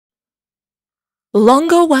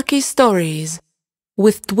Longer Wacky Stories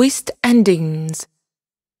with Twist Endings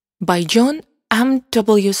by John M.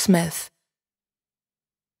 W. Smith.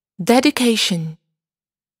 Dedication.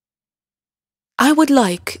 I would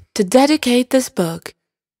like to dedicate this book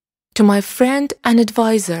to my friend and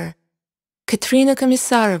advisor, Katrina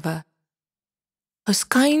Komisarova, whose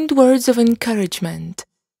kind words of encouragement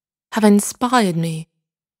have inspired me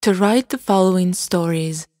to write the following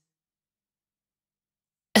stories.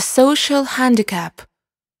 A social handicap.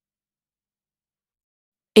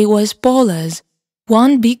 It was Paula's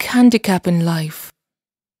one big handicap in life,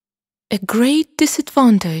 a great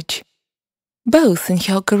disadvantage, both in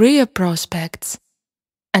her career prospects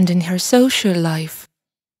and in her social life.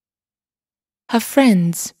 Her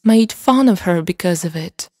friends made fun of her because of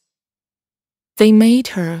it. They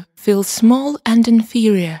made her feel small and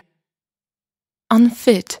inferior,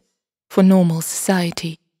 unfit for normal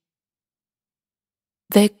society.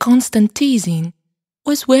 Their constant teasing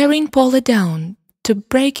was wearing Paula down to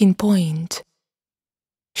breaking point.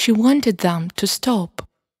 She wanted them to stop,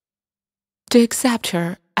 to accept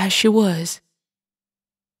her as she was.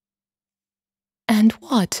 And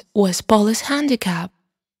what was Paula's handicap?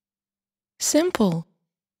 Simple.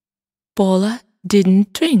 Paula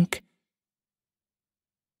didn't drink.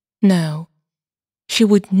 No, she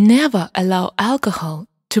would never allow alcohol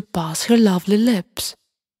to pass her lovely lips.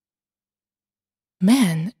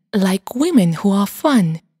 Men like women who are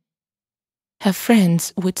fun, her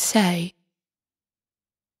friends would say.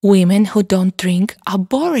 Women who don't drink are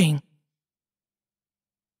boring.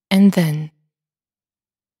 And then,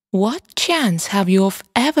 what chance have you of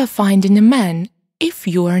ever finding a man if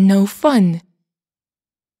you are no fun?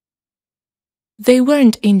 They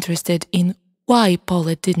weren't interested in why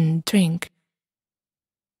Paula didn't drink,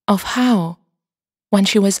 of how, when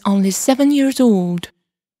she was only 7 years old,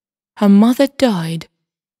 her mother died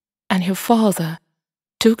and her father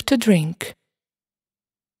took to drink.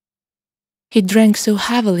 He drank so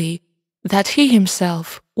heavily that he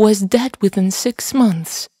himself was dead within 6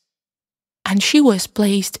 months, and she was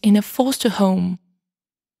placed in a foster home.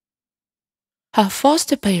 Her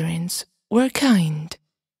foster parents were kind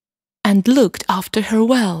and looked after her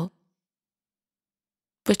well,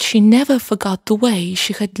 but she never forgot the way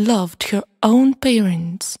she had loved her own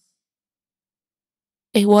parents.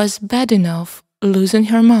 It was bad enough losing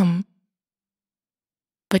her mom,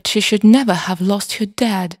 but she should never have lost her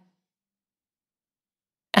dad.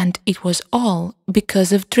 And it was all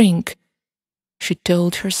because of drink, she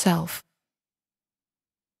told herself.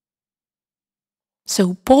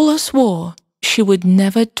 So Paula swore she would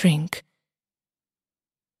never drink.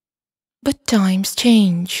 But times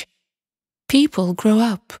change. People grow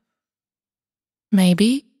up.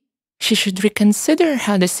 Maybe she should reconsider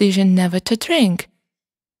her decision never to drink,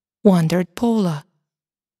 wondered Paula.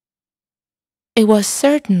 It was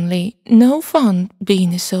certainly no fun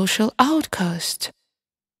being a social outcast.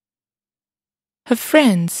 Her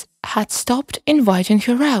friends had stopped inviting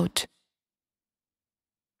her out.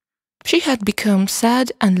 She had become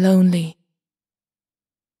sad and lonely.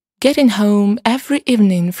 Getting home every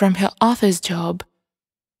evening from her office job,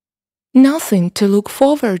 nothing to look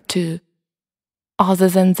forward to other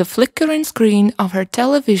than the flickering screen of her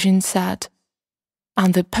television set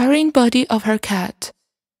and the purring body of her cat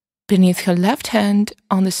beneath her left hand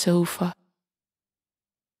on the sofa.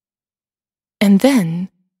 And then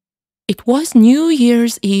it was New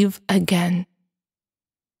Year's Eve again.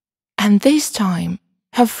 And this time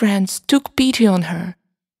her friends took pity on her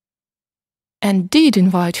and did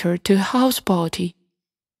invite her to a house party.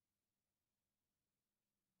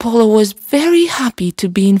 Paula was very happy to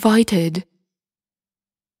be invited.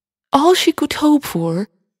 All she could hope for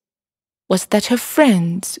was that her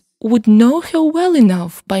friends would know her well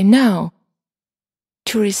enough by now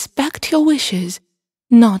to respect her wishes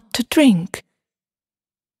not to drink.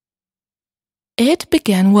 It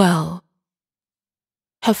began well.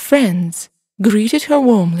 Her friends greeted her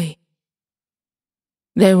warmly.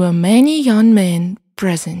 There were many young men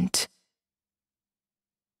present.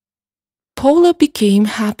 Paula became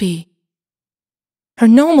happy, her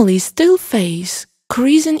normally still face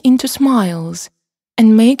creasing into smiles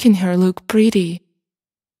and making her look pretty.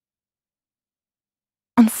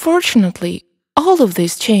 Unfortunately, all of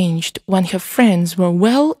this changed when her friends were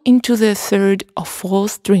well into their 3rd or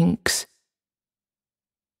 4th drinks.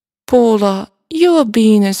 Paula, you are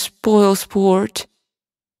being a spoil sport,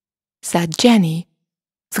 said Jenny,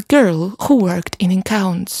 the girl who worked in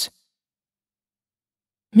accounts.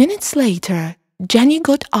 Minutes later, Jenny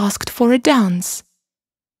got asked for a dance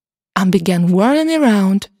and began whirling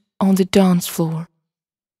around on the dance floor,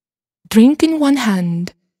 drink in one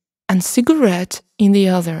hand and cigarette in the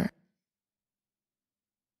other.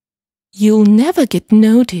 You'll never get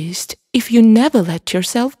noticed if you never let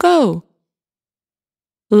yourself go,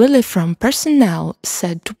 Lily from personnel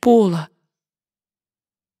said to Paula.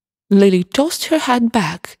 Lily tossed her head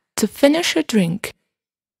back to finish her drink.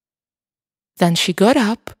 Then she got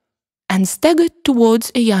up and staggered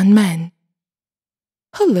towards a young man,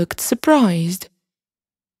 who looked surprised,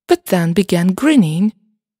 but then began grinning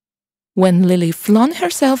when Lily flung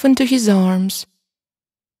herself into his arms,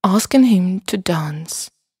 asking him to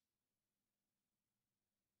dance.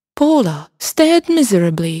 Paula stared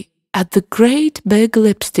miserably at the great big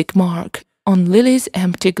lipstick mark on Lily's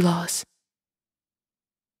empty glass.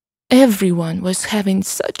 Everyone was having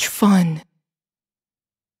such fun.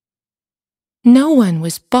 No one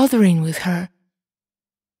was bothering with her.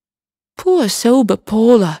 Poor sober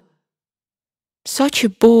Paula. Such a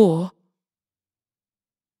bore.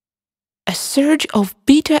 A surge of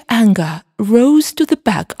bitter anger rose to the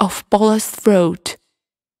back of Paula's throat.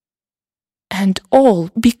 And all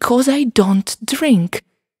because I don't drink,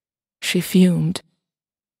 she fumed.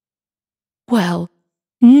 Well,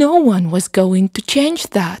 no one was going to change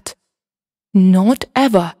that. Not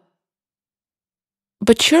ever.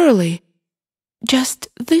 But surely, just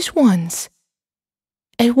this once,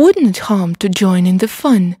 it wouldn't harm to join in the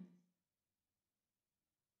fun.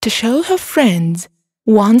 To show her friends,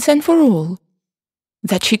 once and for all,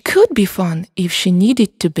 that she could be fun if she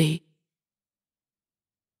needed to be.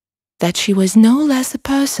 That she was no less a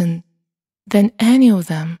person than any of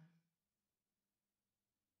them.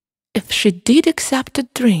 If she did accept a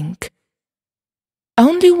drink,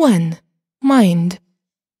 only one, mind,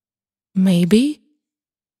 maybe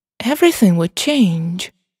everything would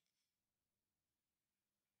change.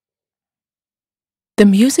 The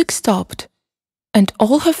music stopped, and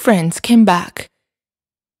all her friends came back.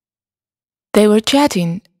 They were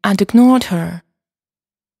chatting and ignored her.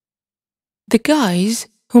 The guys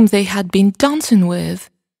whom they had been dancing with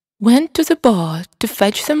went to the bar to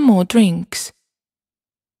fetch them more drinks.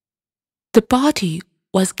 The party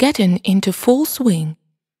was getting into full swing.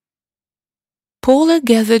 Paula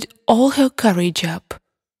gathered all her courage up.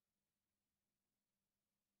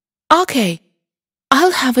 "Okay,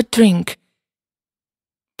 I'll have a drink,"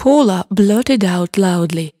 Paula blurted out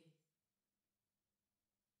loudly.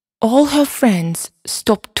 All her friends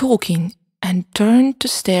stopped talking and turned to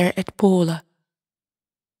stare at Paula.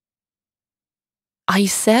 "I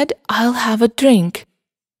said I'll have a drink.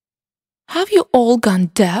 Have you all gone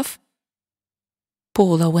deaf?"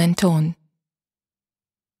 Paula went on.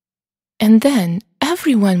 And then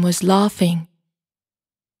everyone was laughing.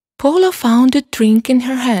 Paula found a drink in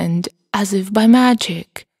her hand as if by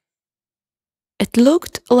magic. It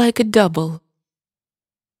looked like a double.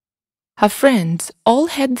 Her friends all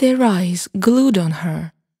had their eyes glued on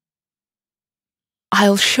her.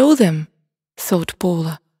 "I'll show them," thought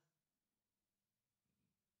Paula.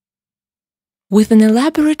 With an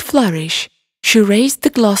elaborate flourish, she raised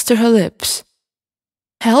the glass to her lips,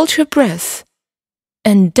 held her breath,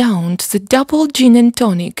 and downed the double gin and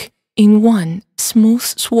tonic in one smooth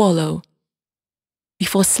swallow,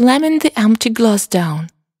 before slamming the empty glass down.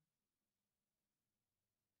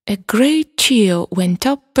 A great cheer went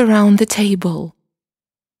up around the table.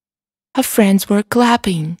 Her friends were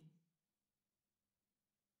clapping.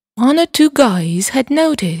 One or two guys had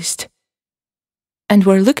noticed, and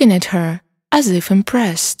were looking at her as if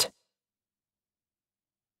impressed.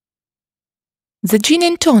 The gin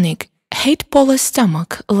and tonic hit Paula's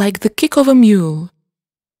stomach like the kick of a mule.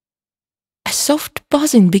 A soft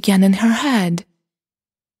buzzing began in her head.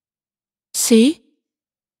 "See?"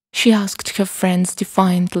 she asked her friends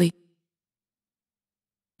defiantly.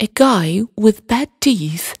 A guy with bad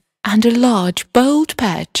teeth and a large bald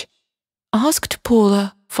patch asked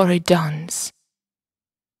Paula for a dance.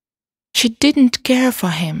 She didn't care for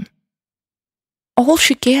him. All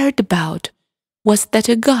she cared about was that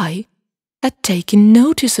a guy had taken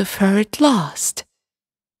notice of her at last.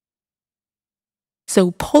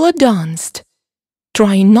 So Paula danced,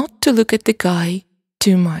 trying not to look at the guy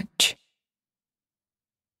too much.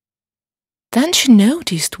 Then she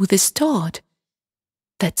noticed with a start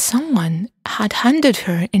that someone had handed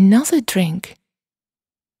her another drink.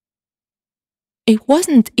 It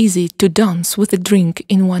wasn't easy to dance with a drink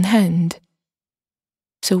in one hand,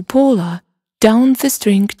 so Paula downed this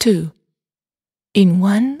drink too, in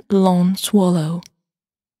one long swallow.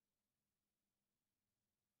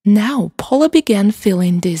 Now Paula began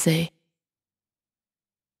feeling dizzy.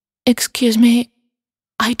 "Excuse me,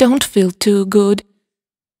 I don't feel too good.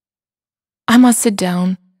 I must sit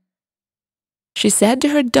down," she said to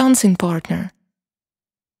her dancing partner.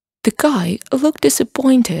 The guy looked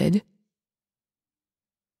disappointed.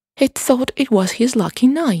 He'd thought it was his lucky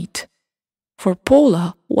night. for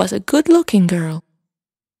Paula was a good-looking girl.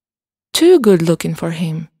 Too good-looking for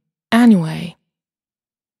him, anyway.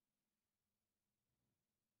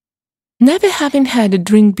 Never having had a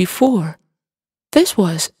drink before, this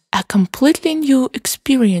was a completely new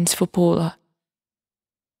experience for Paula.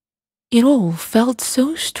 It all felt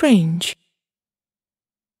so strange.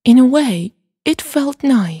 In a way, it felt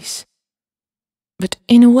nice, but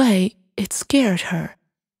in a way, it scared her,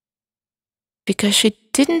 because she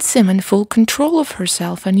didn't seem in full control of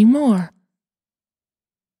herself anymore.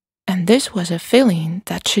 And this was a feeling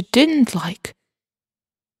that she didn't like.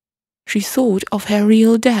 She thought of her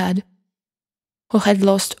real dad, who had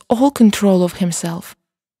lost all control of himself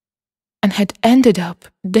and had ended up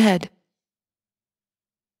dead.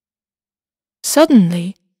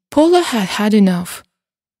 Suddenly, Paula had had enough.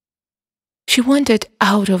 She wanted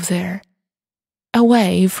out of there,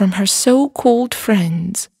 away from her so-called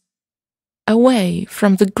friends, away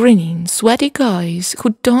from the grinning, sweaty guys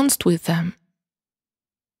who danced with them.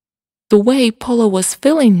 The way Paula was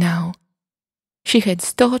feeling now, she had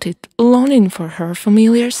started longing for her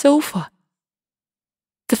familiar sofa,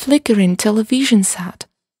 the flickering television set,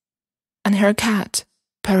 and her cat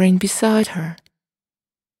purring beside her.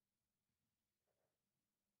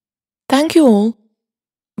 "Thank you all,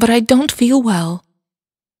 but I don't feel well,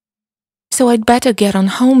 so I'd better get on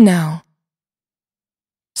home now,"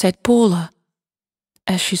 said Paula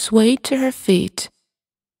as she swayed to her feet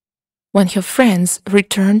when her friends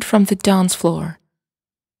returned from the dance floor.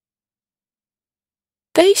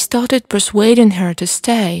 They started persuading her to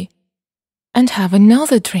stay and have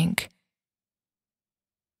another drink.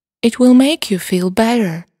 "It will make you feel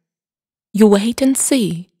better. You wait and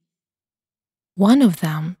see," one of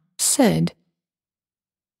them said.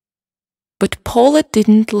 But Paula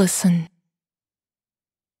didn't listen.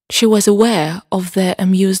 She was aware of their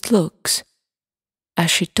amused looks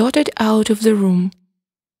as she tottered out of the room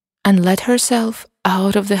and let herself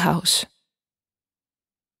out of the house.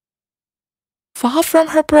 Far from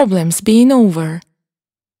her problems being over,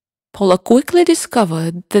 Paula quickly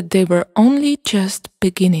discovered that they were only just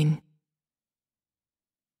beginning.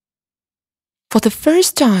 For the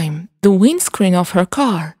first time, the windscreen of her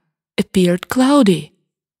car appeared cloudy,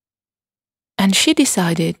 and she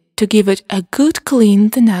decided to give it a good clean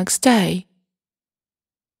the next day.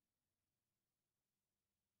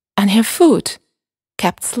 And her foot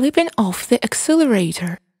kept slipping off the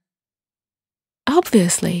accelerator.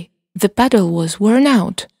 Obviously, the pedal was worn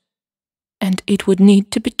out, and it would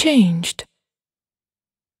need to be changed.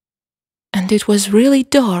 And it was really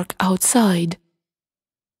dark outside.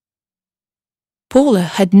 Paula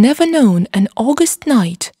had never known an August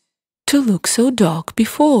night to look so dark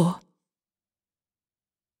before.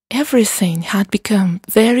 Everything had become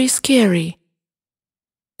very scary,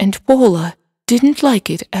 and Paula didn't like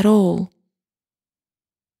it at all.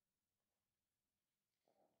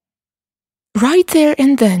 Right there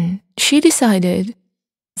and then, she decided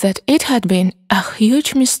that it had been a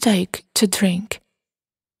huge mistake to drink.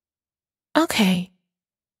 Okay,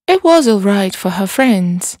 it was all right for her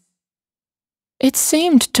friends. It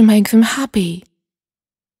seemed to make them happy,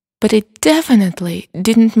 but it definitely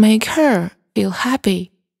didn't make her feel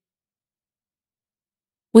happy.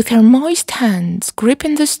 With her moist hands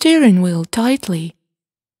gripping the steering wheel tightly,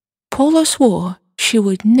 Paula swore she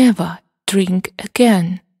would never drink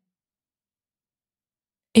again.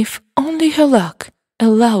 If only her luck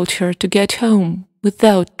allowed her to get home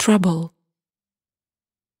without trouble.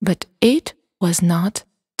 But it was not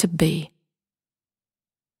to be.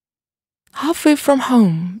 Halfway from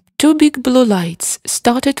home, two big blue lights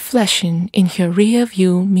started flashing in her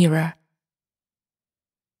rear-view mirror.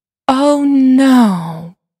 "Oh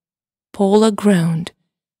no!" Paula groaned.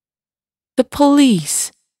 "The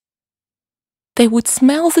police! They would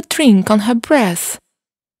smell the drink on her breath.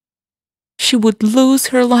 She would lose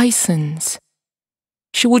her license.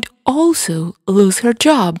 She would also lose her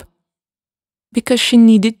job because she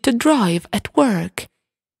needed to drive at work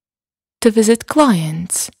to visit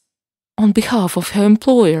clients on behalf of her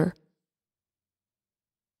employer.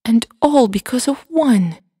 And all because of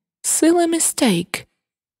one silly mistake."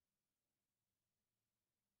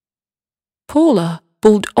 Paula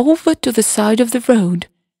pulled over to the side of the road,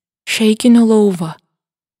 shaking all over.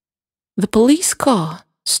 The police car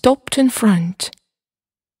stopped in front.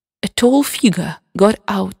 A tall figure got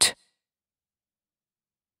out.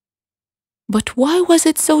 But why was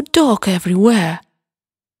it so dark everywhere?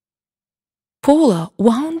 Paula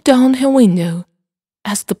wound down her window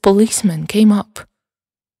as the policeman came up.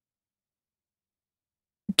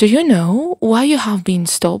 "Do you know why you have been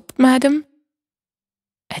stopped, madam?"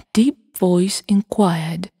 a deep voice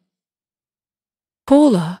inquired.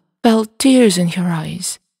 Paula felt tears in her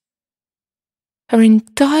eyes. Her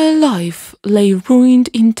entire life lay ruined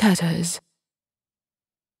in tatters.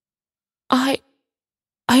 I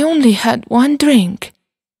only had one drink,"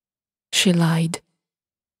 she lied.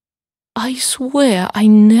 "I swear I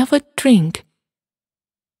never drink.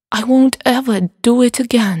 I won't ever do it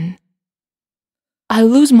again. I'll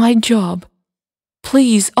lose my job.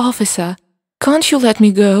 Please, officer, can't you let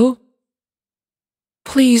me go?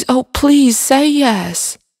 Please, oh please, say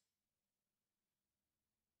yes."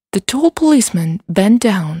 The tall policeman bent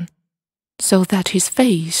down so that his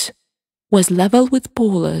face was level with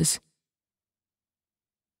Paula's.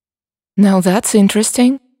 "Now that's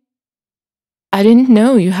interesting. I didn't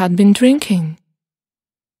know you had been drinking.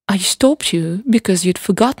 I stopped you because you'd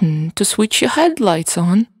forgotten to switch your headlights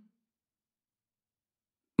on.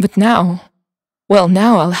 But now, well,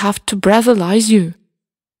 now I'll have to breathalyze you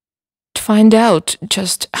to find out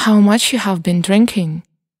just how much you have been drinking."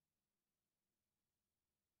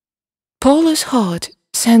 Paula's heart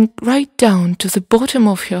sank right down to the bottom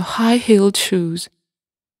of her high-heeled shoes.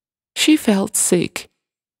 She felt sick.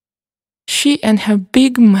 She and her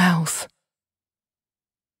big mouth.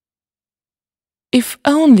 If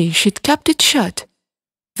only she'd kept it shut,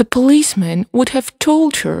 the policeman would have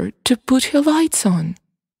told her to put her lights on.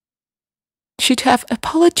 She'd have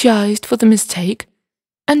apologized for the mistake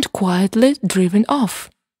and quietly driven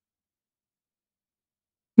off.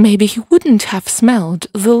 Maybe he wouldn't have smelled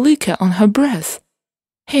the liquor on her breath,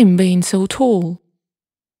 him being so tall.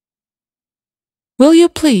 "Will you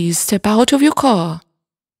please step out of your car?"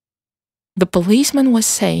 the policeman was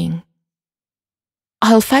saying.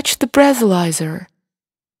 "I'll fetch the breathalyzer."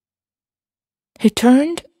 He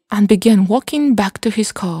turned and began walking back to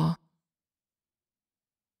his car.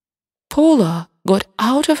 Paula got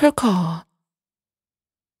out of her car.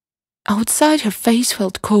 Outside, her face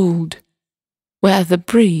felt cold, where the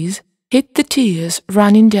breeze hit the tears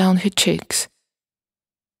running down her cheeks.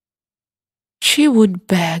 She would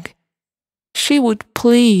beg, she would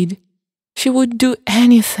plead, she would do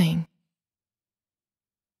anything.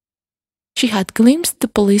 She had glimpsed the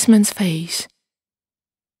policeman's face.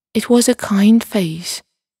 It was a kind face.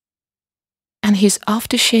 And his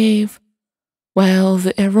aftershave, well,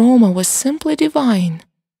 the aroma was simply divine.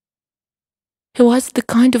 He was the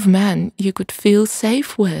kind of man you could feel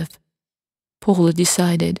safe with, Paula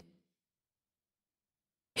decided.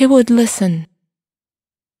 He would listen.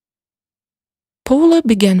 Paula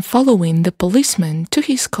began following the policeman to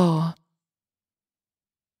his car.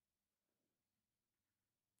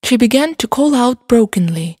 She began to call out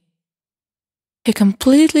brokenly. He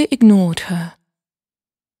completely ignored her.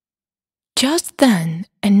 Just then,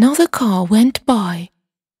 another car went by,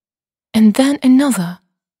 and then another.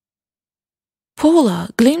 Paula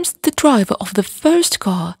glimpsed the driver of the first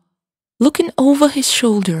car looking over his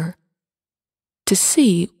shoulder to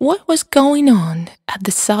see what was going on at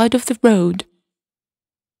the side of the road.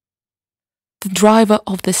 The driver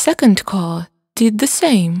of the second car did the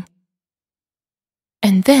same.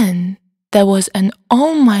 And then there was an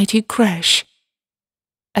almighty crash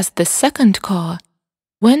as the second car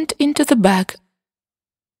went into the back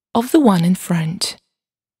of the one in front.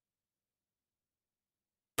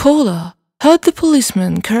 Paula heard the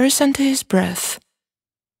policeman curse under his breath,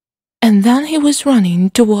 and then he was running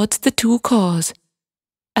towards the two cars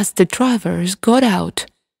as the drivers got out,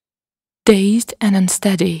 dazed and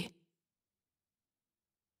unsteady.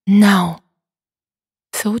 Now,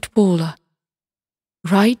 thought Paula,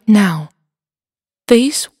 right now,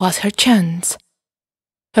 this was her chance,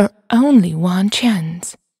 her only one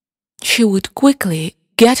chance. She would quickly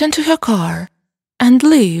get into her car and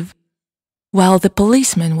leave while the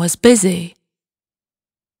policeman was busy.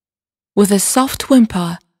 With a soft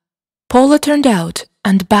whimper, Paula turned out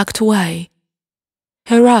and backed away,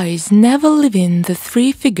 her eyes never leaving the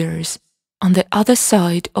three figures on the other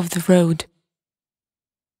side of the road.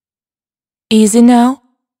 Easy now,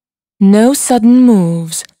 no sudden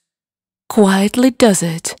moves, quietly does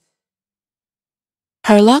it.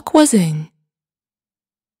 Her luck was in.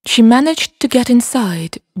 She managed to get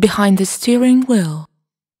inside behind the steering wheel.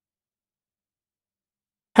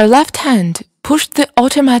 Her left hand pushed the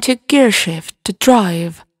automatic gear shift to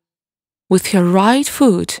drive, with her right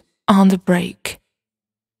foot on the brake.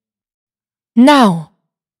 Now,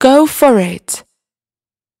 go for it!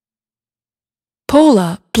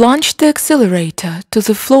 Paula plunged the accelerator to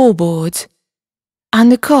the floorboards,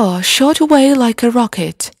 and the car shot away like a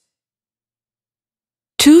rocket.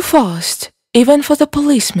 Too fast, even for the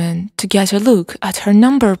policeman to get a look at her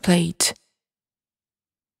number plate.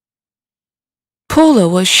 Paula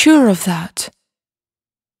was sure of that.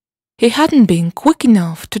 He hadn't been quick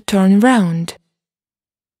enough to turn round.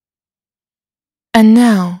 And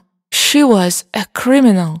now she was a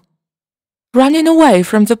criminal, running away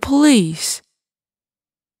from the police.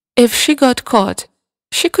 If she got caught,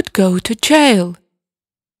 she could go to jail.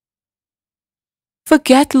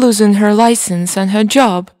 Forget losing her license and her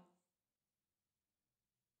job.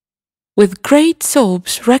 With great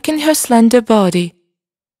sobs wrecking her slender body,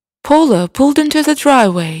 Paula pulled into the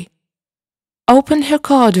driveway, opened her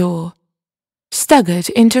car door, staggered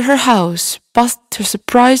into her house past her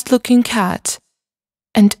surprised-looking cat,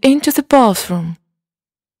 and into the bathroom.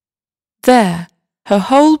 There, her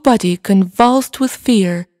whole body convulsed with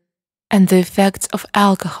fear and the effects of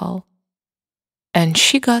alcohol, and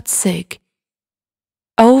she got sick,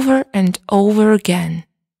 over and over again.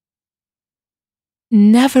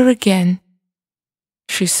 Never again,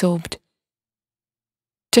 she sobbed.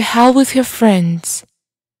 To hell with her friends.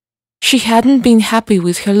 She hadn't been happy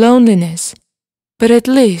with her loneliness, but at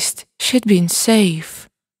least she'd been safe.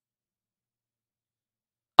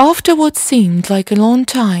 After what seemed like a long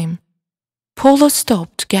time, Paula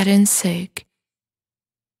stopped getting sick.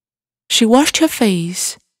 She washed her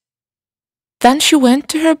face. Then she went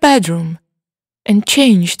to her bedroom and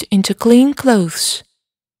changed into clean clothes.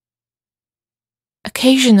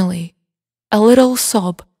 Occasionally, a little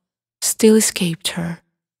sob still escaped her.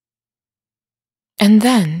 And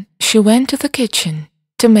then she went to the kitchen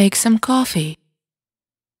to make some coffee,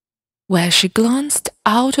 where she glanced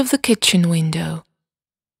out of the kitchen window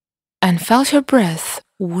and felt her breath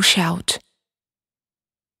whoosh out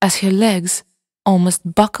as her legs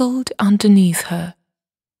almost buckled underneath her.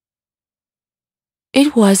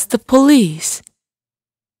 It was the police.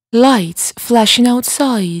 Lights flashing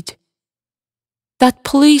outside. That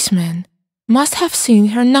policeman must have seen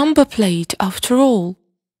her number plate after all.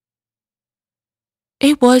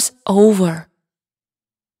 It was over.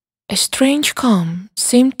 A strange calm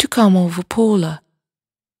seemed to come over Paula.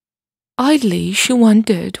 Idly she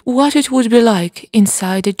wondered what it would be like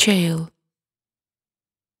inside a jail.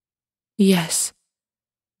 Yes,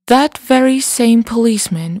 that very same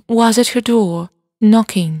policeman was at her door,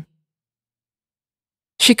 knocking.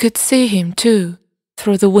 She could see him too,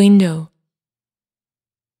 through the window.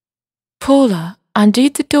 Paula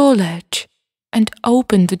undid the door latch and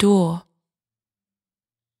opened the door.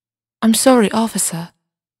 "I'm sorry, officer.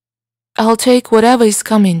 I'll take whatever is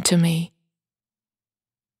coming to me,"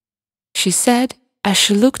 she said as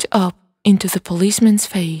she looked up into the policeman's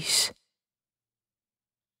face.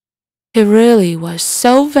 He really was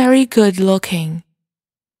so very good looking.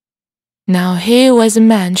 Now here was a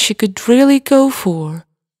man she could really go for,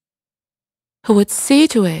 who would see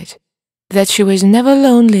to it that she was never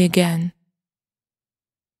lonely again.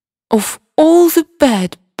 Of all the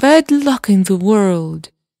bad luck in the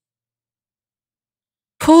world,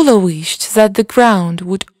 Paula wished that the ground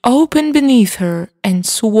would open beneath her and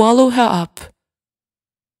swallow her up.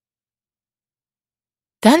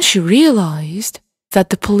 Then she realized that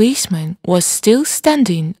the policeman was still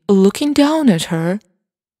standing looking down at her.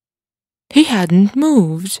 He hadn't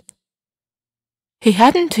moved. He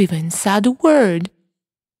hadn't even said a word.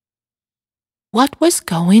 What was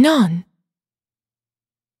going on?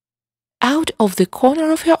 Out of the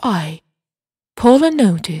corner of her eye, Paula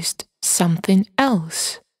noticed something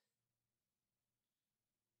else.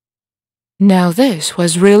 Now this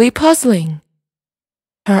was really puzzling.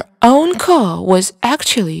 Her own car was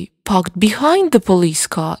actually parked behind the police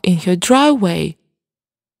car in her driveway.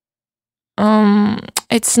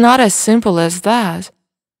 It's not as simple as that,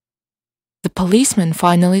 the policeman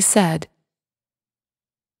finally said.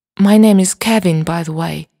 "My name is Kevin, by the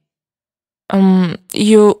way.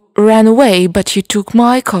 You ran away, but you took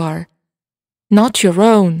my car, not your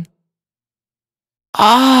own."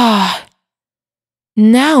 Ah!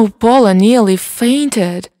 Now Paula nearly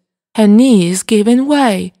fainted, her knees giving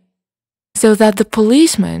way, so that the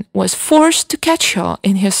policeman was forced to catch her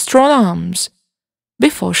in his strong arms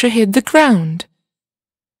before she hit the ground.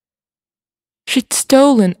 She'd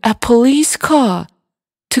stolen a police car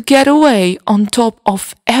to get away on top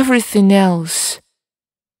of everything else.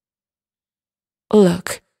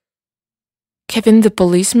 "Look," Kevin the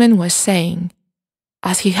policeman was saying,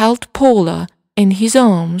 as he held Paula in his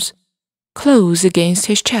arms, close against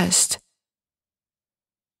his chest.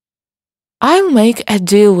 "I'll make a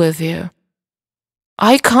deal with you.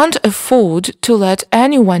 I can't afford to let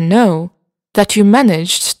anyone know that you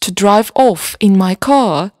managed to drive off in my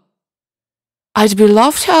car. I'd be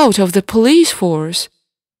laughed out of the police force.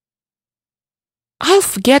 I'll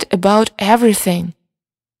forget about everything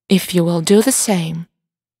if you will do the same."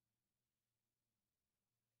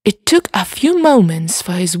 It took a few moments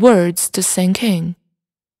for his words to sink in,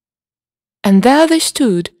 and there they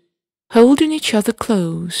stood, holding each other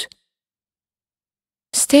close.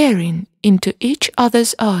 staring into each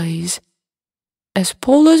other's eyes as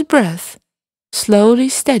Paula's breath slowly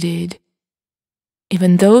steadied,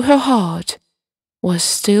 even though her heart was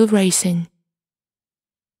still racing.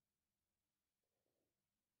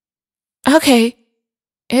 "Okay,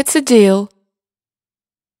 it's a deal,"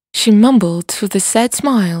 she mumbled through the sad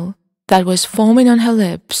smile that was forming on her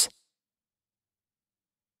lips.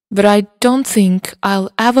 "But I don't think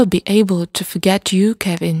I'll ever be able to forget you,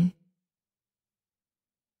 Kevin."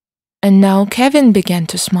 And now Kevin began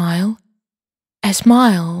to smile, a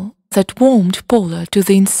smile that warmed Paula to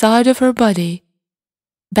the inside of her body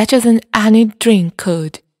better than any drink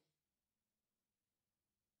could.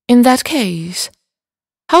 "In that case,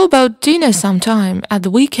 how about dinner sometime at the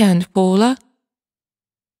weekend, Paula?"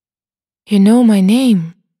 "You know my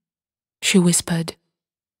name," she whispered.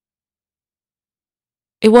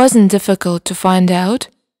 "It wasn't difficult to find out,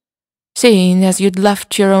 seeing as you'd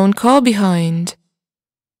left your own car behind.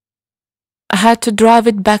 I had to drive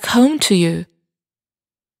it back home to you,"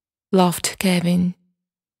 laughed Kevin.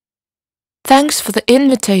 "Thanks for the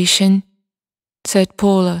invitation," said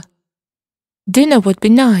Paula. "Dinner would be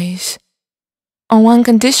nice. On one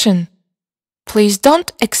condition. Please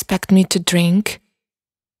don't expect me to drink."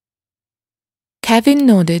 Kevin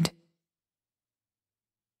nodded.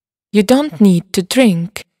 "You don't need to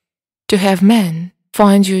drink to have men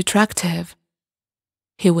find you attractive,"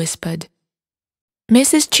 he whispered.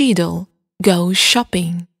 "Mrs. Cheadle goes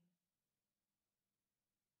shopping."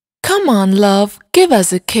 "Come on, love, give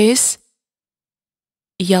us a kiss,"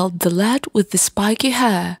 yelled the lad with the spiky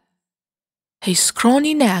hair, his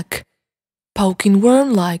scrawny neck poking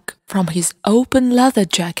worm-like from his open leather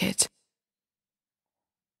jacket.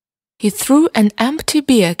 He threw an empty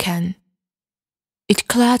beer can. It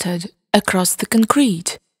clattered across the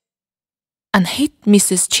concrete and hit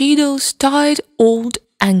Mrs. Cheadle's tired old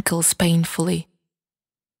ankles painfully.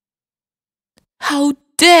 "How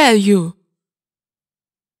dare you!"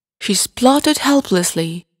 She spluttered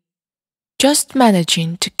helplessly, just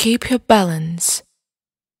managing to keep her balance.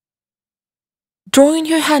 Drawing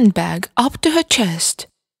her handbag up to her chest,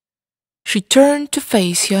 she turned to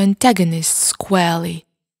face her antagonist squarely.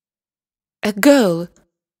 A girl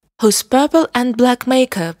whose purple and black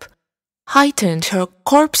makeup heightened her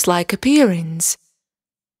corpse-like appearance,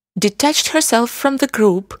 detached herself from the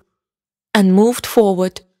group and moved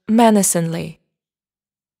forward menacingly.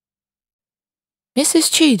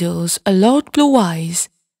 Mrs. Cheadle's alert blue eyes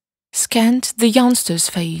scanned the youngster's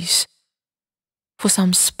face for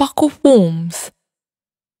some spark of warmth,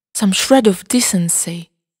 some shred of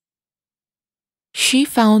decency. She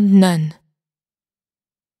found none.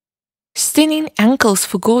 Stinging ankles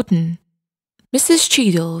forgotten, Mrs.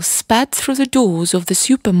 Cheadle sped through the doors of the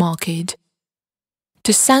supermarket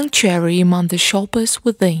to sanctuary among the shoppers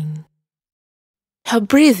within. Her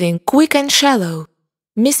breathing quick and shallow,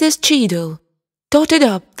 Mrs. Cheadle dotted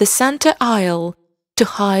up the center aisle to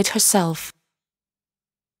hide herself.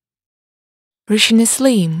 Reaching a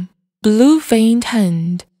slim, blue-veined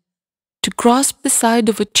hand to grasp the side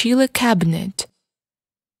of a chiller cabinet,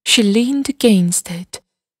 she leaned against it,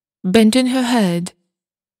 bending her head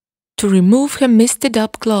to remove her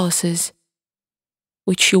misted-up glasses,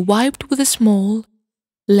 which she wiped with a small,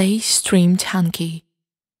 lace-trimmed hanky.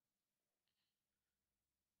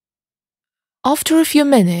 After a few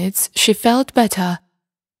minutes, she felt better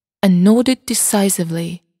and nodded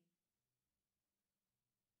decisively.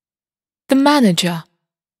 The manager.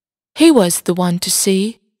 He was the one to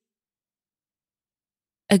see.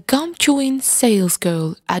 A gum-chewing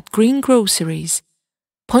salesgirl at Green Groceries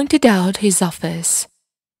pointed out his office.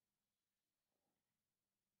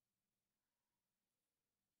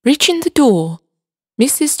 Reaching the door,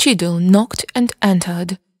 Mrs. Cheadle knocked and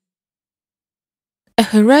entered. A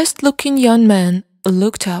harassed-looking young man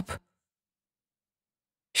looked up.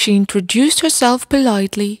 She introduced herself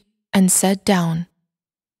politely and sat down.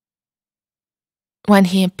 When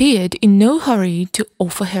he appeared in no hurry to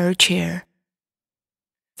offer her a chair.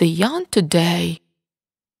 "The young today,"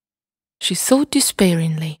 she thought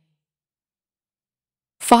despairingly.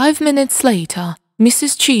 5 minutes later,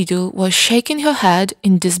 Mrs. Cheadle was shaking her head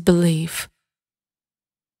in disbelief.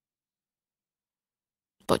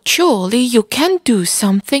 "But surely you can do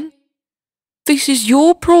something. This is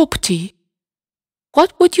your property.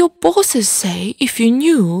 What would your bosses say if you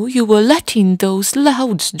knew you were letting those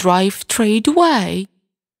louds drive straight away?"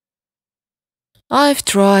 "I've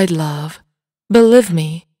tried, love. Believe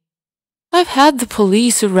me. I've had the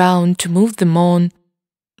police around to move them on,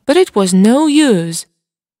 but it was no use."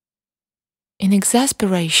 In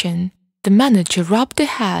exasperation, the manager rubbed a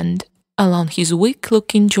hand along his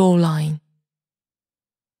weak-looking jawline.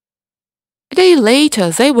 A day later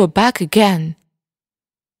they were back again.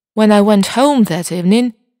 When I went home that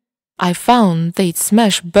evening, I found they'd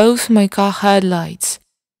smashed both my car headlights.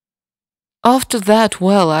 After that,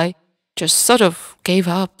 well, I just sort of gave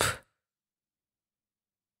up.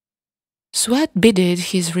 Sweat beaded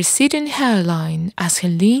his receding hairline as he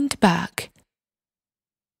leaned back.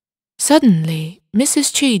 Suddenly,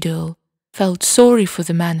 Mrs. Cheadle felt sorry for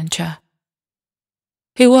the manager.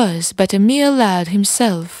 He was but a mere lad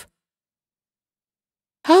himself.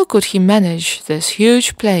 How could he manage this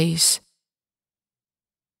huge place,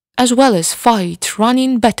 as well as fight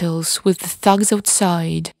running battles with the thugs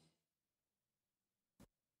outside?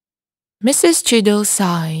 Mrs. Cheadle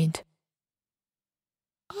sighed.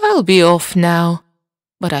 I'll be off now,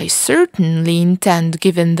 but I certainly intend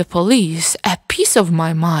giving the police a piece of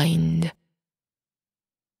my mind.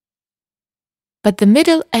 But the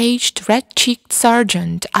middle-aged, red-cheeked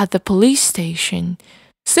sergeant at the police station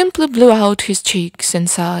simply blew out his cheeks and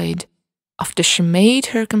sighed after she made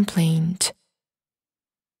her complaint.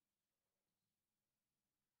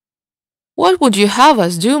 What would you have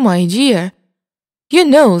us do, my dear? You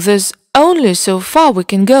know there's only so far we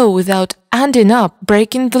can go without ending up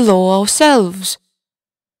breaking the law ourselves.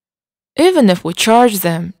 Even if we charge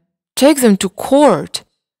them, take them to court,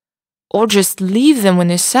 or just leave them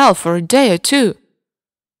in a cell for a day or two,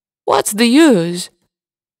 what's the use?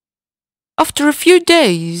 After a few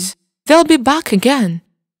days, they'll be back again.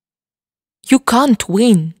 You can't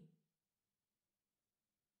win.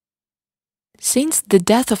 Since the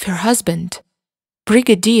death of her husband,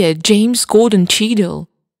 Brigadier James Gordon Cheadle,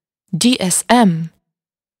 DSM,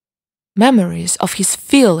 memories of his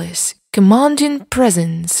fearless, commanding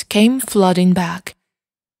presence came flooding back.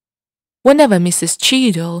 Whenever Mrs.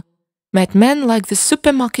 Cheadle met men like the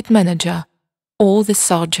supermarket manager or the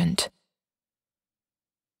sergeant.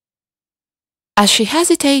 As she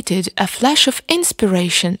hesitated, a flash of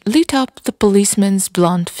inspiration lit up the policeman's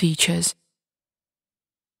blunt features.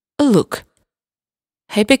 Look,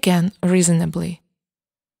 he began reasonably.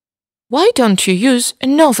 Why don't you use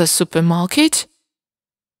another supermarket?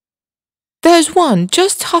 There's one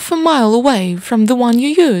just half a mile away from the one you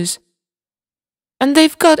use, and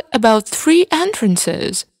they've got about 3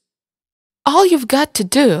 entrances. All you've got to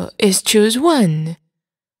do is choose one,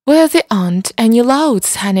 where there aren't any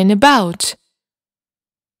louds hanging about.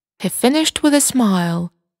 He finished with a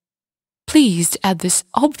smile, pleased at this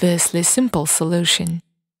obviously simple solution.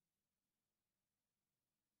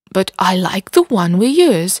 But I like the one we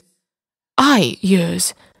use. I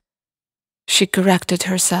use, she corrected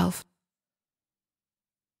herself.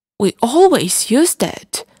 We always used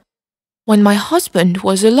it. When my husband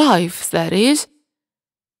was alive, that is.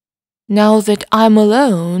 Now that I'm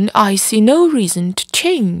alone, I see no reason to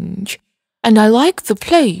change, and I like the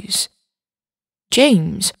place.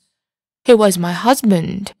 James, he was my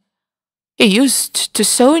husband. He used to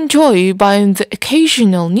so enjoy buying the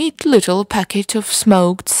occasional neat little packet of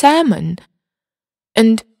smoked salmon,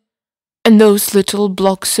 and those little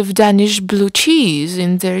blocks of Danish blue cheese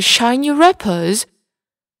in their shiny wrappers.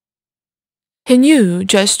 He knew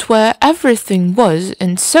just where everything was,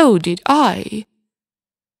 and so did I.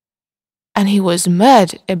 And he was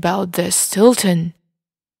mad about this Stilton.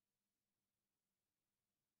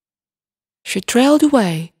 She trailed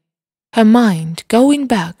away, her mind going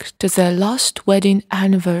back to their last wedding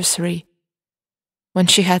anniversary, when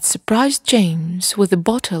she had surprised James with a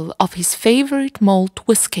bottle of his favorite malt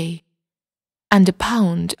whiskey and a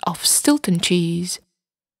pound of Stilton cheese,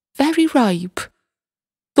 very ripe,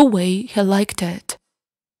 the way he liked it.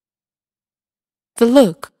 The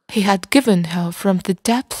look he had given her from the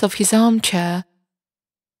depth of his armchair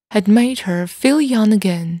had made her feel young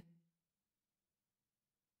again.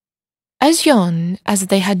 As young as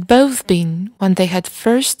they had both been when they had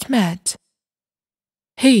first met.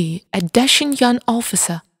 He, a dashing young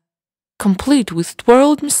officer, complete with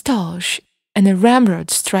twirled moustache and a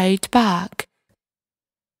ramrod straight back.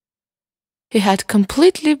 He had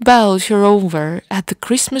completely bowled her over at the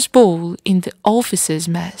Christmas ball in the officers'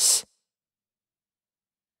 mess.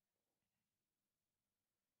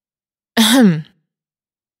 Ahem,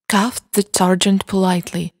 coughed the sergeant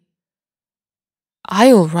politely. Are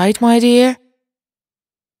you all right, my dear?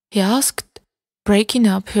 He asked, breaking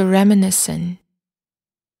up her reminiscence.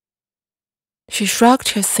 She shrugged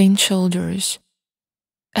her thin shoulders.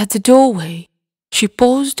 At the doorway, she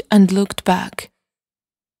paused and looked back.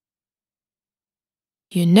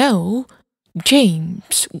 You know,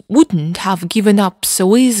 James wouldn't have given up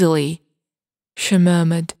so easily, she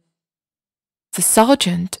murmured. The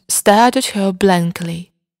sergeant stared at her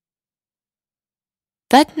blankly.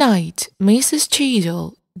 That night, Mrs.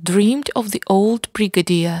 Cheadle dreamed of the old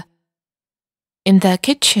brigadier, In their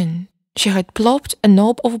kitchen, she had plopped a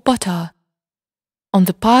knob of butter on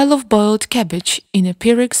the pile of boiled cabbage in a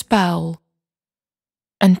Pyrex bowl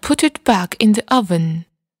and put it back in the oven.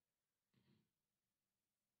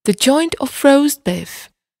 The joint of roast beef,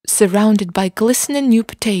 surrounded by glistening new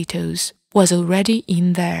potatoes, was already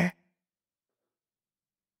in there.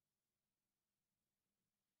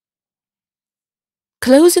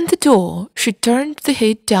 Closing the door, she turned the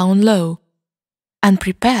heat down low and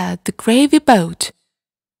prepared the gravy boat,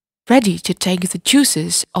 ready to take the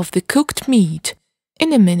juices of the cooked meat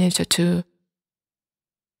in a minute or two.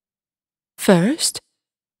 First,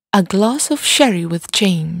 a glass of sherry with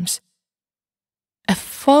James, a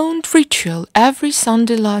fond ritual every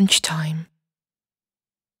Sunday lunchtime.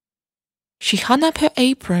 She hung up her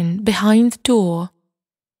apron behind the door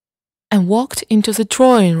and walked into the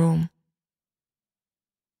drawing room.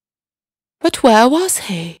 But where was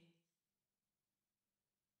he?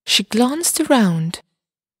 She glanced around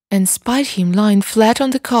and spied him lying flat on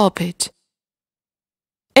the carpet,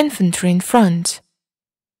 infantry in front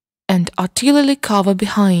and artillery cover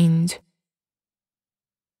behind.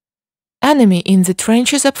 Enemy in the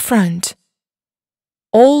trenches up front,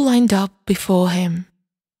 all lined up before him.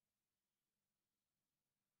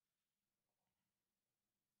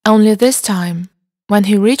 Only this time, when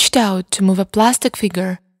he reached out to move a plastic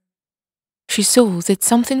figure, she saw that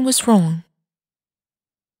something was wrong.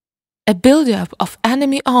 A build-up of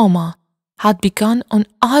enemy armor had begun on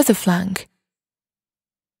either flank.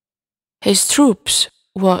 His troops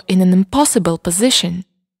were in an impossible position,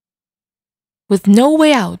 with no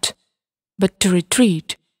way out but to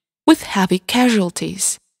retreat with heavy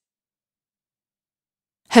casualties.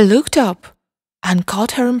 He looked up and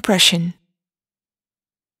caught her impression.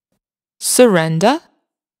 "Surrender?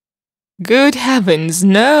 Good heavens,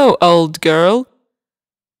 no, old girl,"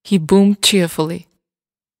 he boomed cheerfully.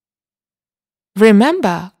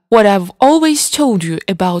 "Remember what I've always told you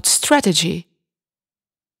about strategy."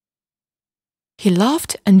 He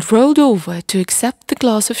laughed and rolled over to accept the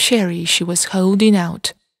glass of sherry she was holding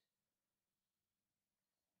out.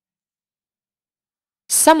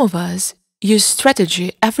 Some of us use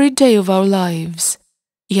strategy every day of our lives,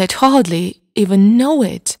 yet hardly even know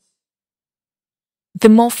it. The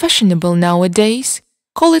more fashionable nowadays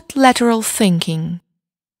call it lateral thinking.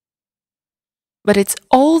 But it's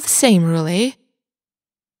all the same, really.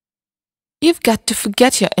 You've got to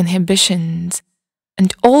forget your inhibitions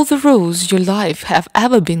and all the rules your life have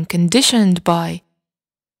ever been conditioned by.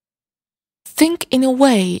 Think in a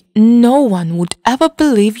way no one would ever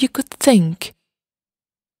believe you could think.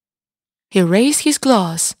 He raised his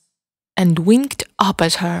glass and winked up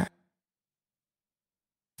at her.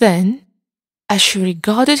 Then, as she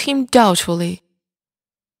regarded him doubtfully,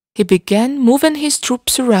 he began moving his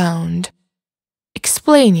troops around,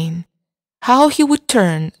 explaining how he would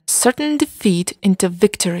turn certain defeat into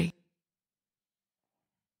victory.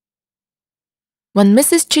 When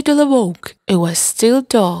Mrs. Chiddle awoke, it was still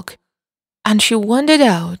dark, and she wandered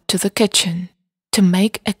out to the kitchen to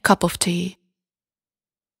make a cup of tea.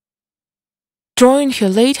 Drawing her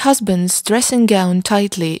late husband's dressing gown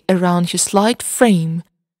tightly around her slight frame,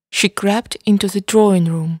 she crept into the drawing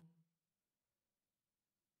room.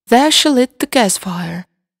 There she lit the gas fire,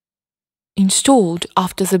 installed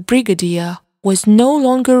after the brigadier was no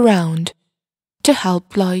longer around to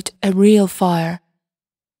help light a real fire.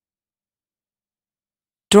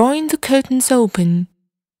 Drawing the curtains open,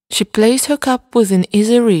 she placed her cup within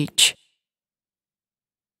easy reach.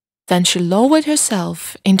 Then she lowered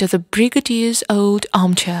herself into the brigadier's old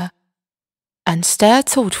armchair and stared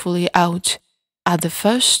thoughtfully out at the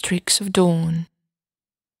first streaks of dawn.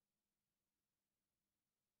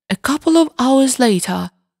 A couple of hours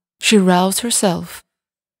later, she roused herself,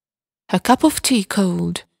 her cup of tea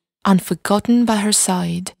cold and forgotten by her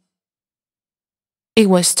side. It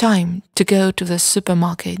was time to go to the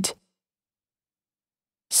supermarket.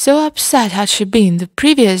 So upset had she been the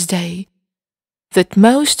previous day that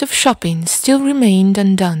most of shopping still remained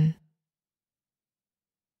undone.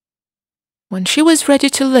 When she was ready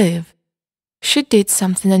to leave, she did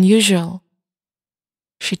something unusual.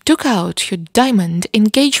 She took out her diamond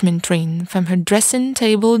engagement ring from her dressing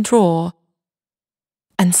table drawer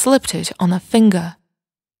and slipped it on her finger.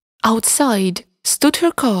 Outside stood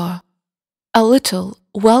her car, a little,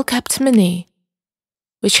 well-kept Mini,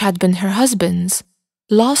 which had been her husband's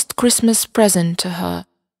last Christmas present to her.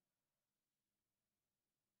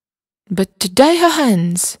 But today her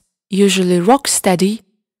hands, usually rock-steady,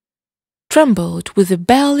 trembled with a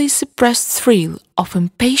barely suppressed thrill of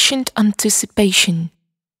impatient anticipation.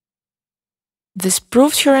 This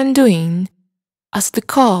proved her undoing, as the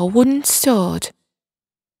car wouldn't start.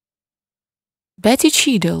 Betty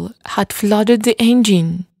Cheadle had flooded the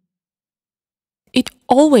engine. It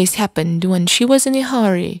always happened when she was in a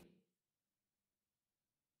hurry.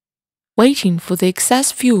 Waiting for the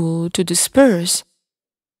excess fuel to disperse,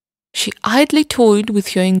 she idly toyed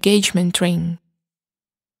with her engagement ring.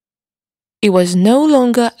 It was no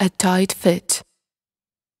longer a tight fit,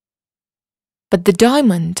 but the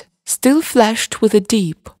diamond still flashed with a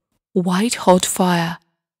deep, white-hot fire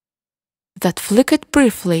that flickered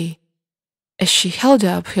briefly as she held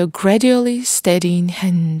up her gradually steadying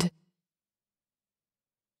hand.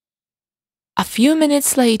 A few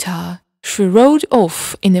minutes later, she rode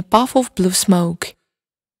off in a puff of blue smoke.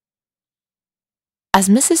 As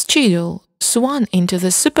Mrs. Cheadle swung into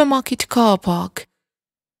the supermarket car park,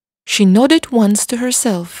 she nodded once to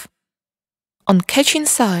herself, on catching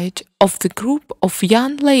sight of the group of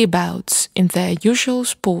young layabouts in their usual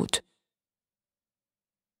sport.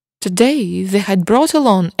 Today they had brought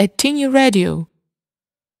along a tinny radio,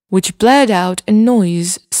 which blared out a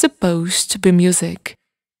noise supposed to be music.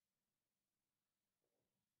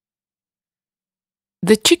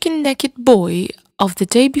 The chicken-necked boy of the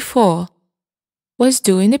day before was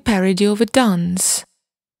doing a parody of a dance,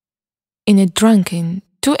 in a drunken,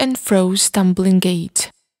 to-and-fro stumbling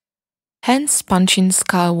gait, hands punching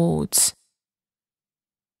skywards.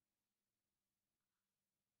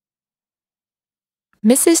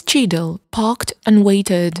 Mrs. Cheadle parked and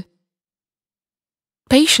waited.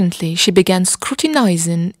 Patiently she began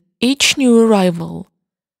scrutinizing each new arrival,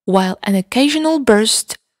 while an occasional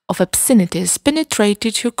burst of obscenities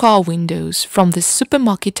penetrated her car windows from the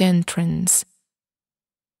supermarket entrance.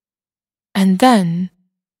 And then,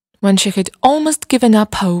 when she had almost given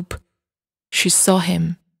up hope, she saw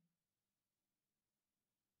him.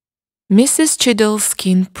 Mrs. Cheadle's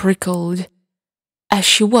skin prickled as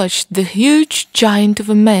she watched the huge giant of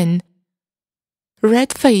a man,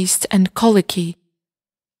 red-faced and colicky,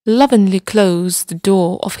 lovingly close the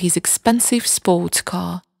door of his expensive sports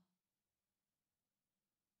car.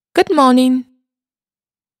 "Good morning,"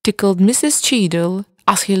 tickled Mrs. Cheadle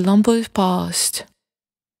as he lumbered past.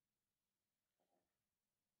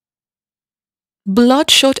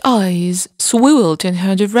 Bloodshot eyes swiveled in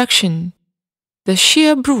her direction, the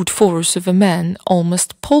sheer brute force of a man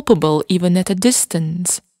almost palpable even at a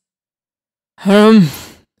distance.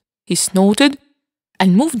 He snorted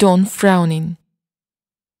and moved on frowning.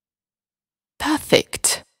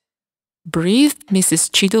 "Perfect," breathed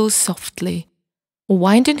Mrs. Cheadle softly,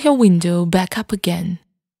 winding her window back up again.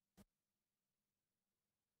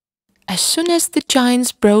 As soon as the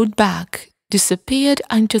giant's broad back disappeared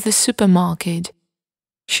into the supermarket,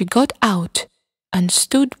 she got out and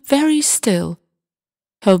stood very still,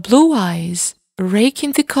 her blue eyes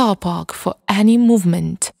raking the car park for any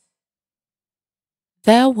movement.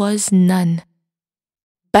 There was none.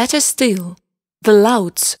 Better still, the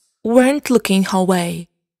louts weren't looking her way.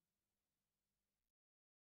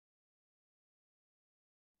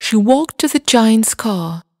 She walked to the giant's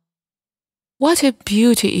car. What a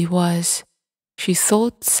beauty it was, she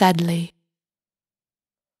thought sadly.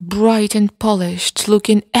 Bright and polished,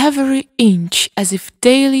 looking every inch as if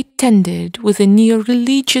daily tended with a near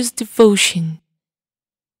religious devotion.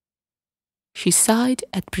 She sighed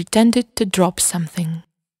and pretended to drop something.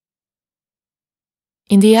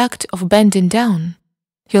 In the act of bending down,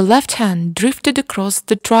 her left hand drifted across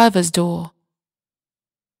the driver's door.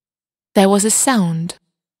 There was a sound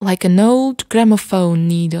like an old gramophone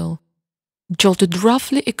needle, jolted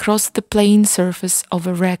roughly across the plain surface of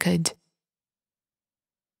a record.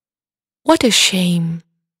 What a shame!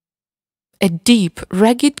 A deep,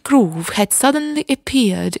 ragged groove had suddenly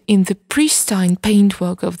appeared in the pristine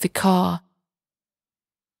paintwork of the car.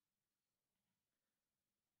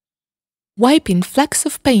 Wiping flecks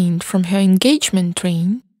of paint from her engagement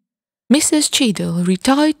ring, Mrs. Cheadle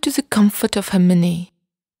retired to the comfort of her mini.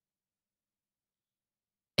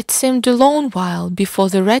 It seemed a long while before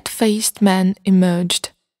the red-faced man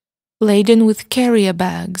emerged, laden with carrier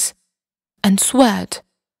bags, and sweat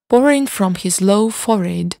pouring from his low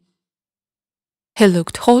forehead. He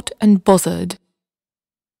looked hot and bothered,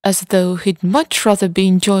 as though he'd much rather be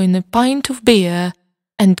enjoying a pint of beer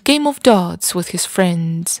and game of darts with his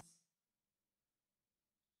friends.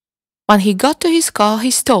 When he got to his car,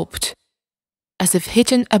 he stopped, as if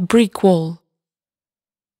hitting a brick wall,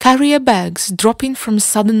 carrier bags dropping from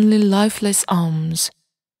suddenly lifeless arms.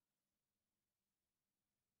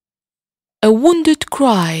 A wounded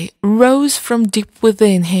cry rose from deep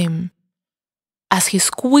within him, as he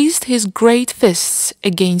squeezed his great fists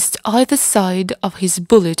against either side of his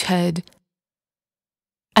bullet head,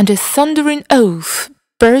 and a thundering oath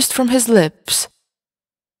burst from his lips,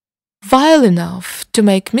 vile enough to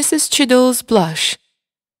make Mrs. Chiddles blush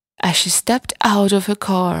as she stepped out of her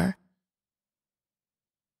car.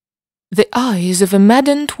 The eyes of a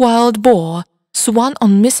maddened wild boar swung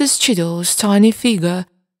on Mrs. Chiddle's tiny figure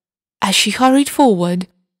as she hurried forward,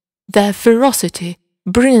 their ferocity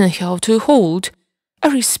bringing her to a halt a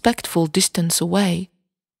respectful distance away.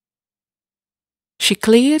 She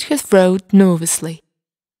cleared her throat nervously.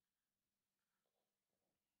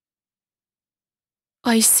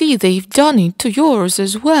 "I see they've done it to yours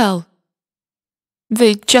as well.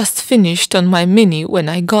 They just finished on my Mini when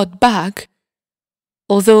I got back,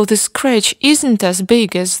 although the scratch isn't as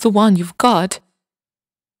big as the one you've got,"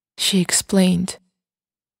 she explained.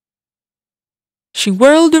 She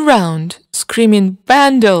whirled around, screaming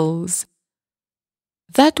 "Vandals!"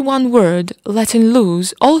 That one word letting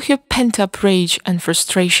loose all her pent-up rage and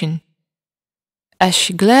frustration, as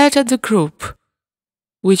she glared at the group,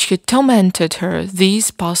 which had tormented her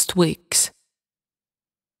these past weeks.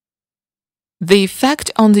 The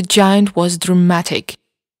effect on the giant was dramatic.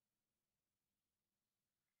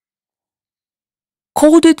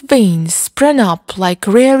 Corded veins sprang up like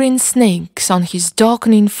rearing snakes on his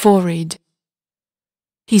darkening forehead.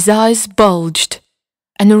 His eyes bulged,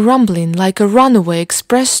 and a rumbling like a runaway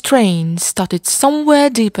express train started somewhere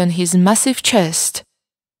deep in his massive chest.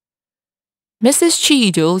 Mrs.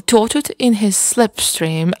 Cheadle tottered in his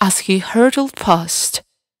slipstream as he hurtled past.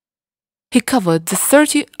 He covered the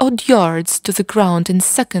 30-odd yards to the ground in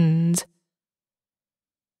seconds.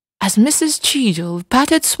 As Mrs. Cheadle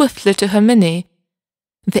pattered swiftly to her Mini,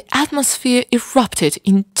 the atmosphere erupted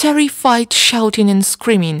in terrified shouting and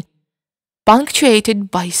screaming,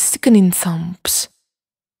 punctuated by sickening thumps.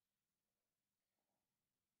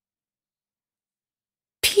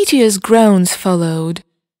 Piteous groans followed.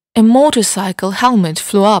 A motorcycle helmet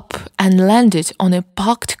flew up and landed on a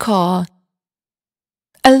parked car.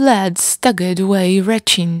 A lad staggered away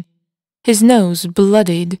retching, his nose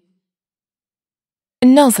bloodied.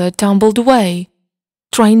 Another tumbled away,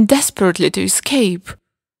 trying desperately to escape,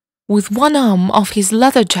 with one arm of his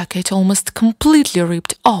leather jacket almost completely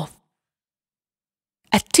ripped off.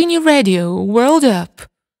 A tinny radio whirled up,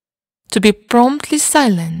 to be promptly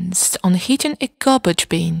silenced on hitting a garbage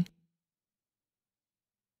bin.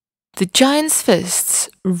 The giant's fists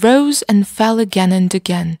rose and fell again and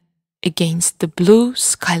again against the blue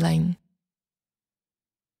skyline.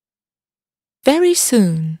 Very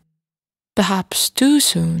soon, perhaps too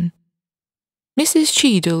soon, Mrs.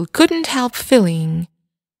 Cheadle couldn't help feeling.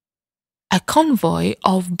 A convoy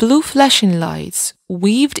of blue flashing lights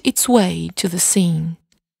weaved its way to the scene.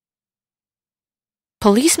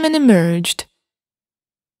 Policemen emerged,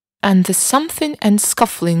 and the something and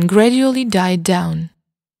scuffling gradually died down.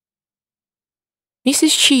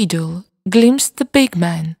 Mrs. Cheadle glimpsed the big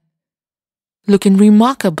man, looking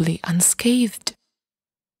remarkably unscathed,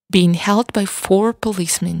 being held by 4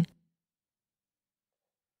 policemen.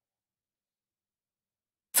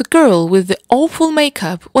 The girl with the awful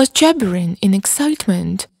makeup was jabbering in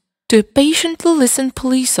excitement to a patiently listening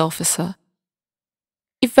police officer.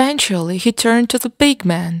 Eventually he turned to the big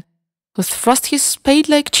man, who thrust his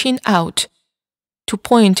spade-like chin out to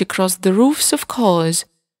point across the roofs of cars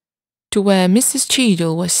to where Mrs.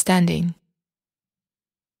 Cheadle was standing.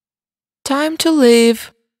 "Time to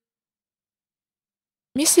leave."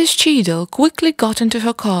 Mrs. Cheadle quickly got into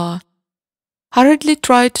her car, hurriedly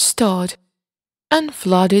tried to start, and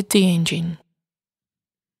flooded the engine.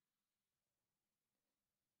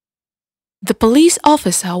 The police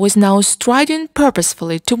officer was now striding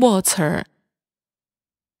purposefully towards her.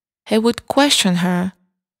 He would question her.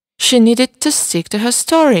 She needed to stick to her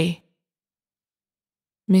story.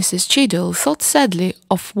 Mrs. Cheadle thought sadly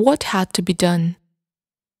of what had to be done.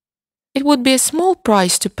 It would be a small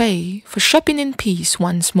price to pay for shopping in peace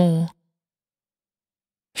once more.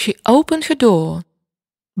 She opened her door,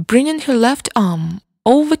 bringing her left arm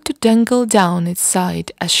over to dangle down its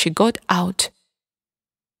side as she got out.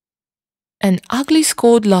 An ugly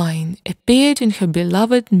scored line appeared in her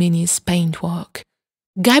beloved Mini's paintwork.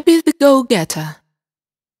 Gabby the Go-Getter.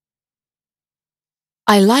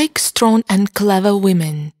 I like strong and clever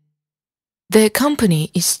women. Their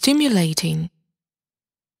company is stimulating.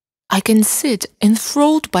 I can sit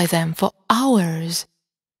enthralled by them for hours.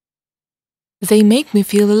 They make me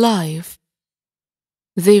feel alive.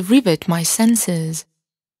 They rivet my senses.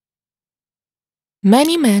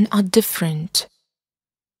 Many men are different.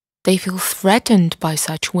 They feel threatened by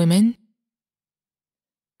such women.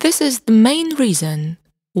 This is the main reason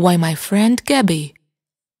why my friend Gabby,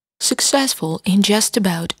 successful in just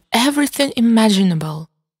about everything imaginable,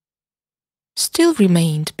 still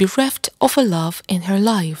remained bereft of a love in her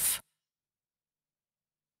life.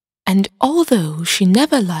 and although she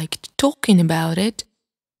never liked talking about it,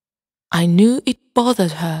 I knew it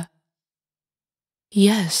bothered her.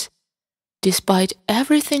 Yes, despite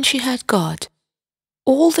everything she had got,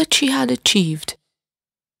 all that she had achieved,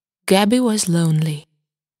 Gabby was lonely.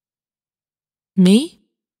 Me?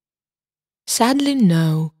 Sadly,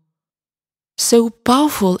 no. So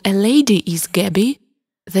powerful a lady is Gabby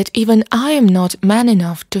that even I am not man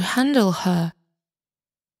enough to handle her.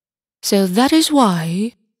 So that is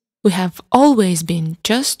why we have always been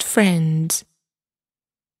just friends.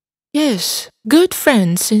 Yes, good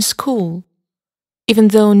friends in school, even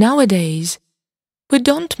though nowadays we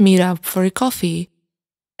don't meet up for a coffee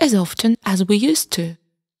as often as we used to.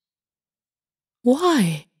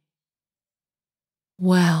 Why?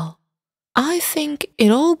 Well, I think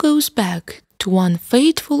it all goes back to one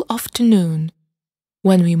fateful afternoon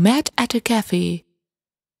when we met at a cafe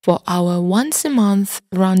for our once-a-month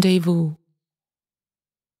rendezvous.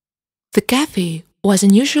 The cafe was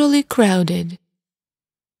unusually crowded.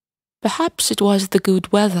 Perhaps it was the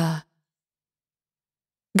good weather.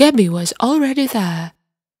 Gabby was already there,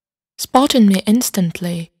 spotting me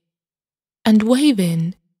instantly, and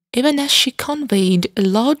waving even as she conveyed a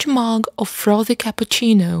large mug of frothy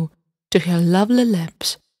cappuccino to her lovely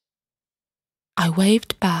lips. I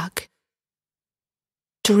waved back.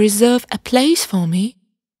 To reserve a place for me,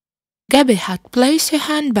 Gabby had placed her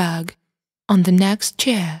handbag on the next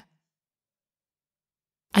chair.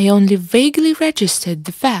 I only vaguely registered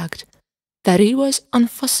the fact that it was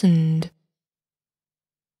unfastened.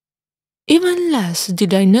 Even less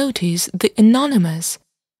did I notice the anonymous,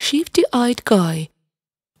 shifty-eyed guy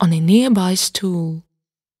on a nearby stool.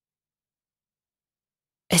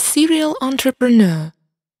 A serial entrepreneur,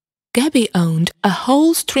 Gabby owned a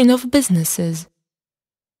whole string of businesses,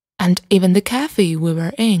 and even the cafe we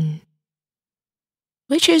were in.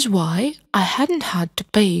 Which is why I hadn't had to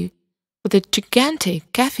pay for the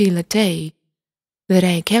gigantic cafe latte that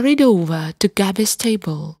I carried over to Gabby's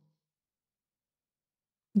table.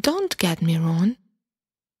 Don't get me wrong,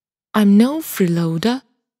 I'm no freeloader,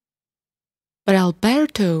 but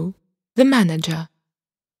Alberto, the manager,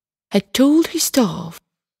 had told his staff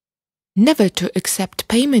never to accept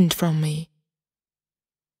payment from me.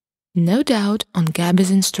 No doubt on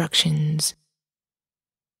Gabby's instructions.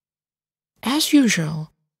 As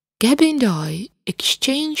usual, Gabby and I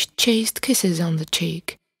exchanged chaste kisses on the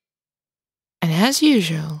cheek. And as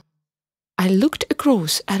usual, I looked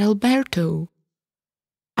across at Alberto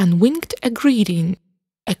and winked a greeting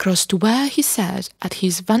across to where he sat at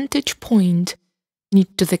his vantage point near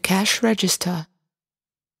to the cash register.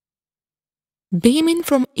 Beaming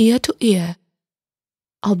from ear to ear,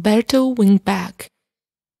 Alberto winked back.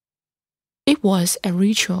 It was a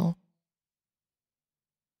ritual.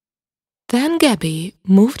 Then Gabby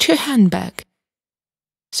moved her hand back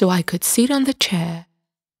so I could sit on the chair.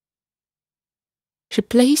 She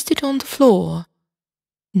placed it on the floor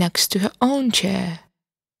next to her own chair.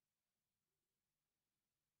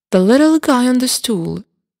 The little guy on the stool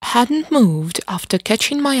hadn't moved after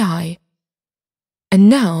catching my eye, and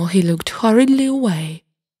now he looked hurriedly away.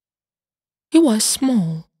 He was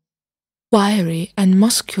small, wiry and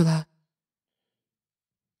muscular,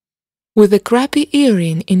 with a crappy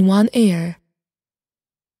earring in one ear,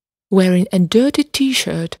 wearing a dirty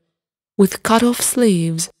t-shirt with cut-off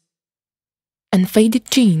sleeves and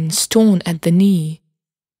faded jeans torn at the knee.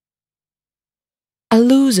 A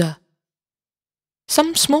loser.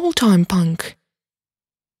 Some small-time punk.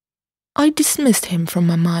 I dismissed him from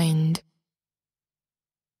my mind.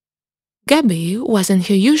 Gabby was in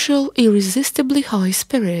her usual irresistibly high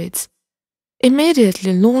spirits,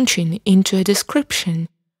 immediately launching into a description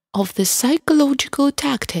of the psychological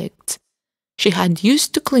tactics she had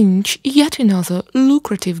used to clinch yet another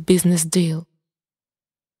lucrative business deal.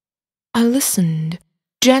 I listened,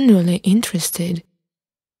 genuinely interested,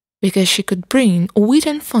 because she could bring wit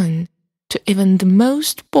and fun to even the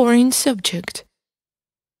most boring subject.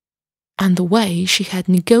 And the way she had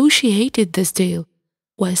negotiated this deal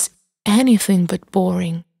was anything but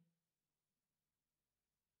boring.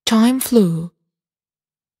 Time flew.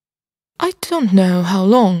 I don't know how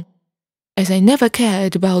long, as I never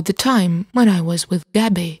cared about the time when I was with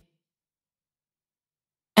Gabby.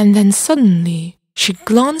 And then suddenly she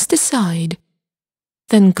glanced aside,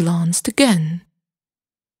 then glanced again.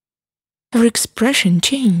 Her expression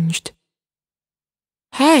changed.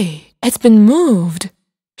 "Hey, it's been moved,"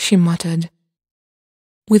 she muttered.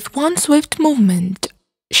 With one swift movement,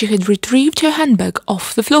 she had retrieved her handbag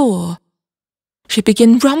off the floor. She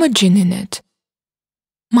began rummaging in it.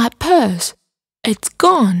 "My purse! It's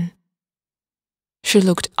gone!" She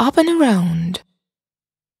looked up and around.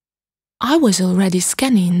 I was already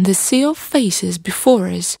scanning the sea of faces before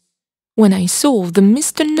us when I saw the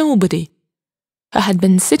Mr. Nobody who had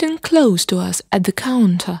been sitting close to us at the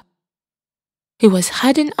counter. He was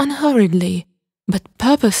heading unhurriedly, but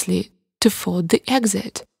purposely, toward the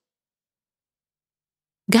exit.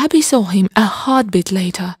 Gabby saw him a heartbeat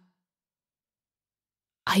later.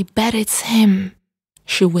 "I bet it's him,"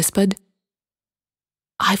 she whispered.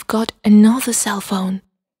 "I've got another cell phone.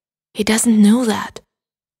 He doesn't know that.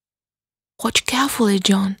 Watch carefully,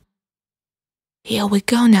 John. Here we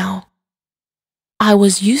go now." I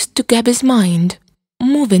was used to Gabby's mind,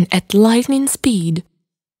 moving at lightning speed.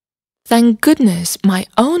 Thank goodness my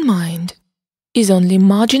own mind is only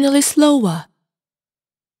marginally slower,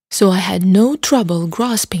 so I had no trouble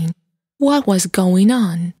grasping what was going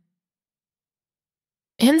on.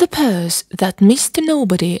 In the purse that Mr.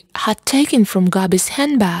 Nobody had taken from Gabby's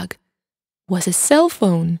handbag was a cell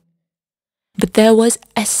phone, but there was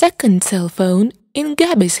a second cell phone in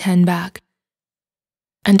Gabby's handbag,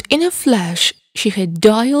 and in a flash she had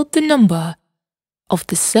dialed the number of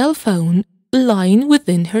the cell phone lying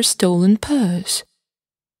within her stolen purse.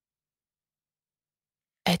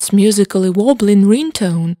 Its musically wobbling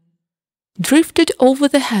ringtone drifted over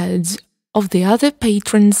the heads of the other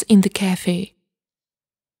patrons in the cafe.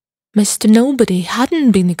 Mr. Nobody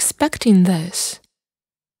hadn't been expecting this.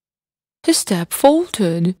 His step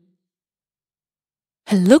faltered.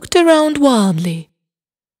 He looked around wildly,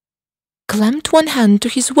 clamped one hand to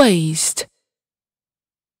his waist.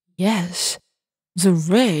 Yes, the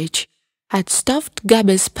wretch had stuffed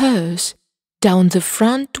Gabby's purse down the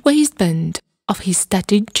front waistband of his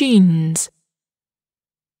tattered jeans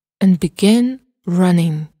and began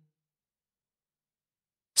running.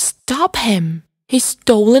 "Stop him! He's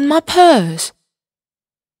stolen my purse!"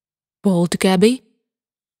 bawled Gabby,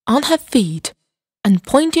 on her feet and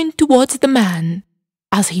pointing towards the man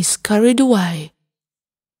as he scurried away.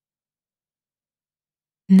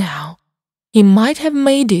 Now, he might have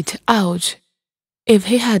made it out if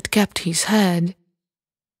he had kept his head,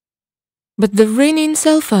 but the ringing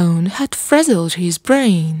cell phone had frazzled his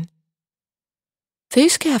brain.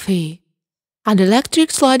 This cafe had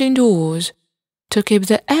electric sliding doors to keep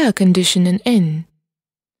the air conditioning in,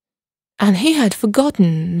 and he had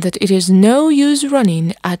forgotten that it is no use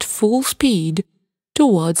running at full speed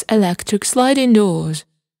towards electric sliding doors.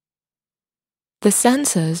 The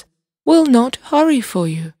sensors will not hurry for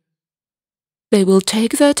you. They will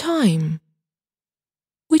take their time,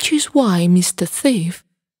 which is why Mr. Thief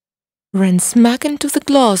ran smack into the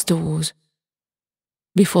glass doors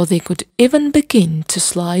before they could even begin to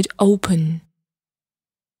slide open.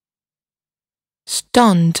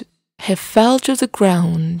 Stunned, he fell to the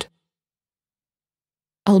ground.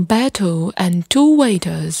 Alberto and two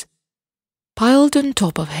waiters piled on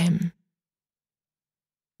top of him.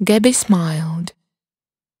 Gabby smiled.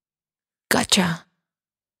 "Gotcha,"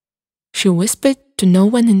 she whispered to no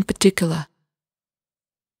one in particular.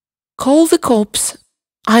 "Call the cops.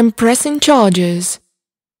 I'm pressing charges,"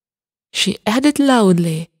 she added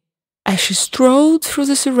loudly as she strode through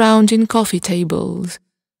the surrounding coffee tables.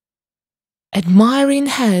 Admiring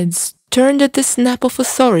heads turned at the snap of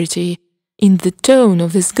authority in the tone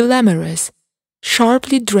of this glamorous,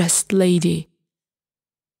 sharply dressed lady.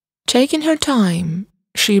 Taking her time,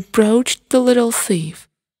 she approached the little thief.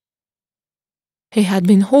 He had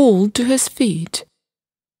been hauled to his feet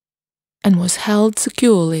and was held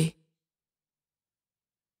securely.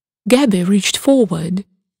 Gabby reached forward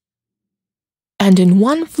and in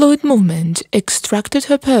one fluid movement extracted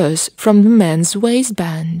her purse from the man's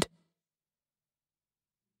waistband.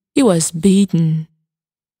 He was beaten.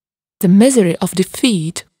 The misery of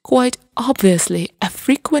defeat quite obviously a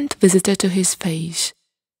frequent visitor to his face.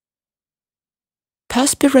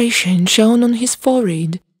 Perspiration shone on his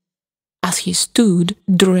forehead as he stood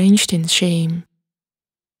drenched in shame.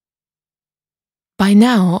 By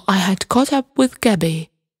now I had caught up with Gabby,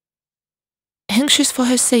 anxious for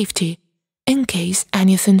her safety in case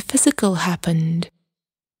anything physical happened.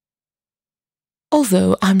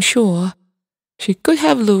 Although I'm sure she could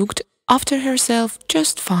have looked after herself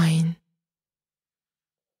just fine.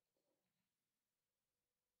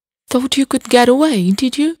 "Thought you could get away,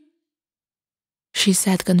 did you?" she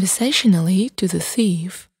said conversationally to the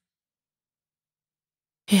thief.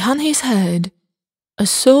 He hung his head, a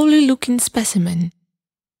surly-looking specimen,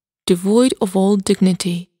 devoid of all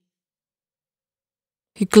dignity.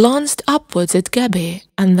 He glanced upwards at Gabby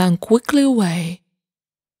and then quickly away.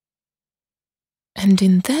 And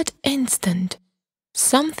in that instant,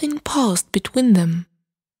 something passed between them.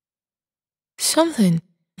 Something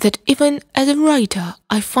that even as a writer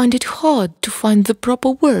I find it hard to find the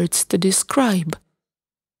proper words to describe.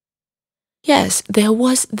 Yes, there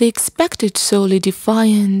was the expected surly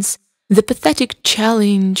defiance, the pathetic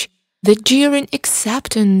challenge, the jeering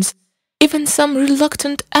acceptance, even some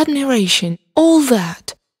reluctant admiration, all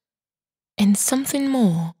that. And something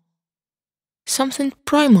more, something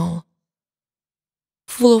primal,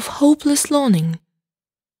 full of hopeless longing,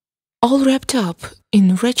 all wrapped up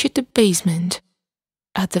in wretched abasement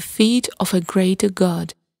at the feet of a greater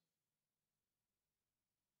God.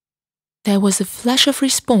 There was a flash of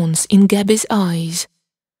response in Gabby's eyes,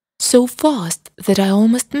 so fast that I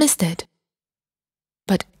almost missed it.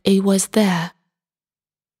 But it was there.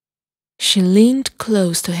 She leaned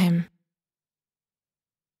close to him.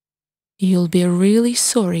 "You'll be really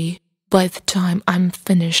sorry by the time I'm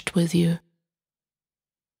finished with you,"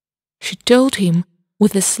 she told him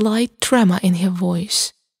with a slight tremor in her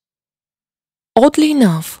voice. Oddly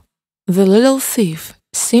enough, the little thief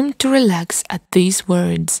seemed to relax at these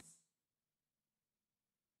words.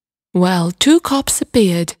 Well, 2 cops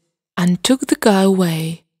appeared and took the guy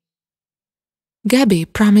away. Gabby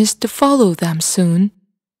promised to follow them soon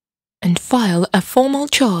and file a formal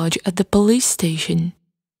charge at the police station.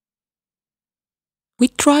 We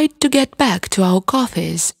tried to get back to our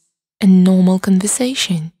coffees and normal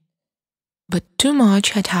conversation, but too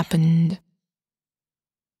much had happened.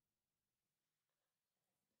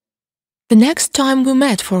 The next time we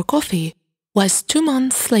met for coffee was 2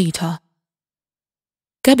 months later.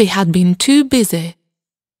 Gabby had been too busy.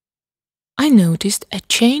 I noticed a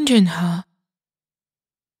change in her.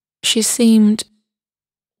 She seemed,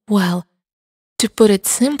 well, to put it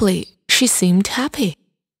simply, she seemed happy.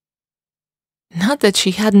 Not that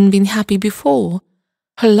she hadn't been happy before.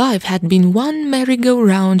 Her life had been one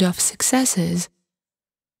merry-go-round of successes.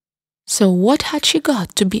 So what had she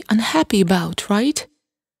got to be unhappy about, right?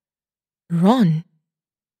 Wrong.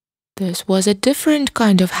 This was a different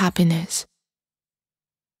kind of happiness.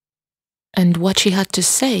 And what she had to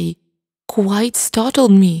say quite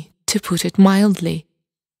startled me, to put it mildly.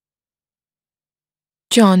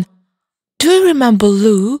 "John, do you remember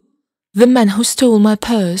Lou, the man who stole my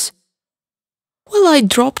purse? Well, I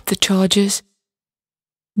dropped the charges.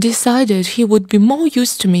 Decided he would be more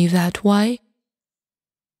use to me that way.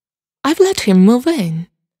 I've let him move in.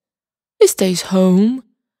 He stays home.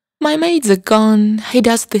 My maids are gone. He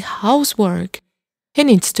does the housework. He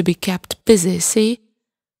needs to be kept busy, see?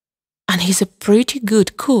 And he's a pretty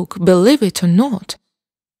good cook, believe it or not."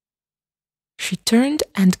 She turned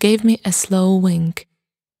and gave me a slow wink.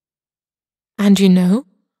 "And you know,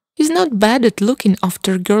 he's not bad at looking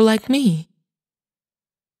after a girl like me.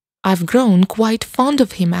 I've grown quite fond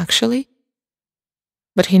of him, actually.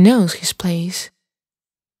 But he knows his place."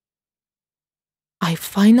 I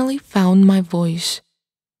finally found my voice.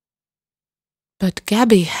 "But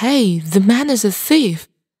Gabby, hey, the man is a thief.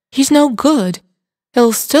 He's no good.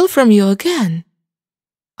 He'll steal from you again,"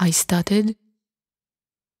 I stuttered.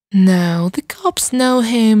 "No, the cops know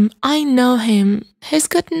him. I know him. He's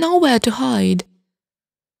got nowhere to hide.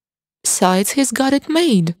 Besides, he's got it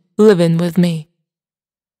made, living with me."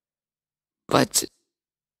 But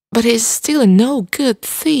he's still a no-good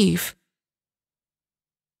thief."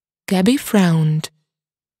 Gabby frowned.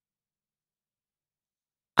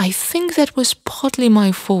 "I think that was partly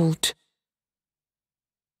my fault."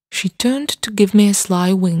 She turned to give me a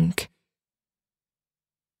sly wink.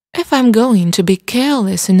 "If I'm going to be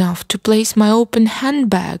careless enough to place my open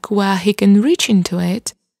handbag where he can reach into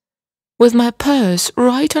it, with my purse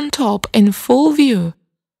right on top in full view,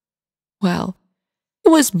 well, he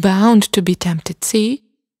was bound to be tempted, see?"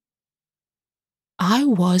 I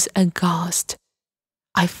was aghast.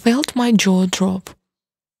 I felt my jaw drop.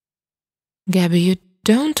 "Gabby, you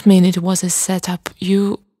don't mean it was a setup,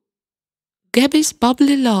 you—" Gabby's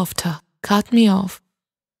bubbly laughter cut me off.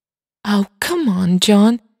 "Oh, come on,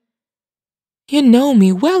 John. You know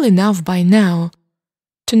me well enough by now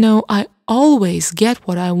to know I always get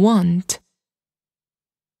what I want."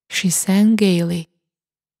 She sang gaily.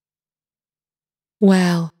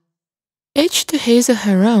 "Well, each to his or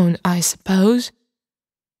her own, I suppose.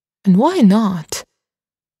 And why not?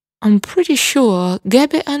 I'm pretty sure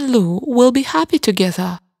Gabby and Lou will be happy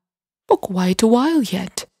together for quite a while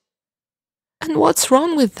yet. And what's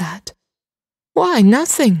wrong with that? Why,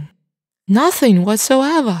 nothing. Nothing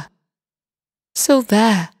whatsoever. So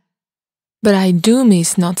there. But I do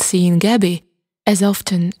miss not seeing Gabby as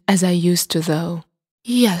often as I used to, though.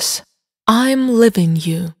 Yes, I'm leaving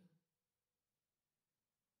you."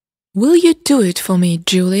 "Will you do it for me,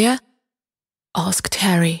 Julia?" asked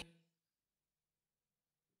Harry.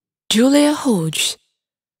 Julia Hodges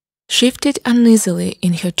shifted uneasily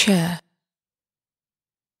in her chair.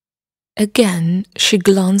 Again she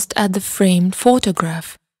glanced at the framed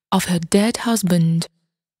photograph of her dead husband,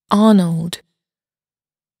 Arnold,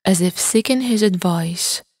 as if seeking his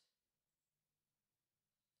advice.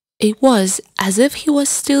 It was as if he was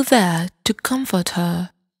still there to comfort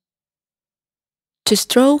her, to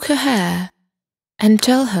stroke her hair and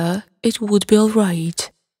tell her it would be all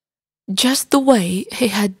right, just the way he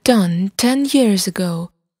had done 10 years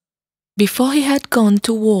ago, before he had gone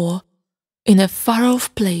to war in a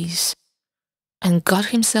far-off place and got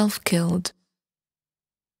himself killed.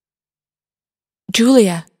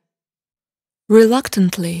 Julia.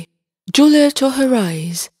 Reluctantly, Julia tore her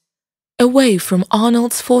eyes away from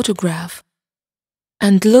Arnold's photograph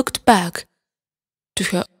and looked back to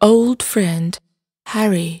her old friend,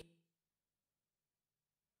 Harry.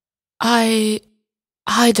 I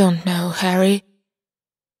don't know, Harry,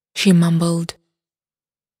 she mumbled.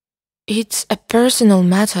 It's a personal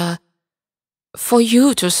matter for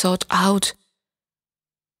you to sort out.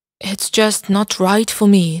 It's just not right for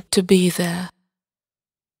me to be there.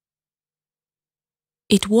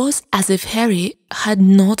 It was as if Harry had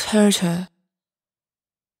not heard her.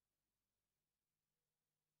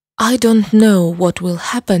 I don't know what will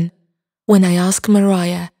happen when I ask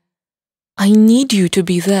Mariah. I need you to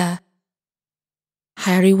be there,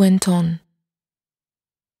 Harry went on.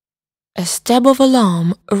 A stab of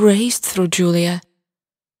alarm raced through Julia.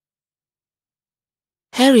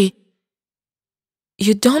 Harry,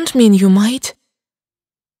 you don't mean you might?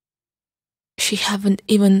 She hadn't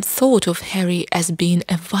even thought of Harry as being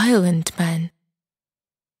a violent man.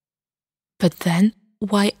 But then,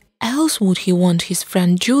 why else would he want his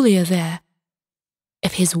friend Julia there,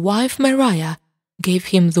 if his wife Mariah gave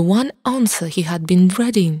him the one answer he had been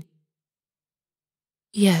dreading?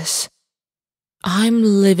 Yes, I'm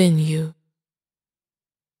leaving you.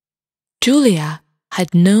 Julia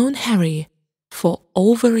had known Harry for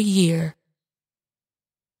over a year.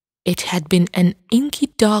 It had been an inky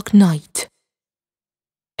dark night,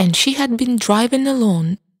 and she had been driving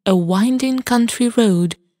along a winding country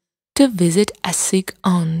road to visit a sick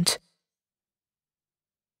aunt.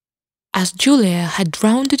 As Julia had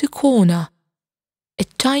rounded a corner, a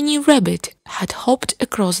tiny rabbit had hopped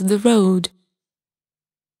across the road.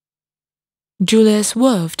 Julia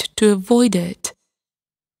swerved to avoid it.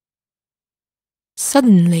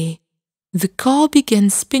 Suddenly, the car began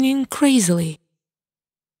spinning crazily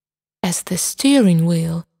as the steering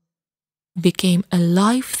wheel became a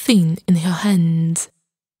live thing in her hands.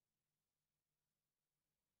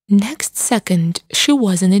 Next second, she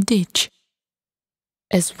was in a ditch,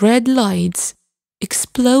 as red lights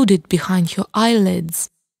exploded behind her eyelids.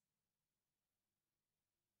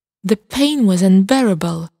 The pain was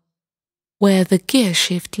unbearable where the gear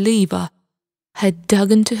shift lever had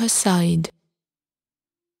dug into her side.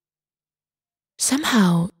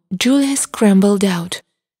 Somehow, Julia scrambled out.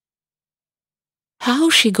 How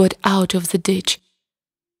she got out of the ditch,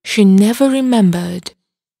 she never remembered.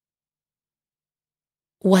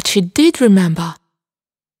 What she did remember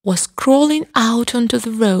was crawling out onto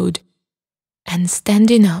the road and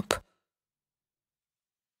standing up.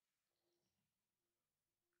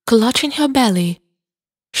 Clutching her belly,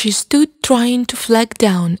 she stood trying to flag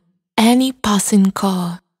down any passing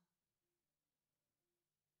car.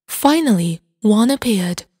 Finally, one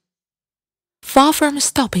appeared. Far from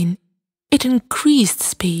stopping, it increased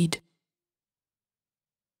speed.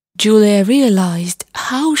 Julia realized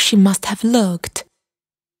how she must have looked.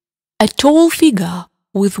 A tall figure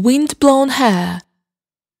with wind-blown hair,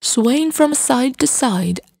 swaying from side to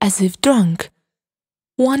side as if drunk,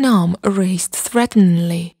 one arm raised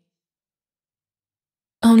threateningly.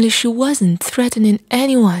 Only she wasn't threatening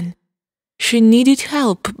anyone. She needed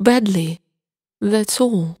help badly, that's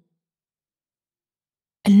all.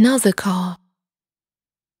 Another car.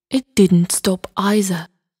 It didn't stop either.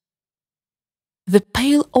 The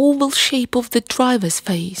pale oval shape of the driver's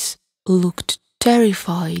face looked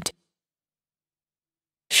terrified.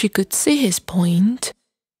 She could see his point.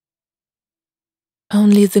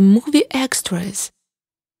 Only the movie extras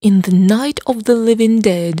in The Night of the Living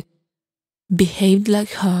Dead behaved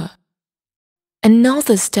like her.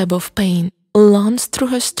 Another stab of pain launched through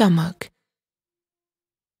her stomach.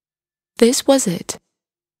 This was it.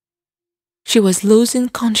 She was losing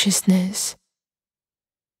consciousness.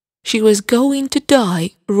 She was going to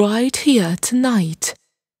die right here tonight.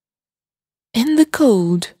 In the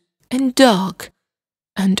cold and dark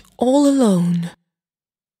and all alone.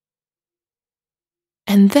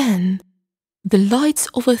 And then the lights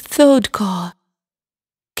of a third car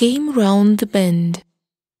came round the bend.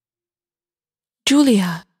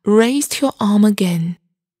 Julia raised her arm again.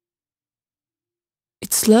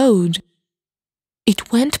 It slowed.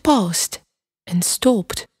 It went past and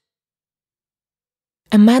stopped.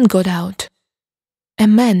 a man got out. A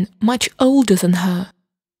man much older than her.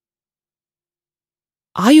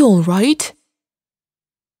 "Are you all right?"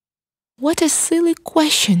 What a silly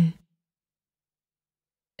question.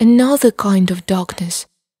 Another kind of darkness,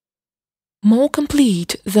 more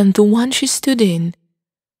complete than the one she stood in,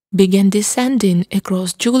 began descending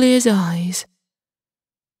across Julia's eyes.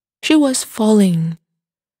 She was falling,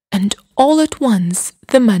 and all at once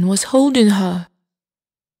the man was holding her.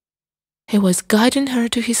 He was guiding her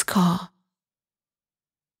to his car.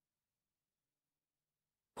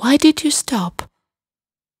 "Why did you stop?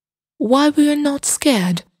 Why were you not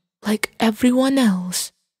scared like everyone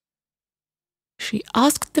else?" she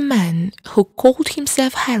asked the man who called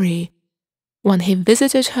himself Harry when he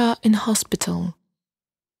visited her in hospital.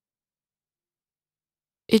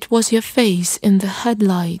 "It was your face in the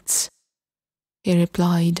headlights," he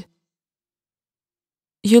replied.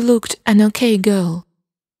 "You looked an okay girl,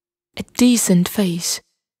 a decent face.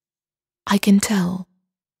 I can tell."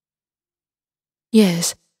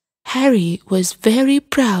 Yes, Harry was very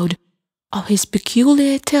proud of his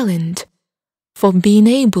peculiar talent for being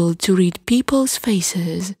able to read people's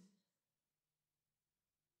faces.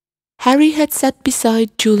 Harry had sat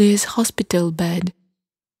beside Julia's hospital bed.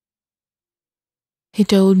 He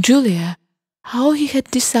told Julia how he had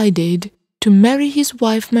decided to marry his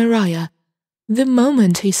wife Mariah the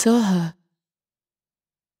moment he saw her.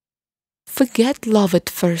 Forget love at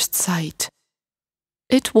first sight.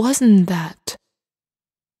 It wasn't that.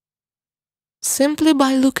 Simply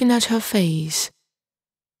by looking at her face,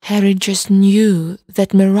 Harry just knew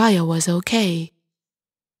that Mariah was okay,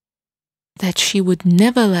 that she would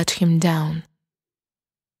never let him down.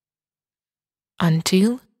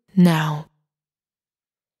 Until now.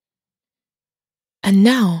 And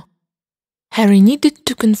now, Harry needed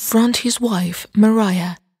to confront his wife,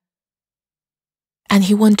 Mariah. And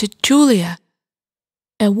he wanted Julia,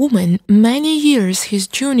 a woman many years his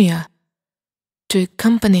junior, to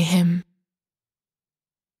accompany him.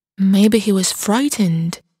 Maybe he was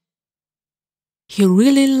frightened. He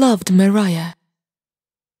really loved Mariah.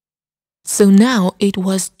 So now it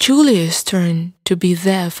was Julia's turn to be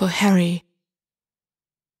there for Harry.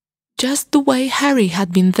 Just the way Harry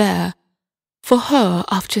had been there for her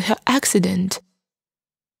after her accident.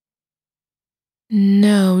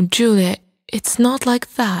 "No, Julia, it's not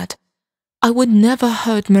like that. I would never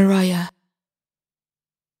hurt Mariah,"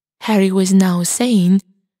 Harry was now saying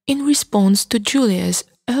in response to Julia's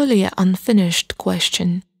earlier unfinished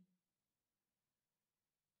question.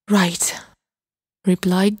 "Right,"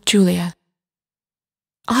 replied Julia.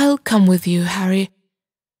 "I'll come with you, Harry,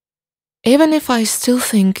 even if I still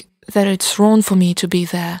think that it's wrong for me to be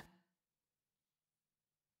there."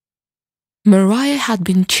 Mariah had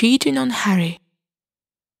been cheating on Harry.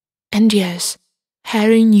 And yes,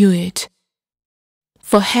 Harry knew it.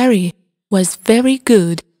 For Harry was very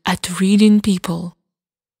good at reading people.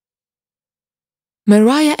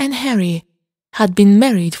 Mariah and Harry had been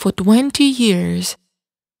married for 20 years.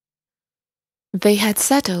 They had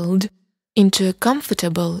settled into a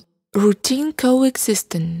comfortable, routine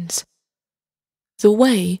coexistence, the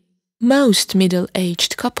way most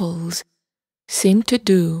middle-aged couples seem to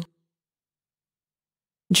do.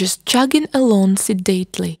 Just chugging along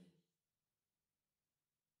sedately.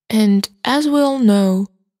 And as we all know,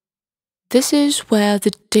 this is where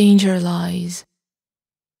the danger lies.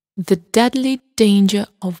 The deadly danger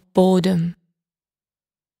of boredom.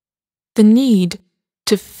 The need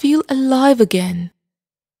to feel alive again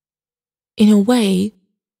in a way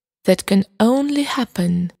that can only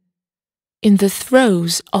happen in the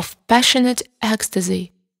throes of passionate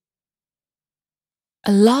ecstasy.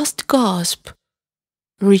 A last gasp,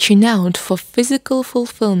 reaching out for physical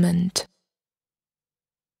fulfillment.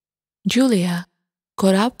 Julia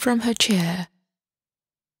got up from her chair.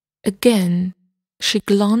 Again, she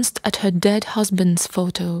glanced at her dead husband's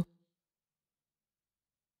photo.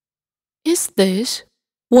 Is this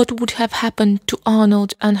what would have happened to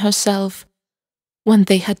Arnold and herself when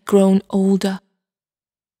they had grown older?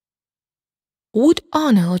 Would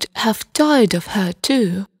Arnold have died of her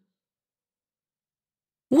too?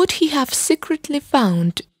 Would he have secretly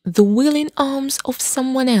found the willing arms of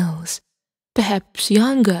someone else, perhaps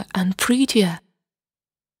younger and prettier?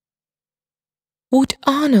 Would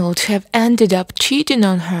Arnold have ended up cheating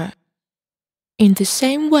on her in the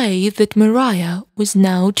same way that Mariah was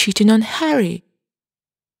now cheating on Harry?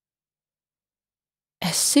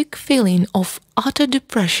 A sick feeling of utter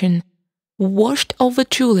depression washed over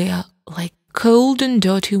Julia like cold and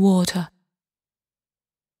dirty water.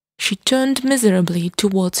 She turned miserably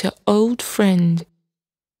towards her old friend.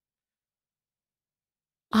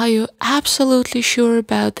 "Are you absolutely sure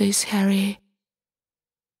about this, Harry?"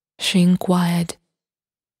 she inquired.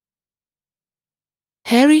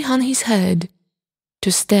 Harry hung his head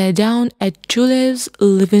to stare down at Julia's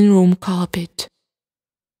living room carpet.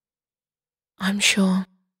 "I'm sure,"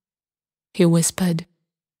 he whispered.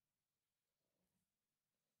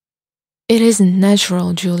 "It isn't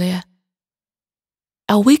natural, Julia.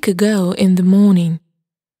 A week ago in the morning,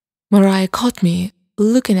 Mariah caught me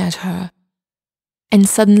looking at her and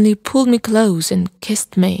suddenly pulled me close and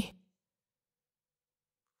kissed me.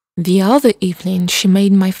 The other evening she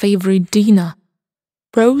made my favorite dinner,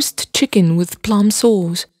 roast chicken with plum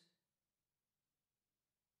sauce.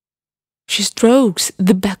 She strokes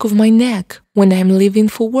the back of my neck when I'm leaving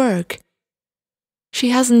for work. She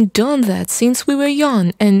hasn't done that since we were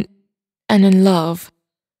young and in love."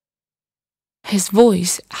 His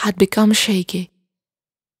voice had become shaky.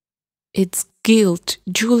 "It's guilt,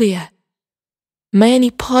 Julia. Many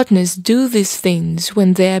partners do these things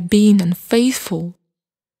when they are being unfaithful.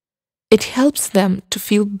 It helps them to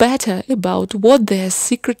feel better about what they are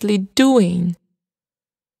secretly doing.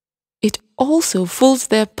 It also fools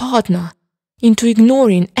their partner into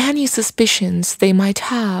ignoring any suspicions they might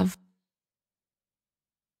have."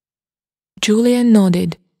 Julia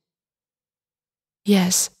nodded.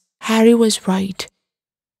 Yes, Harry was right.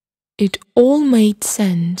 It all made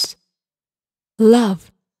sense.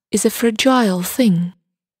 Love is a fragile thing.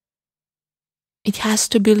 It has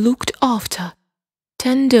to be looked after,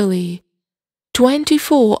 tenderly,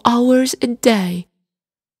 24 hours a day,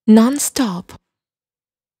 non-stop.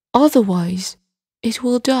 Otherwise, it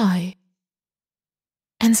will die.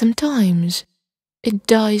 And sometimes it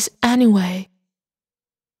dies anyway,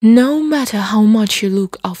 no matter how much you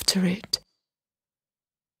look after it.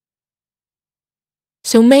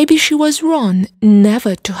 So maybe she was wrong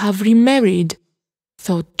never to have remarried,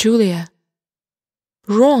 thought Julia.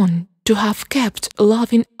 Wrong to have kept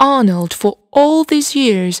loving Arnold for all these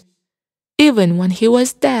years, even when he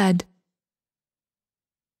was dead.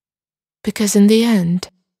 Because in the end,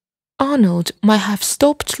 Arnold might have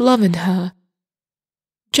stopped loving her,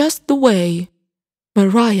 just the way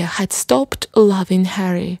Mariah had stopped loving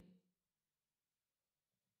Harry.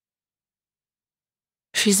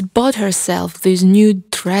 "She's bought herself these new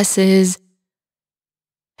dresses,"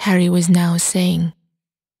 Harry was now saying.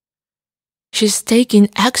 "She's taking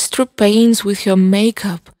extra pains with her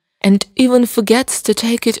makeup and even forgets to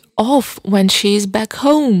take it off when she is back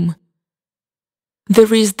home.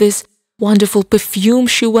 There is this wonderful perfume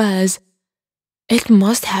she wears. It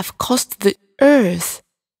must have cost the earth.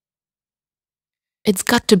 It's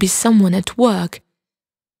got to be someone at work,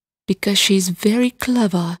 because she's very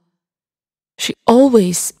clever. She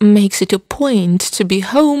always makes it a point to be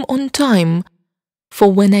home on time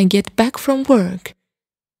for when I get back from work,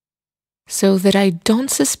 so that I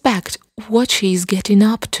don't suspect what she is getting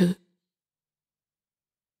up to."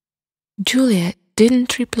 Julia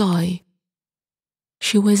didn't reply.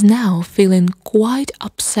 She was now feeling quite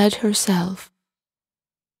upset herself.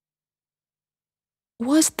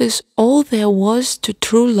 Was this all there was to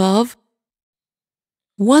true love?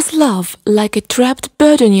 Was love like a trapped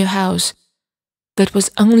bird in your house that was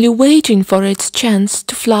only waiting for its chance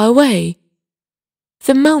to fly away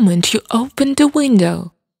the moment you opened the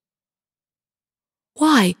window?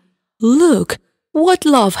 Why, look what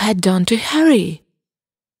love had done to Harry.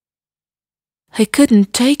 He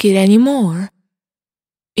couldn't take it any more.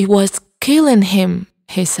 It was killing him,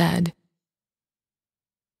 he said.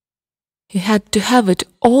 He had to have it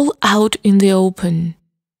all out in the open,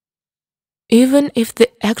 even if the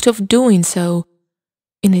act of doing so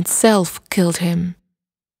in itself killed him.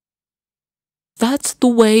 That's the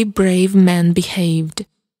way brave men behaved.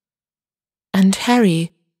 And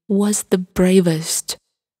Harry was the bravest.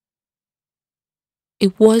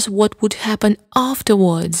 It was what would happen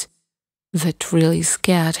afterwards that really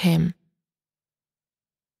scared him.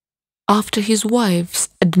 After his wife's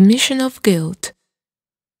admission of guilt,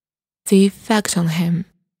 the effect on him,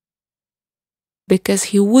 because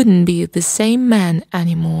he wouldn't be the same man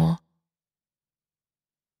anymore.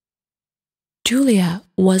 Julia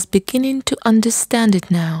was beginning to understand it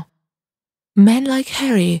now. Men like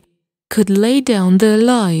Harry could lay down their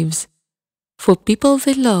lives for people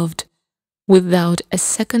they loved without a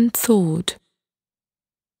second thought.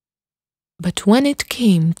 But when it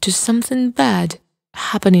came to something bad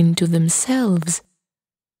happening to themselves,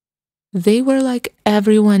 they were like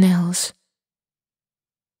everyone else.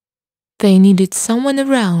 They needed someone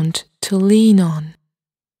around to lean on,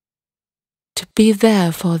 to be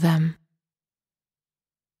there for them.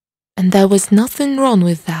 And there was nothing wrong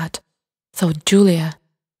with that, thought Julia.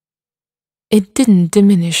 It didn't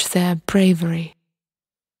diminish their bravery.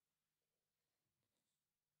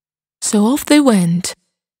 So off they went,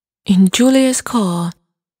 in Julia's car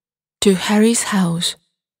to Harry's house,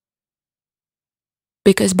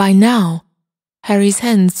 because by now Harry's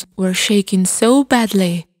hands were shaking so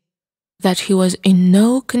badly that he was in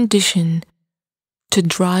no condition to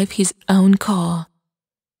drive his own car.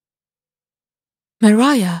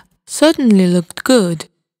 Mariah certainly looked good,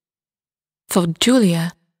 thought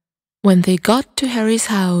Julia, when they got to Harry's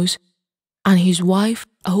house and his wife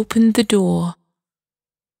opened the door.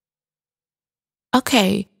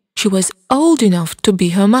 Okay, she was old enough to be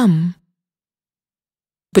her mum.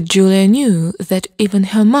 But Julia knew that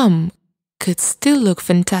even her mum could still look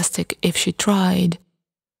fantastic if she tried.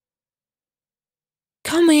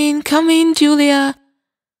 Come in, Julia,"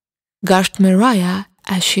 gushed Mariah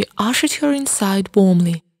as she ushered her inside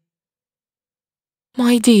warmly.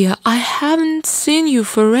 "My dear, I haven't seen you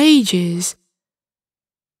for ages.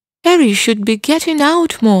 Harry should be getting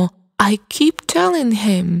out more, I keep telling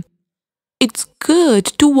him. It's good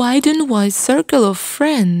to widen one's circle of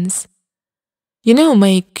friends. You know,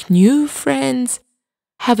 make new friends,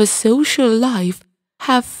 have a social life,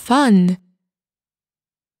 have fun."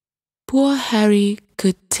 Poor Harry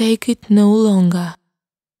could take it no longer.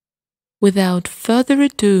 Without further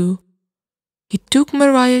ado, he took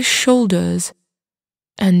Mariah's shoulders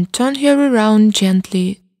and turned her around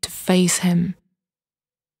gently to face him.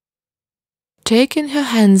 Taking her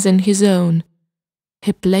hands in his own,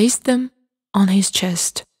 he placed them on his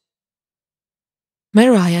chest.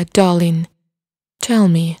 "Mariah, darling, tell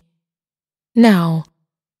me. Now,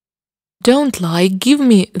 don't lie, give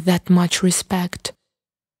me that much respect.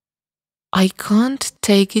 I can't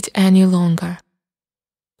take it any longer.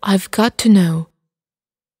 I've got to know.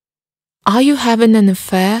 Are you having an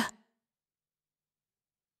affair?"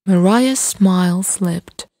 Mariah's smile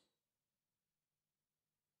slipped.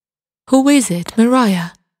 "Who is it,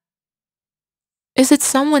 Mariah? Is it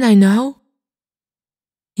someone I know?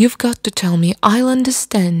 You've got to tell me, I'll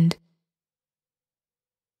understand."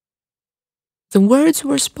 The words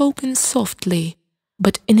were spoken softly,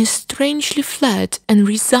 but in a strangely flat and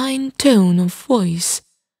resigned tone of voice,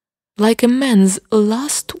 like a man's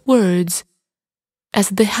last words, as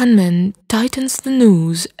the hangman tightens the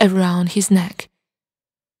noose around his neck.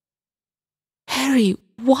 "Harry,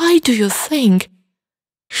 why do you think—"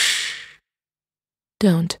 "Shh!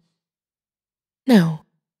 Don't. No.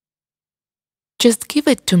 Just give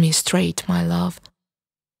it to me straight, my love.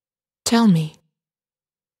 Tell me."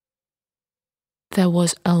 There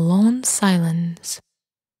was a long silence.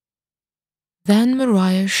 Then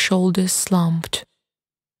Mariah's shoulders slumped.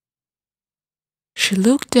 She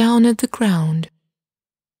looked down at the ground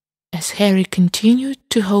as Harry continued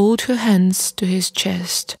to hold her hands to his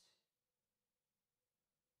chest.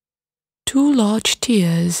 Two large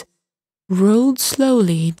tears rolled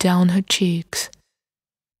slowly down her cheeks.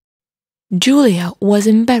 Julia was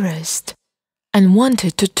embarrassed and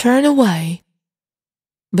wanted to turn away,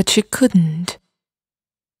 but she couldn't.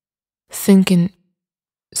 Thinking,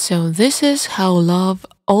 so this is how love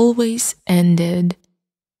always ended.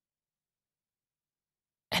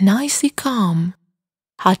 An icy calm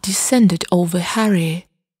had descended over Harry.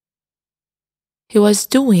 He was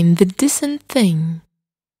doing the decent thing,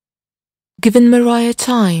 giving Mariah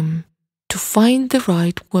time to find the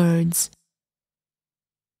right words.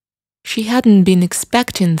 She hadn't been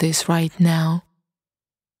expecting this right now,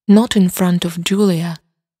 not in front of Julia.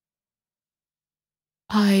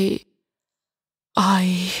 Harry,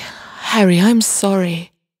 I'm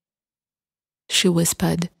sorry," she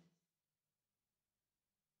whispered.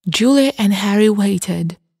 Julia and Harry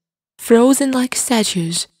waited, frozen like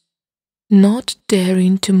statues, not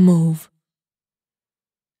daring to move.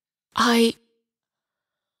 I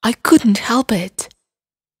couldn't help it."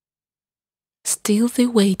 Still they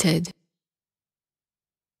waited.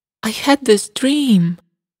 "I had this dream,"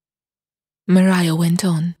 Mariah went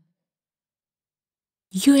on.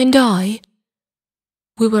 "You and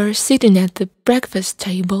we were sitting at the breakfast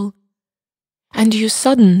table, and you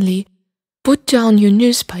suddenly put down your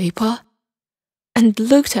newspaper and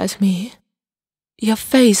looked at me, your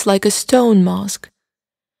face like a stone mask,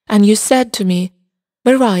 and you said to me,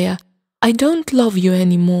 'Mariah, I don't love you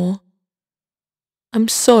anymore.' I'm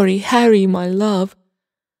sorry, Harry, my love,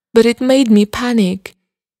 but it made me panic.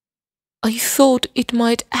 I thought it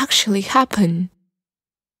might actually happen."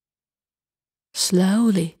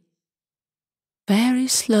 Slowly, very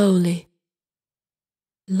slowly,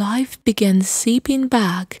 life began seeping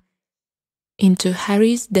back into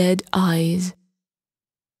Harry's dead eyes.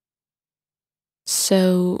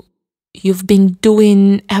 "So, you've been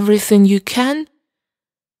doing everything you can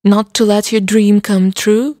not to let your dream come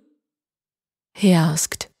true?" he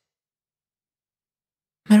asked.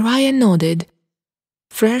 Mariah nodded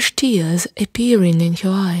fresh tears appearing in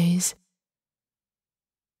her eyes.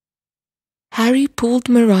 Harry pulled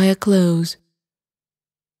Mariah close.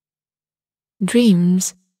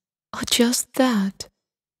 Dreams are just that.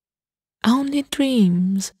 Only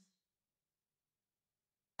dreams.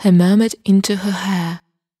 He murmured into her hair.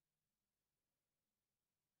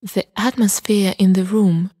 The atmosphere in the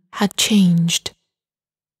room had changed.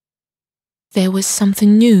 There was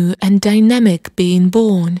something new and dynamic being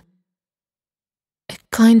born. A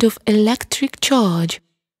kind of electric charge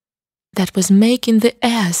that was making the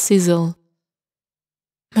air sizzle.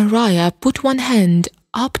 Mariah put one hand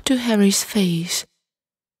up to Harry's face.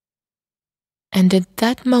 And at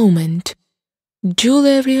that moment,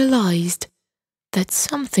 Julia realized that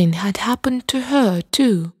something had happened to her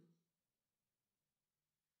too.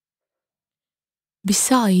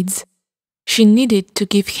 Besides, she needed to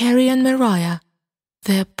give Harry and Mariah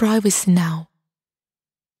their privacy now.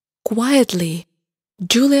 Quietly,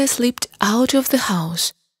 Julia slipped out of the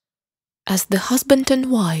house as the husband and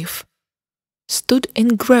wife stood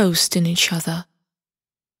engrossed in each other.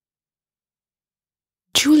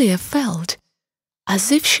 Julia felt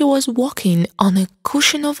as if she was walking on a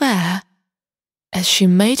cushion of air as she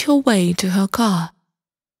made her way to her car.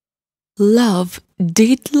 Love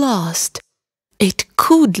did last. It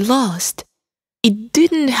could last. It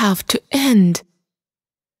didn't have to end.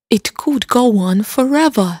 It could go on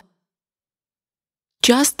forever.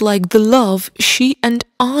 Just like the love she and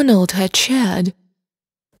Arnold had shared.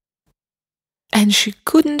 And she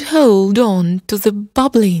couldn't hold on to the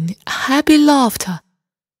bubbling, happy laughter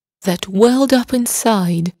that welled up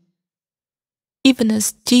inside, even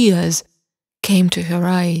as tears came to her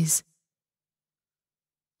eyes.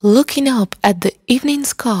 Looking up at the evening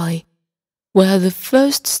sky, where the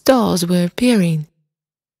first stars were appearing,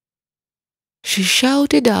 she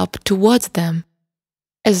shouted up towards them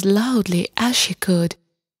as loudly as she could.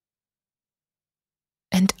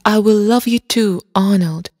 "And I will love you too,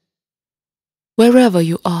 Arnold, wherever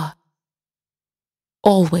you are.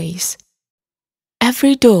 Always.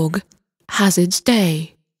 Every dog has its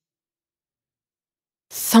day."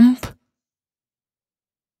 Thump!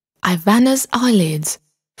 Ivana's eyelids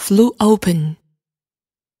flew open.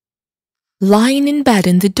 Lying in bed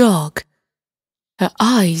in the dark, her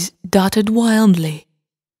eyes darted wildly.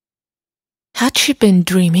 Had she been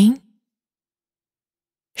dreaming?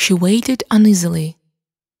 She waited uneasily.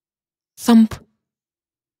 Thump!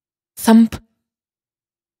 Thump!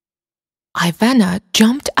 Ivana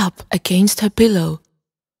jumped up against her pillow.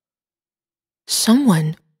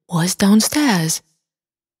 Someone was downstairs.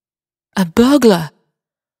 A burglar!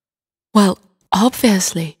 Well,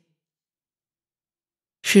 obviously.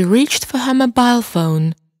 She reached for her mobile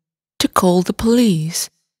phone to call the police.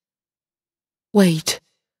 Wait.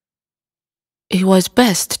 It was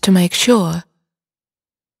best to make sure.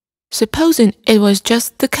 Supposing it was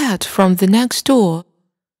just the cat from the next door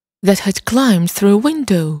that had climbed through a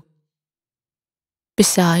window.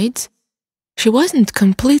 Besides, she wasn't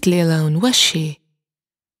completely alone, was she?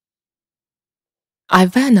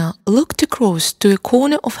 Ivana looked across to a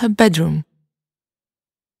corner of her bedroom.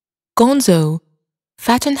 Gonzo,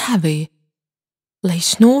 fat and heavy, lay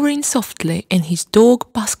snoring softly in his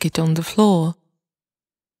dog basket on the floor.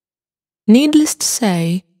 Needless to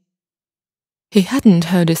say, he hadn't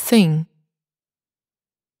heard a thing.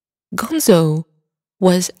 Gonzo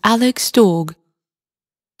was Alec's dog,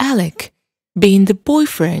 Alec being the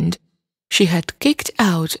boyfriend she had kicked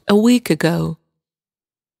out a week ago.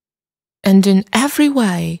 And in every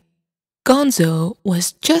way, Gonzo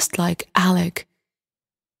was just like Alec.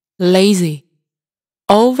 Lazy,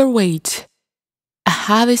 overweight, a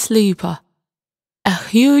heavy sleeper, a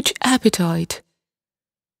huge appetite.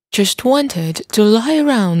 Just wanted to lie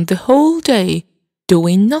around the whole day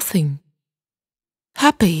doing nothing.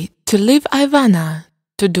 Happy to leave Ivana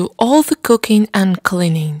to do all the cooking and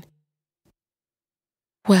cleaning.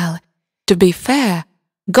 Well, to be fair,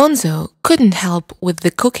 Gonzo couldn't help with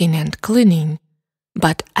the cooking and cleaning,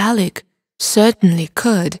 but Alec certainly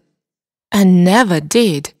could, and never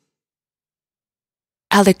did.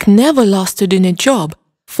 Alec never lasted in a job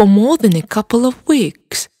for more than a couple of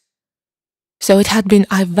weeks. So it had been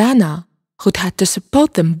Ivana who'd had to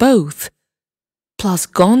support them both, plus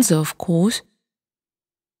Gonzo, of course.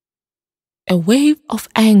 A wave of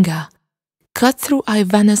anger cut through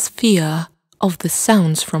Ivana's fear of the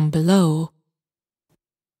sounds from below.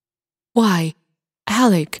 Why,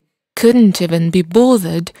 Alec couldn't even be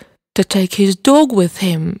bothered to take his dog with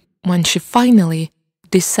him when she finally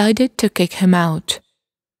decided to kick him out.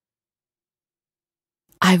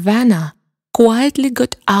 Ivana quietly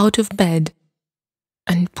got out of bed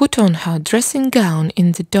and put on her dressing gown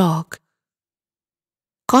in the dark.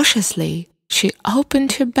 Cautiously, she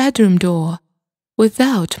opened her bedroom door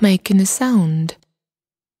without making a sound.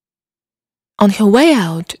 On her way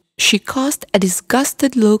out, she cast a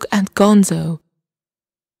disgusted look at Gonzo,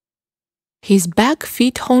 his back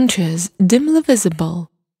feet haunches dimly visible.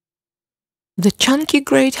 The chunky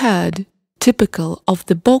great head, typical of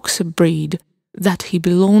the boxer breed that he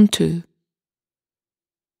belonged to.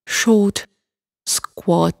 Short,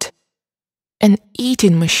 squat, an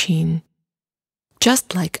eating machine,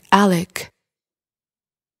 just like Alec.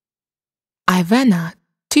 Ivana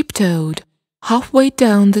tiptoed halfway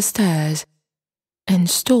down the stairs and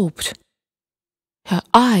stopped, her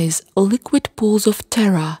eyes liquid pools of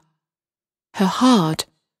terror, her heart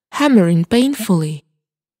hammering painfully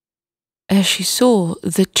as she saw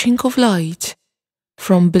the chink of light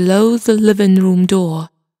from below the living room door.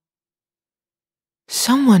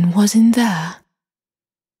 Someone was in there.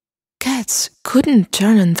 Cats couldn't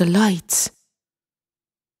turn on the lights.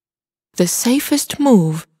 The safest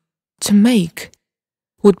move to make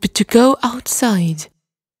would be to go outside,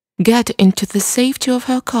 get into the safety of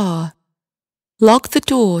her car, lock the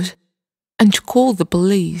doors, and call the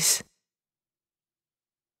police.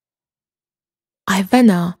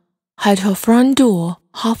 Ivana had her front door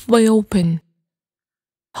halfway open,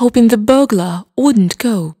 hoping the burglar wouldn't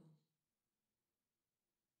go.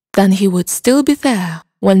 Then he would still be there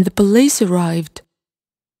when the police arrived.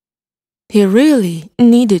 He really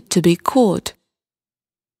needed to be caught.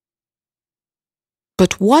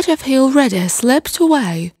 But what if he already slipped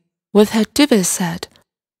away with her TV set,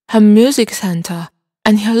 her music center,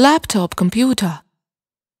 and her laptop computer?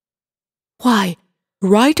 Why,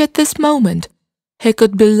 right at this moment, he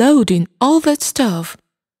could be loading all that stuff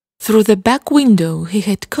through the back window he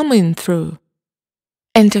had come in through,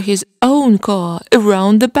 into his own car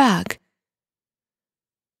around the back.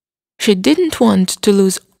 She didn't want to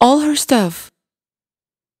lose all her stuff,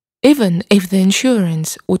 even if the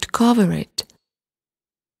insurance would cover it.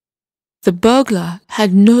 The burglar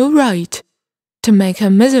had no right to make her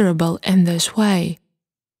miserable in this way.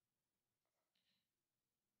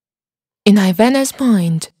 In Ivana's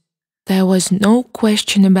mind, there was no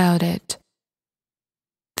question about it.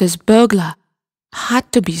 This burglar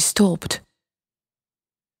had to be stopped.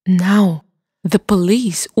 Now, the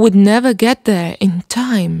police would never get there in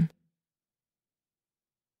time.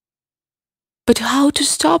 But how to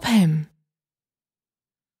stop him?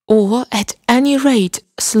 Or at any rate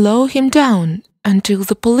slow him down until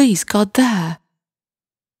the police got there?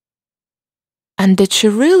 And did she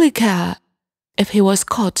really care if he was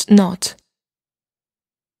caught not?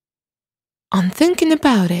 On thinking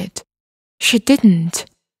about it, she didn't.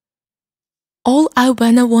 All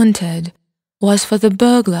Ivana wanted was for the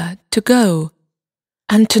burglar to go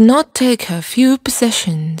and to not take her few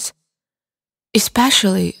possessions,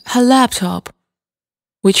 especially her laptop,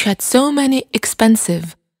 which had so many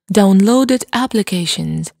expensive downloaded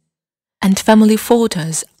applications and family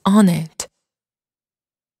photos on it.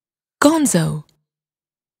 Gonzo.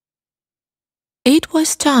 It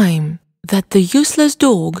was time that the useless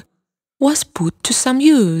dog was put to some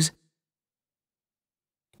use.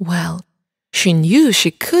 Well, she knew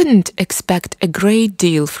she couldn't expect a great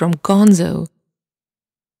deal from Gonzo,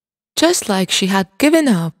 just like she had given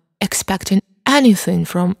up expecting anything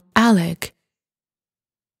from Alec.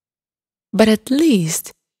 But at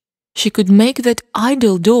least she could make that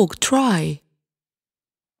idle dog try.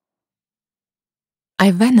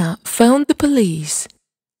 Ivana phoned the police,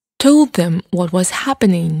 told them what was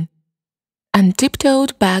happening, and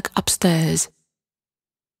tiptoed back upstairs.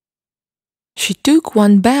 She took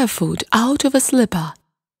one bare foot out of a slipper,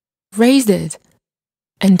 raised it,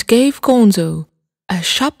 and gave Gonzo a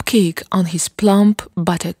sharp kick on his plump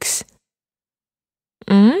buttocks.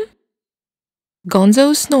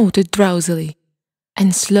 Gonzo snorted drowsily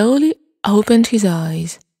and slowly opened his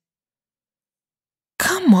eyes.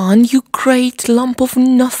 "Come on, you great lump of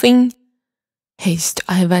nothing," hissed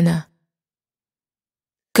Ivana.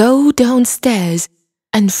 "Go downstairs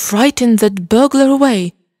and frighten that burglar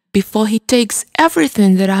away before he takes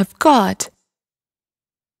everything that I've got."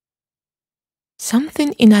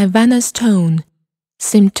 Something in Ivana's tone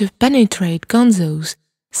seemed to penetrate Gonzo's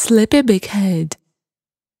sleepy big head.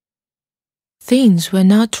 Things were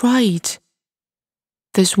not right.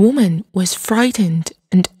 This woman was frightened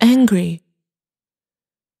and angry.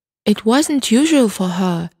 It wasn't usual for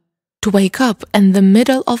her to wake up in the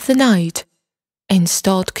middle of the night and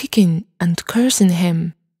start kicking and cursing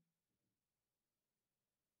him.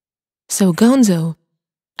 So Gonzo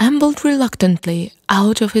ambled reluctantly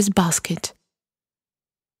out of his basket.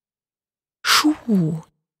 "Shoo!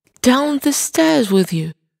 Down the stairs with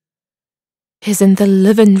you! He's in the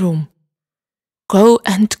living room. Go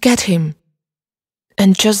and get him.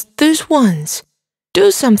 And just this once,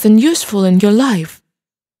 do something useful in your life."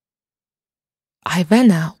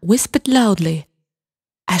 Ivana whispered loudly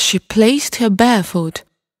as she placed her bare foot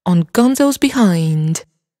on Gonzo's behind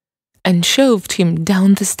and shoved him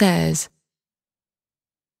down the stairs.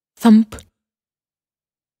 Thump.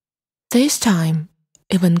 This time,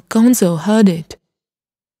 even Gonzo heard it.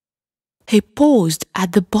 He paused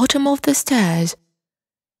at the bottom of the stairs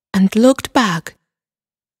and looked back,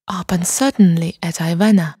 up uncertainly at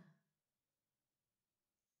Ivana.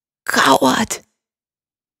 "Coward!"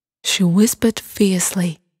 she whispered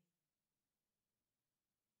fiercely.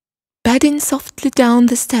 Padding softly down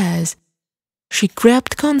the stairs, she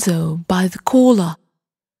grabbed Gonzo by the collar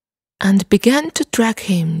and began to drag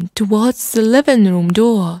him towards the living room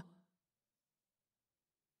door.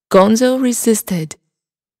 Gonzo resisted.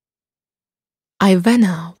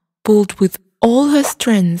 Ivana pulled with all her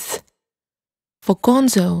strength, for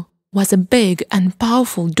Gonzo was a big and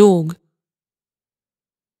powerful dog.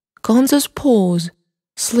 Gonzo's paws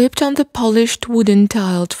slipped on the polished wooden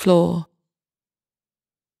tiled floor.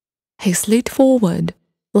 He slid forward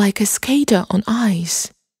like a skater on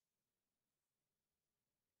ice.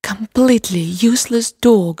 Completely useless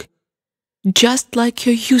dog, just like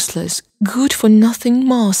your useless, good-for-nothing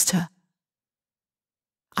master.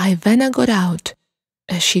 Ivana got out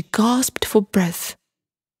as she gasped for breath.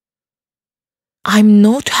 "I'm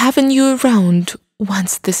not having you around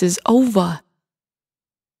once this is over,"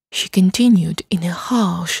 she continued in a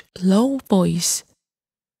harsh, low voice.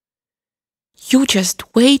 "You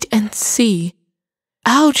just wait and see.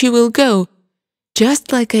 Out you will go,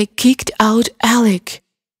 just like I kicked out Alec."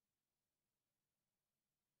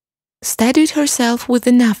 Steadied herself with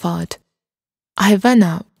an effort,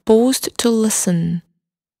 Ivana paused to listen.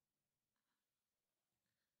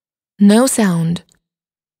 No sound.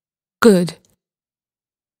 Good.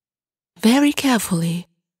 Very carefully,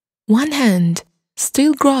 one hand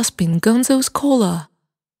still grasping Gonzo's collar,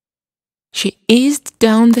 she eased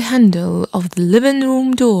down the handle of the living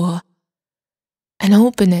room door and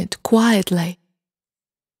opened it quietly.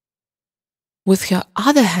 With her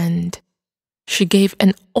other hand, she gave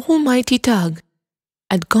an almighty tug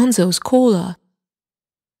at Gonzo's collar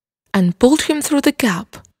and pulled him through the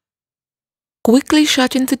gap, quickly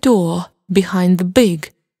shutting the door behind the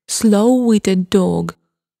big, slow-witted dog.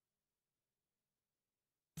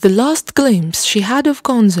 The last glimpse she had of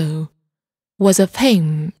Gonzo was of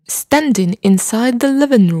him standing inside the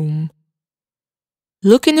living room,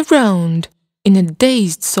 looking around in a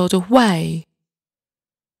dazed sort of way,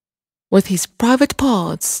 with his private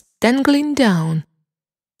parts dangling down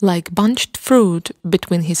like bunched fruit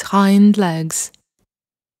between his hind legs.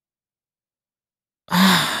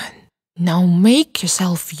 "Ah, now make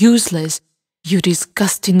yourself useless, you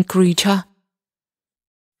disgusting creature,"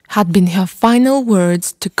 had been her final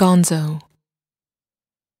words to Gonzo.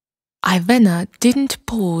 Ivana didn't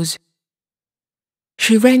pause.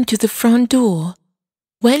 She ran to the front door,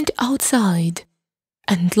 went outside,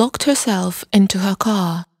 and locked herself into her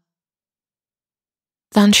car.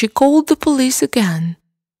 Then she called the police again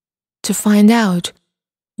to find out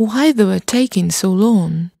why they were taking so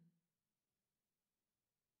long.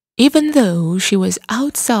 Even though she was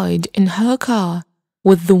outside in her car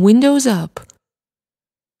with the windows up,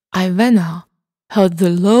 Ivana heard the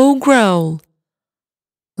low growl,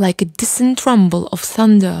 like a distant rumble of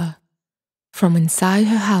thunder, from inside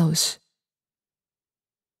her house.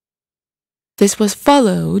 This was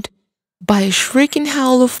followed by a shrieking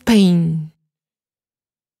howl of pain.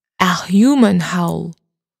 A human howl.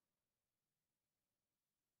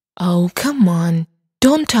 "Oh, come on,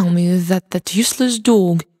 don't tell me that that useless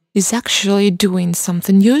dog is actually doing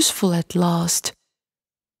something useful at last,"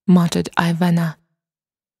 muttered Ivana.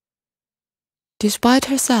 Despite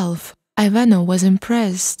herself, Ivana was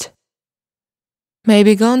impressed.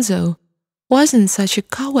 Maybe Gonzo wasn't such a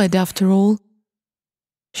coward after all,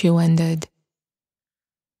 she wondered.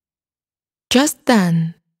 Just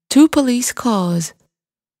then, two police cars,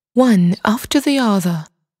 one after the other,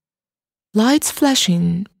 lights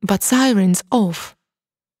flashing but sirens off,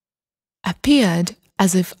 appeared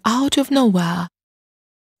as if out of nowhere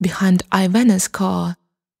behind Ivana's car.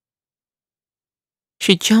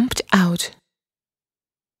 She jumped out.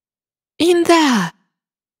 "In there!"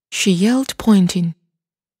 she yelled, pointing.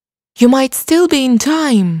 "You might still be in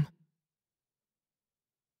time."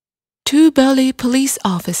 Two burly police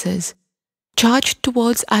officers charged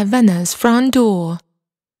towards Ivana's front door,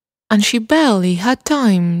 and she barely had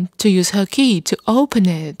time to use her key to open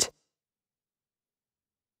it.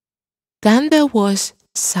 Then there was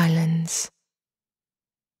silence.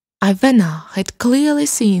 Ivana had clearly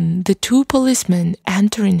seen the two policemen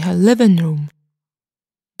entering her living room.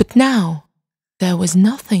 But now there was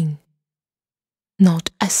nothing.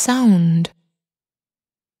 Not a sound.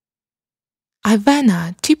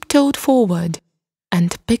 Ivana tiptoed forward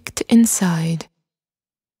and peeked inside.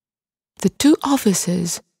 The two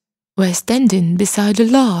officers were standing beside a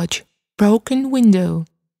large, broken window.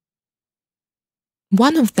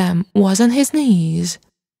 One of them was on his knees.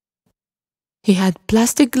 He had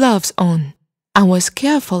plastic gloves on and was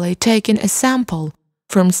carefully taking a sample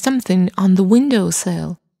from something on the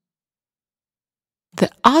windowsill.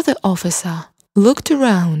 The other officer looked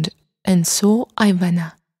around and saw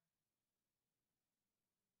Ivana.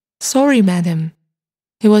 "Sorry, madam,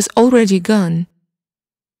 he was already gone,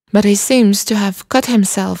 but he seems to have cut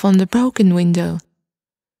himself on the broken window.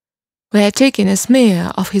 We are taking a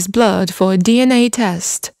smear of his blood for a DNA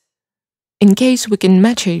test, in case we can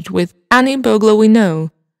match it with any burglar we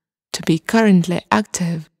know to be currently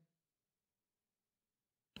active.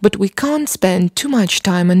 But we can't spend too much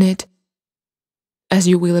time on it, as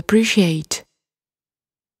you will appreciate."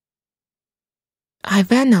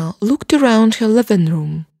 Ivana looked around her living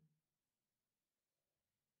room.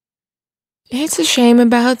 "It's a shame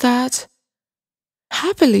about that.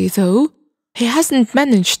 Happily, though, he hasn't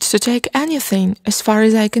managed to take anything as far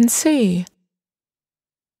as I can see."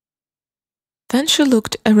 Then she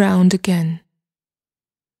looked around again.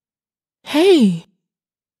 "Hey,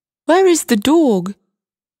 where is the dog?"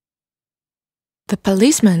 The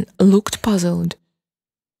policeman looked puzzled.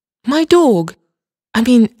 "My dog. I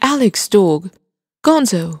mean Alec's dog.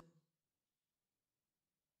 Gonzo."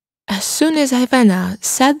 As soon as Ivana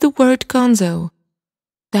said the word Gonzo,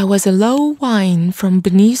 there was a low whine from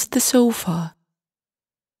beneath the sofa.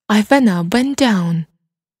 Ivana bent down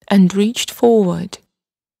and reached forward.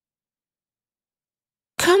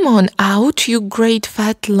 "Come on out, you great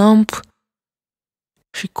fat lump,"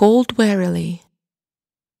 she called wearily.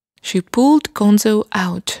 She pulled Gonzo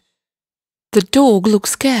out. The dog looked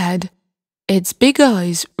scared, its big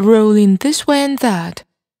eyes rolling this way and that,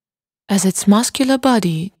 as its muscular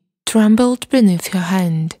body trembled beneath her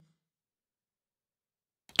hand.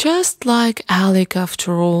 "Just like Alec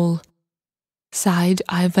after all," sighed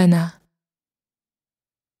Ivana.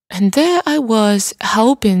 "And there I was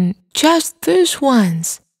hoping just this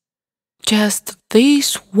once,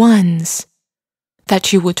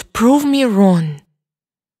 that you would prove me wrong."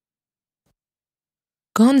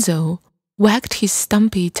 Gonzo wagged his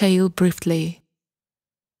stumpy tail briefly.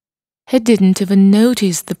 He didn't even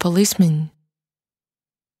notice the policeman.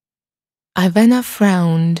 Ivana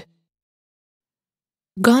frowned.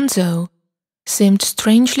 Gonzo seemed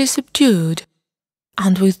strangely subdued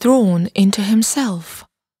and withdrawn into himself,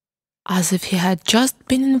 as if he had just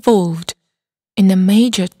been involved in a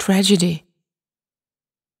major tragedy.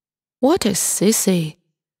 "What a sissy,"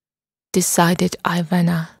 decided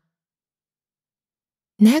Ivana.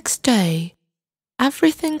 Next day,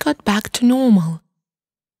 everything got back to normal,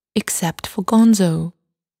 except for Gonzo.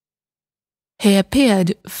 He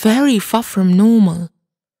appeared very far from normal.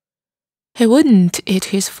 He wouldn't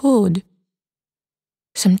eat his food.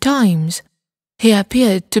 Sometimes he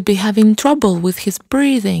appeared to be having trouble with his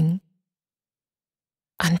breathing.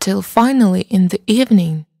 Until finally in the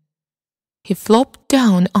evening, he flopped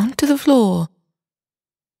down onto the floor,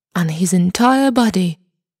 and his entire body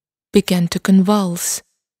began to convulse.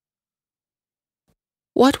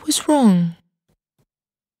 What was wrong?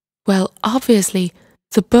 Well, obviously,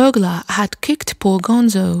 the burglar had kicked poor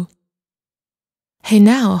Gonzo. He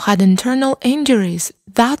now had internal injuries,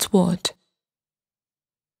 that's what.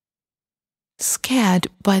 Scared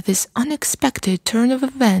by this unexpected turn of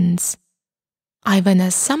events,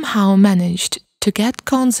 Ivana somehow managed to get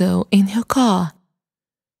Gonzo in her car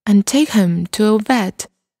and take him to a vet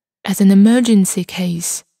as an emergency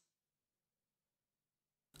case.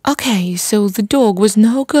 Okay, so the dog was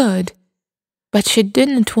no good, but she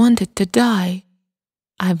didn't want it to die,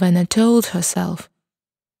 Ivana told herself.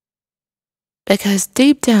 Because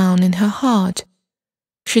deep down in her heart,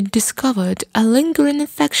 she'd discovered a lingering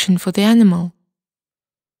affection for the animal.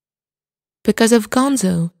 Because of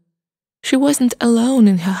Gonzo, she wasn't alone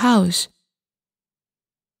in her house.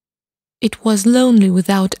 It was lonely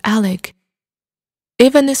without Alec,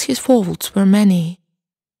 even as his faults were many.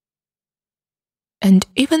 And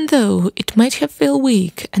even though it made her feel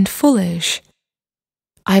weak and foolish,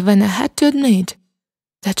 Ivana had to admit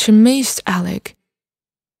that she missed Alec.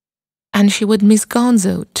 And she would miss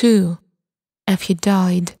Gonzo too, if he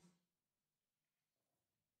died.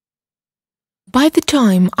 By the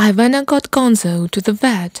time Ivana got Gonzo to the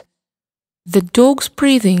vet, the dog's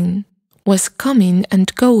breathing was coming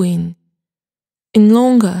and going in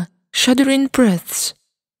longer shuddering breaths,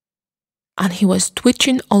 and he was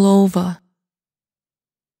twitching all over.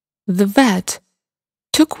 The vet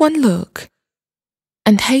took one look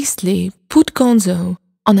and hastily put Gonzo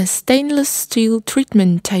on a stainless steel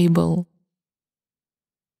treatment table.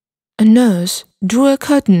 A nurse drew a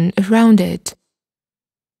curtain around it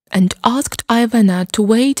and asked Ivana to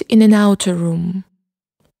wait in an outer room.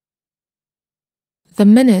 The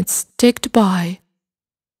minutes ticked by.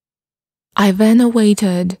 Ivana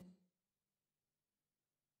waited.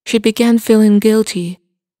 She began feeling guilty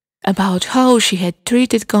about how she had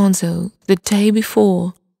treated Gonzo the day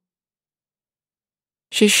before.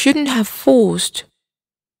 She shouldn't have forced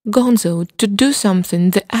Gonzo to do something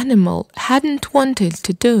the animal hadn't wanted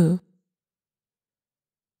to do.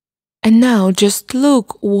 And now just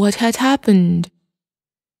look what had happened.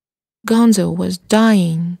 Gonzo was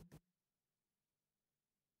dying.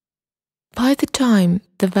 By the time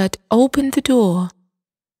the vet opened the door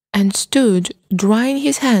and stood drying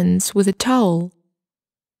his hands with a towel,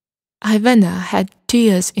 Ivana had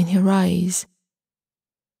tears in her eyes.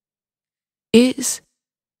 Is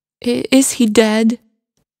he dead?"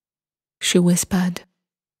 she whispered.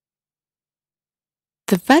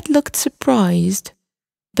 The vet looked surprised,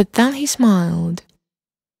 but then he smiled.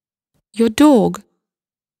 "Your dog?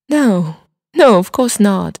 No, of course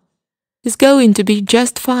not. He's going to be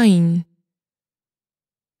just fine."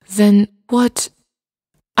 "Then what?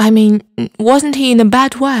 I mean, wasn't he in a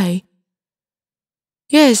bad way?"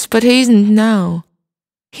 "Yes, but he isn't now.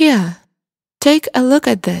 Here, take a look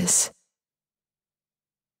at this."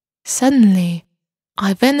 Suddenly,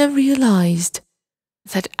 Ivana realized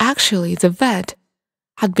that actually the vet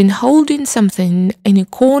had been holding something in a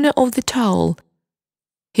corner of the towel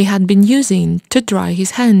he had been using to dry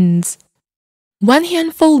his hands. When he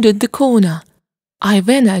unfolded the corner,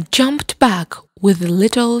 Ivana jumped back with a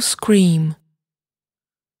little scream.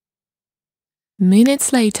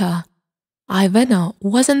 Minutes later, Ivana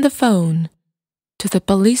was on the phone to the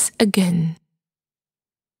police again.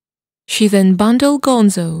 She then bundled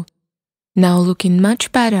Gonzo, now looking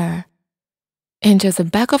much better, into the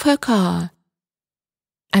back of her car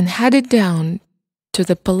and headed down to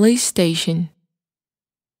the police station.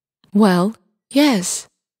 Well, yes,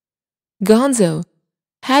 Gonzo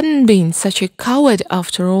hadn't been such a coward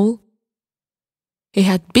after all. He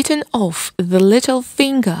had bitten off the little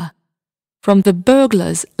finger from the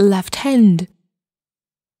burglar's left hand.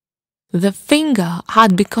 The finger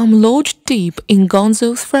had become lodged deep in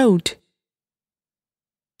Gonzo's throat.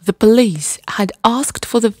 The police had asked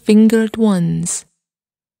for the finger at once.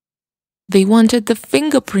 They wanted the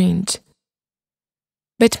fingerprint,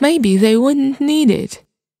 but maybe they wouldn't need it.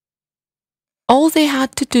 All they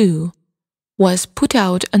had to do was put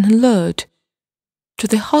out an alert to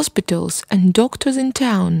the hospitals and doctors in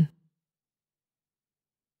town.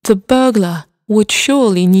 The burglar would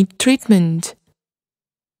surely need treatment.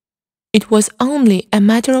 It was only a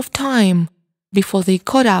matter of time before they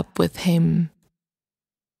caught up with him.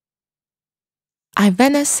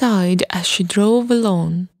 Ivana sighed as she drove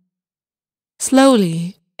along.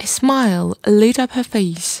 Slowly, a smile lit up her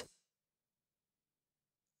face.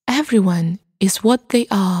 Everyone is what they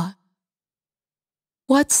are.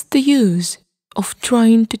 What's the use of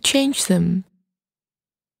trying to change them?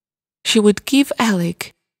 She would give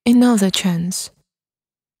Alec another chance.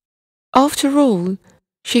 After all,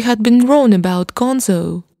 she had been wrong about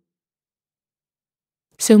Gonzo.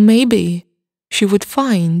 So maybe she would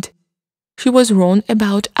find she was wrong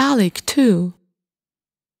about Alec too.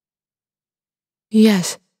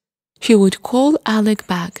 Yes, she would call Alec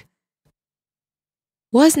back.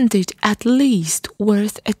 Wasn't it at least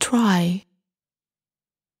worth a try?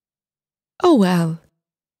 Oh well,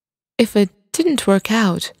 if it didn't work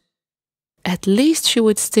out, at least she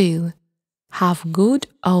would still have good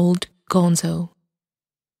old Gonzo.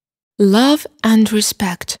 Love and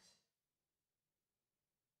respect.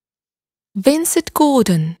 Vincent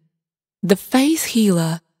Gordon, the faith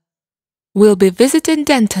healer, will be visiting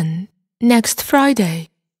Denton next Friday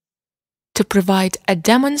to provide a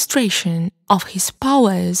demonstration of his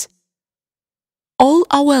powers. All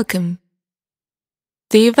are welcome.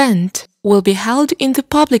 The event will be held in the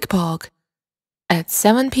public park at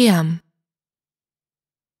 7 p.m.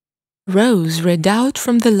 Rose read out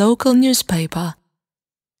from the local newspaper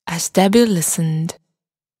as Debbie listened.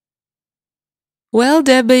 "Well,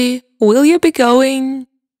 Debbie, will you be going?"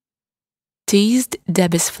 teased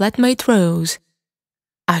Debbie's flatmate Rose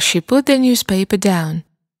as she put the newspaper down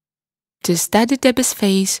to study Debbie's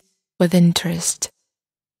face with interest.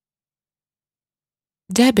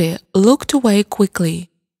 Debbie looked away quickly.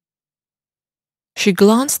 She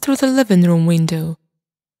glanced through the living room window,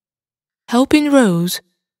 hoping Rose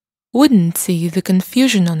wouldn't see the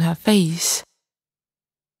confusion on her face.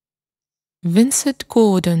 Vincent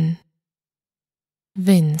Gordon.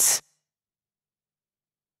 Vince.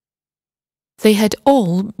 They had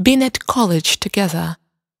all been at college together,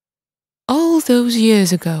 all those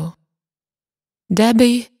years ago.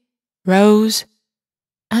 Debbie, Rose,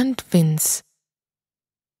 and Vince.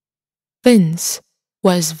 Vince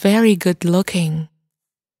was very good-looking.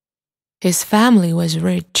 His family was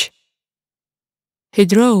rich. He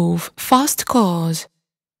drove fast cars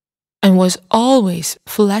and was always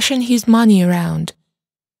flashing his money around.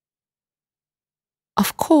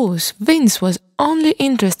 Of course, Vince was only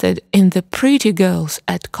interested in the pretty girls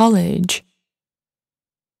at college.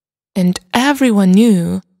 And everyone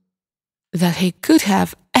knew that he could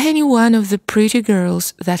have any one of the pretty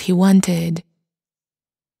girls that he wanted.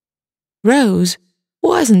 Rose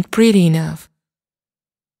wasn't pretty enough,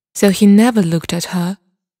 so he never looked at her.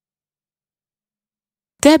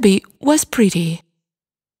 Debbie was pretty,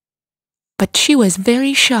 but she was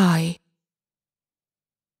very shy,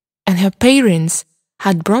 and her parents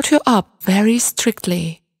had brought her up very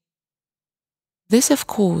strictly. This, of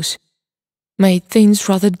course, made things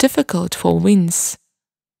rather difficult for Vince.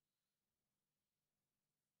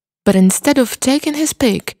 But instead of taking his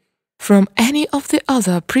pick from any of the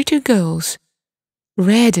other pretty girls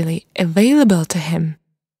readily available to him,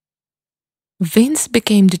 Vince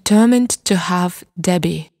became determined to have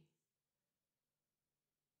Debbie.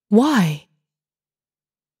 Why?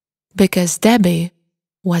 Because Debbie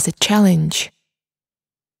was a challenge.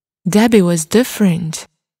 Debbie was different.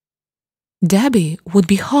 Debbie would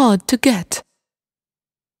be hard to get.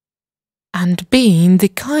 And being the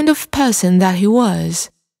kind of person that he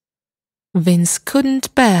was, Vince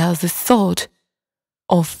couldn't bear the thought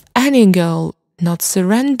of any girl not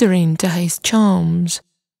surrendering to his charms.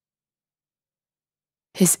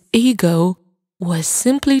 His ego was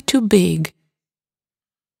simply too big.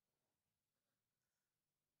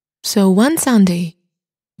 So one Sunday,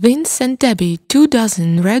 Vince sent Debbie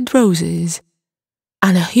 24 red roses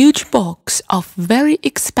and a huge box of very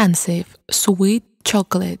expensive sweet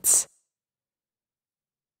chocolates.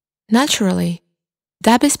 Naturally,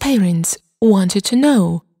 Debbie's parents wanted to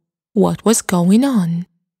know what was going on,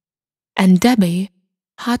 and Debbie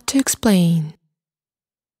had to explain.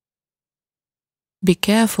 "Be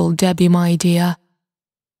careful, Debbie, my dear,"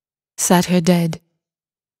 said her dad.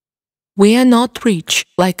 "We are not rich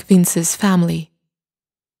like Vince's family."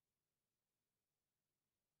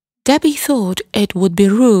 Debbie thought it would be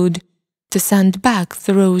rude to send back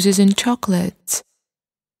the roses and chocolates.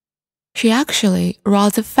 She actually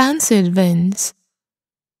rather fancied Vince.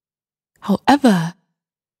 However,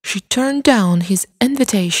 she turned down his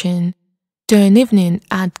invitation to an evening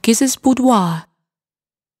at Giz's Boudoir,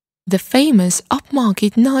 the famous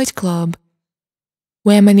upmarket nightclub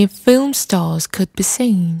where many film stars could be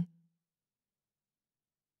seen.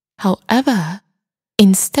 However,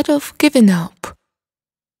 instead of giving up,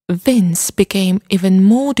 Vince became even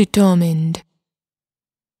more determined.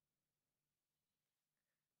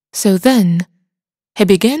 So then, he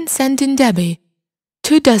began sending Debbie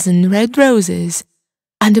 24 red roses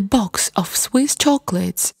and a box of Swiss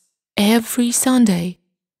chocolates every Sunday,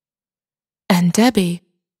 and Debbie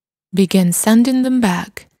began sending them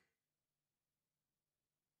back.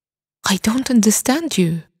 "I don't understand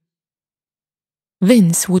you."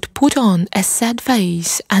 Vince would put on a sad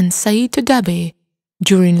face and say to Debbie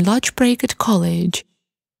during lunch break at college,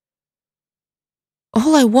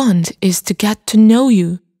 "All I want is to get to know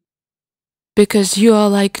you, because you are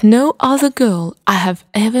like no other girl I have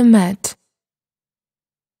ever met.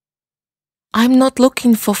 I'm not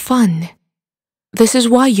looking for fun. This is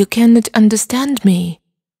why you cannot understand me,"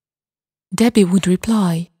 Debbie would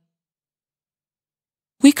reply.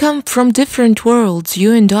 "We come from different worlds,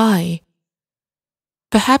 you and I.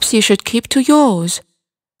 Perhaps you should keep to yours,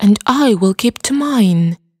 and I will keep to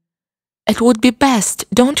mine. It would be best,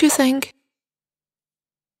 don't you think?"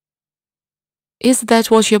 "Is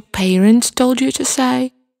that what your parents told you to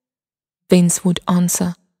say?" Vince would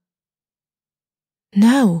answer.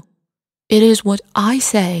 "No, it is what I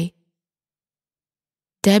say,"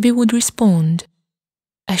 Debbie would respond,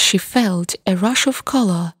 as she felt a rush of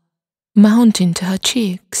color mounting to her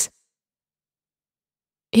cheeks.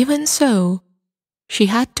 Even so, she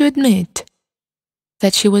had to admit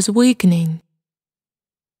that she was weakening.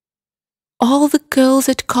 All the girls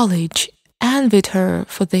at college envied her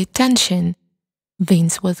for the attention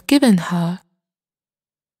Vince was giving her,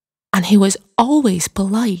 and he was always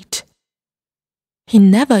polite. He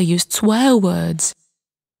never used swear words.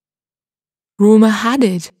 Rumor had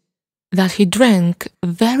it that he drank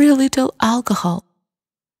very little alcohol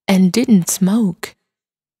and didn't smoke.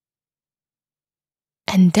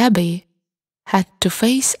 and Debbie had to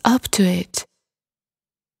face up to it.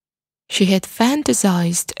 She had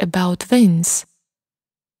fantasized about Vince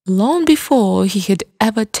long before he had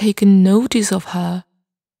ever taken notice of her.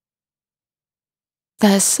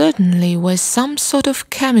 There certainly was some sort of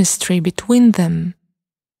chemistry between them.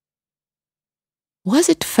 Was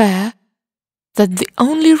it fair that the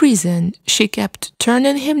only reason she kept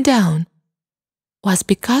turning him down was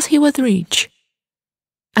because he was rich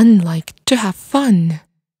and liked to have fun?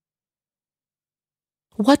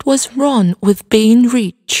 What was wrong with being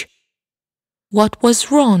rich? What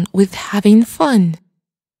was wrong with having fun?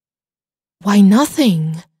 Why,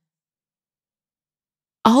 nothing.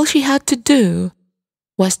 All she had to do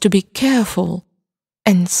was to be careful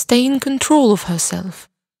and stay in control of herself.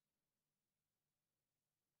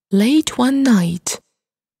 Late one night,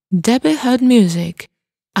 Debbie heard music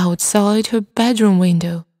outside her bedroom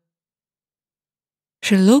window.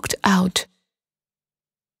 She looked out.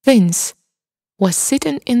 Vince was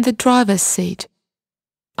sitting in the driver's seat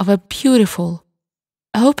of a beautiful,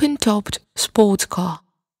 open-topped sports car.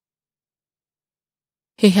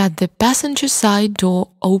 He had the passenger side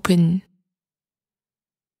door open.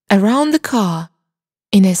 Around the car,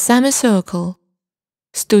 in a semicircle,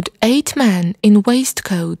 stood 8 men in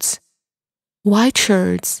waistcoats, white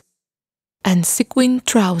shirts, and sequin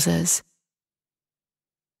trousers.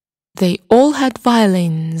 They all had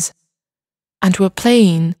violins and were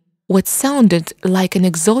playing what sounded like an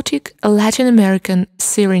exotic Latin American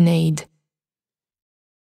serenade.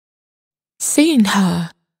 Seeing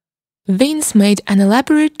her, Vince made an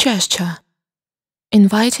elaborate gesture,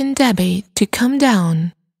 inviting Debbie to come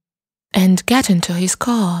down and get into his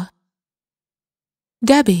car.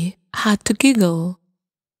 Debbie had to giggle.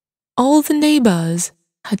 All the neighbors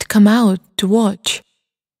had come out to watch.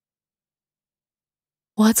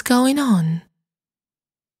 "What's going on?"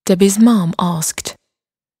 Debbie's mom asked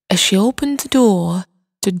as she opened the door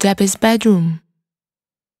to Debbie's bedroom.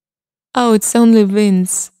 "Oh, it's only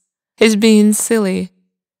Vince. He's being silly.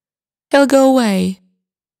 He'll go away,"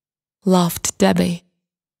 laughed Debbie.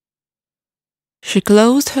 She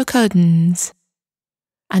closed her curtains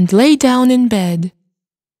and lay down in bed,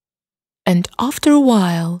 and after a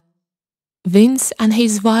while, Vince and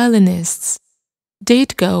his violinists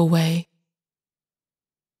did go away.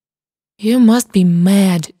 "You must be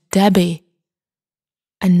mad, Debbie,"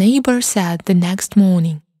 a neighbor said the next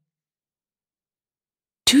morning.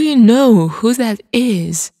 "Do you know who that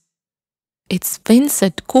is? It's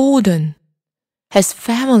Vincent Gordon. His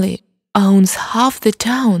family owns half the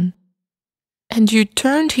town, and you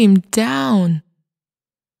turned him down."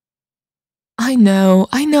 I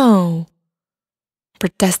know,"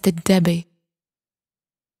 protested Debbie.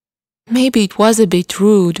 "Maybe it was a bit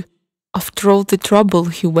rude after all the trouble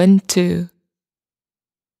he went to."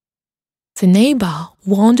 The neighbor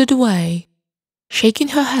wandered away, shaking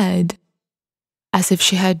her head, as if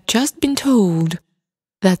she had just been told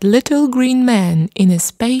that little green man in a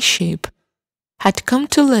spaceship had come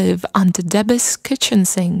to live under Debbie's kitchen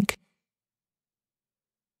sink.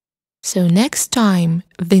 So next time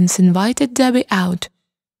Vince invited Debbie out,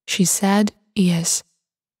 she said yes.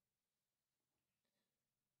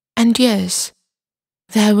 And yes,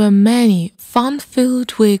 there were many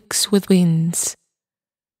fun-filled weeks with Vince.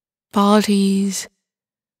 Parties,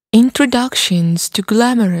 introductions to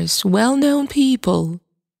glamorous, well-known people,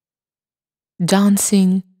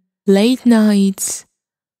 dancing, late nights,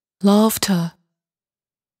 laughter,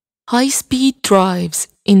 high-speed drives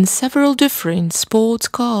in several different sports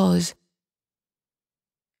cars,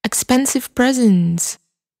 expensive presents.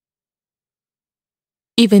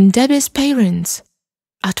 Even Debbie's parents,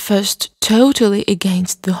 at first totally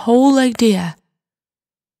against the whole idea,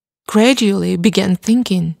 gradually began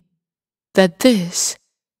thinking that this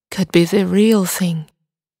could be the real thing.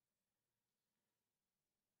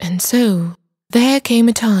 And so there came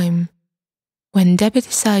a time when Debbie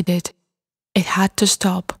decided it had to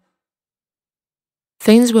stop.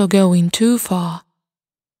 Things were going too far.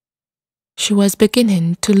 She was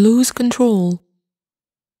beginning to lose control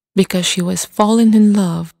because she was falling in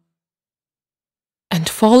love. And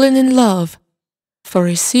falling in love for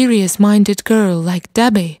a serious-minded girl like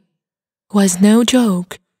Debbie was no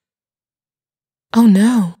joke. Oh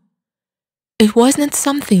no, it wasn't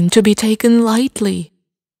something to be taken lightly.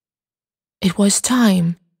 It was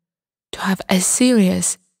time to have a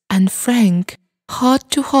serious and frank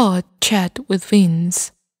heart-to-heart chat with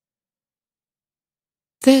Vince.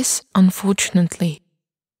 This, unfortunately,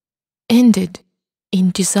 ended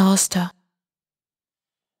in disaster.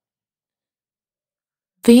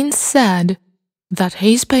 Vince said that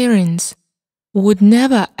his parents would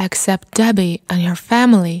never accept Debbie and her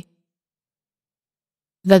family.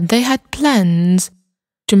 that they had plans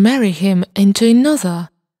to marry him into another,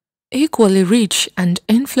 equally rich and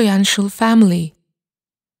influential family.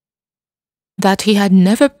 That he had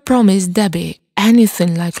never promised Debbie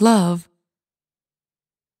anything like love.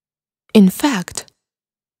 In fact,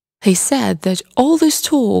 he said that all this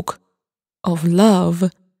talk of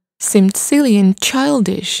love seemed silly and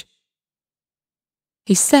childish.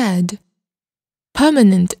 He said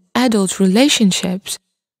permanent adult relationships,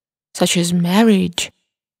 such as marriage,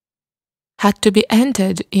 had to be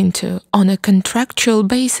entered into on a contractual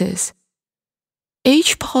basis,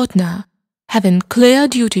 each partner having clear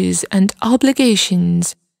duties and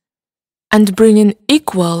obligations and bringing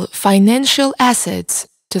equal financial assets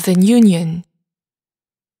to the union.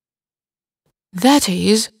 That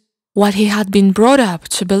is what he had been brought up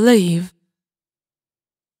to believe.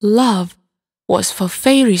 Love was for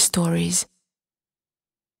fairy stories.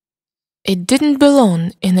 It didn't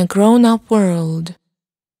belong in a grown-up world.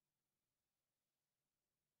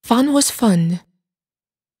 Fun was fun,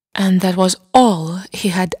 and that was all he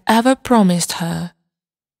had ever promised her.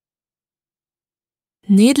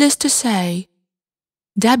 Needless to say,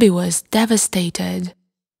 Debbie was devastated.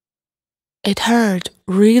 It hurt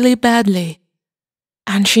really badly,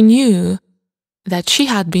 and she knew that she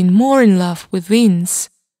had been more in love with Vince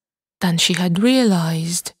than she had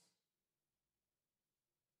realized.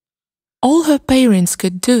 All her parents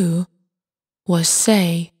could do was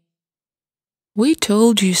say, "We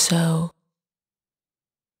told you so."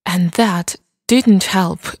 And that didn't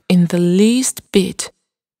help in the least bit.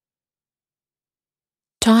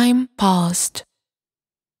 Time passed.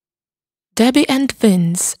 Debbie and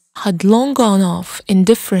Vince had long gone off in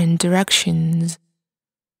different directions.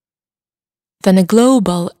 Then a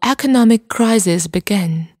global economic crisis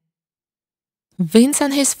began. Vince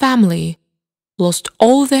and his family lost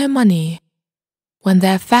all their money when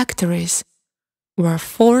their factories were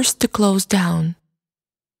forced to close down.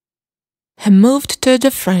 He moved to a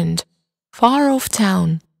different, far-off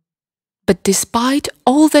town, but despite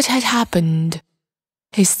all that had happened,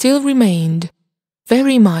 he still remained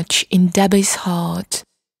very much in Debbie's heart.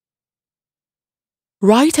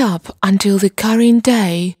 Right up until the current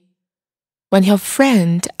day, when her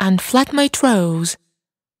friend and flatmate Rose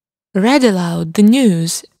read aloud the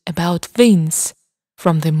news about Vince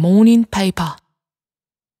from the morning paper.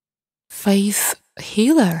 "Faith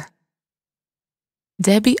healer?"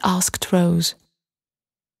 Debbie asked Rose.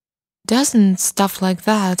 "Doesn't stuff like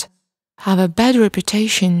that have a bad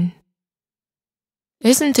reputation?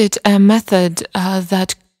 Isn't it a method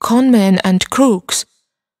that conmen and crooks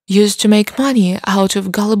use to make money out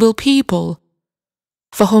of gullible people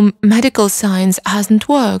for whom medical science hasn't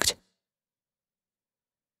worked?"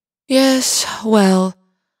 "Yes, well,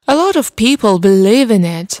 a lot of people believe in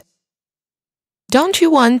it. Don't you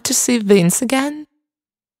want to see Vince again?"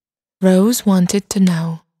 Rose wanted to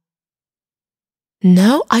know.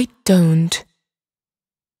 "No, I don't,"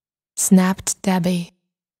 snapped Debbie.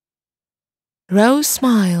 Rose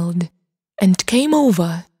smiled and came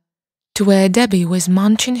over to where Debbie was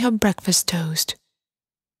munching her breakfast toast.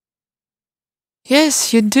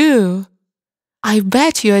 "Yes, you do. I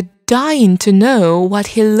bet you're dying to know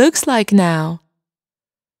what he looks like now.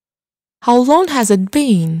 How long has it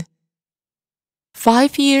been?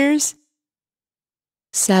 5 years?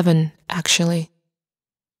 7, actually.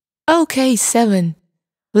 Okay, 7.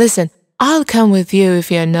 Listen, I'll come with you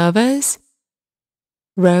if you're nervous."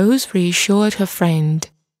 Rose reassured her friend.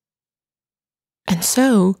 And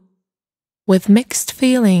so, with mixed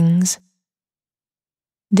feelings,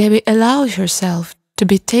 Debbie allowed herself to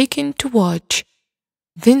be taken to watch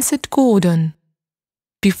Vincent Gordon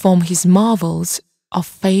perform his marvels of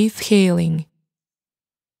faith healing.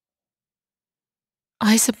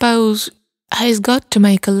 "I suppose he's got to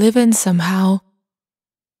make a living somehow,"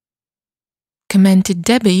 commented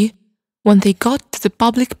Debbie when they got to the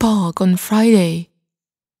public park on Friday.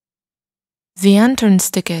 The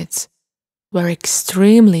entrance tickets were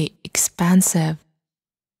extremely expensive.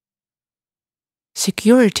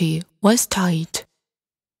 Security was tight.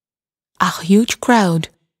 A huge crowd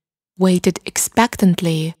waited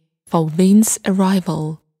expectantly for Vince's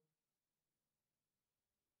arrival.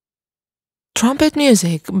 Trumpet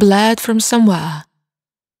music blared from somewhere.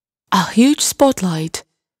 A huge spotlight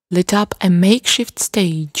lit up a makeshift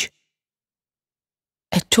stage.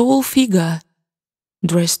 A tall figure,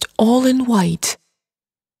 dressed all in white,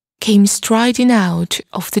 came striding out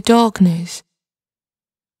of the darkness,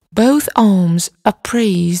 both arms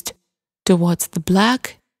upraised towards the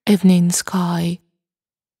black evening sky.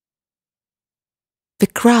 The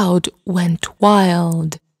crowd went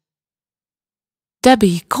wild.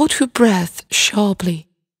 Debbie caught her breath sharply.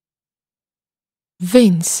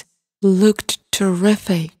 Vince looked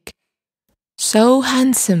terrific. So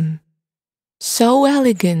handsome, so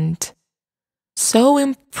elegant, so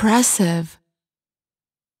impressive.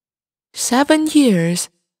 7 years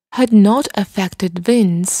had not affected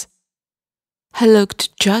Vince. He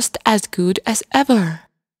looked just as good as ever.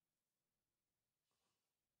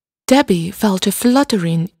 Debbie felt a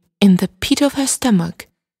fluttering in the pit of her stomach,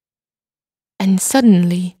 and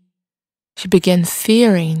suddenly she began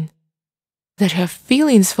fearing that her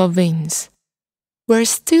feelings for Vince were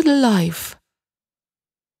still alive.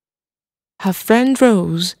 Her friend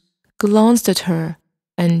Rose glanced at her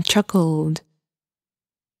and chuckled.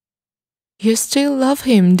 "You still love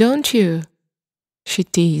him, don't you?" she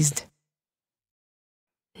teased.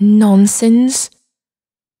 "Nonsense,"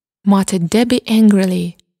 muttered Debbie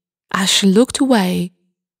angrily as she looked away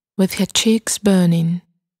with her cheeks burning.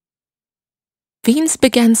 Vince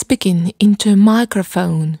began speaking into a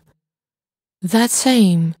microphone, that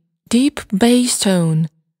same deep bass tone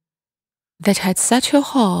that had set her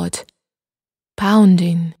heart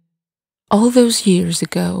pounding all those years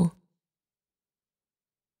ago.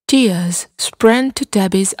 Tears sprang to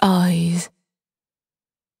Debbie's eyes.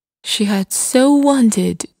 She had so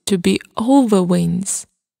wanted to be over Vince,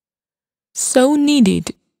 so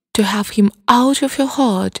needed to have him out of her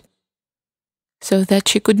heart so that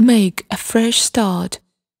she could make a fresh start,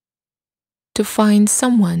 to find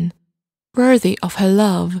someone worthy of her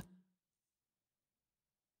love.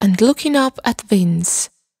 And looking up at Vince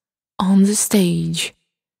on the stage,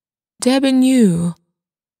 Debbie knew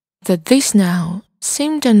that this now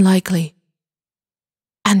seemed unlikely,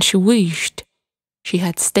 and she wished she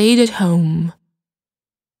had stayed at home.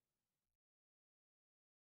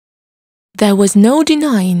 There was no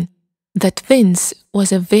denying that Vince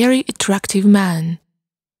was a very attractive man.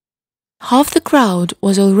 Half the crowd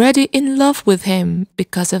was already in love with him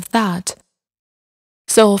because of that.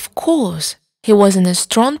 So of course he was in a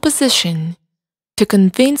strong position to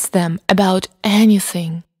convince them about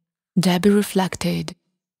anything, Debbie reflected.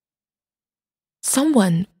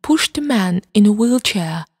 Someone pushed a man in a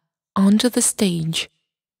wheelchair onto the stage.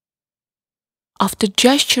 After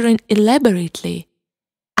gesturing elaborately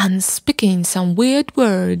and speaking some weird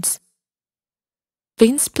words,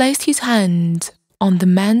 Vince placed his hand on the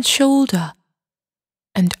man's shoulder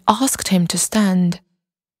and asked him to stand.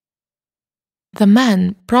 The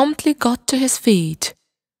man promptly got to his feet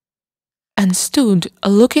and stood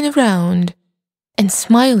looking around and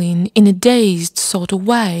smiling in a dazed sort of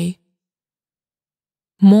way.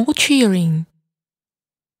 More cheering.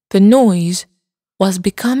 The noise was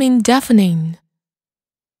becoming deafening.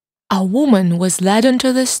 A woman was led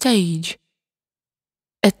onto the stage.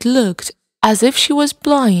 It looked as if she was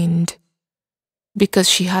blind, because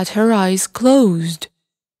she had her eyes closed.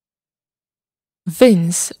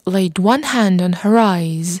 Vince laid one hand on her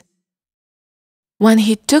eyes. When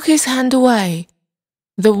he took his hand away,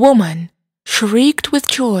 the woman shrieked with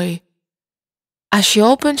joy as she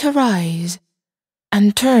opened her eyes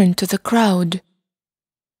and turned to the crowd.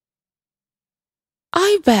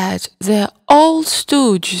 "I bet they're all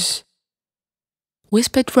stooges,"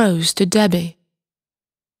 whispered Rose to Debbie.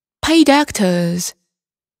 "Paid actors.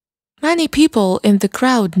 Many people in the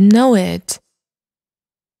crowd know it,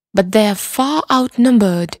 but they are far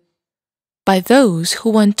outnumbered by those who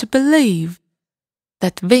want to believe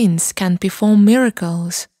that Vince can perform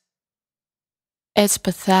miracles. It's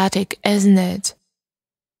pathetic, isn't it?"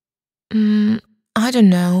 I don't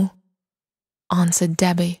know," answered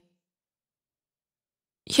Debbie.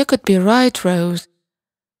 "You could be right, Rose,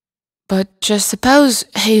 but just suppose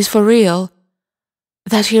he's for real,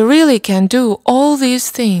 that he really can do all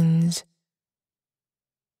these things."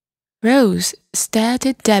 Rose stared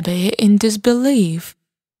at Debbie in disbelief.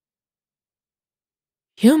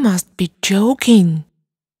 "You must be joking,"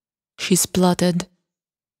 she spluttered.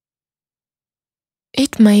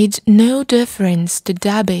 It made no difference to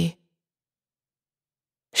Debbie.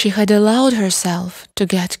 She had allowed herself to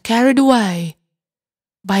get carried away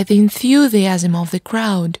by the enthusiasm of the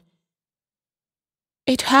crowd.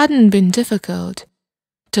 It hadn't been difficult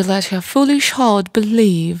to let her foolish heart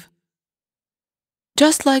believe,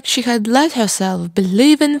 just like she had let herself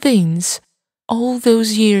believe in Vince all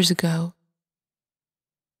those years ago.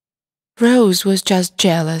 Rose was just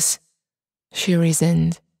jealous, she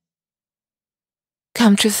reasoned.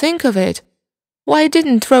 Come to think of it, why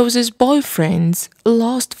didn't Rose's boyfriends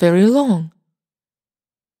last very long?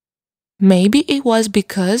 Maybe it was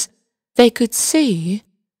because they could see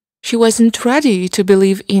she wasn't ready to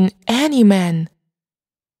believe in any man,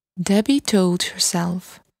 Debbie told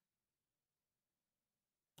herself.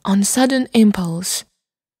 On sudden impulse,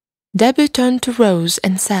 Debbie turned to Rose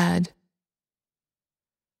and said,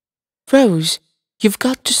 Rose, you've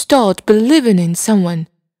got to start believing in someone,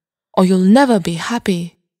 or you'll never be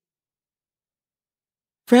happy.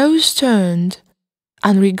 Rose turned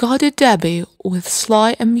and regarded Debbie with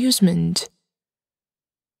sly amusement.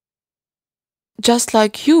 Just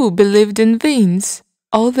like you believed in Vince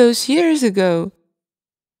all those years ago.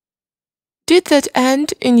 Did that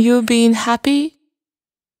end in you being happy?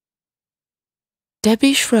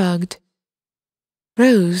 Debbie shrugged.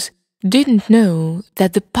 Rose didn't know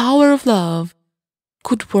that the power of love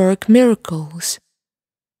could work miracles.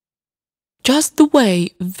 Just the way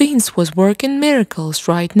Vince was working miracles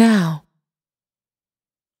right now.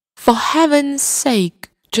 For heaven's sake,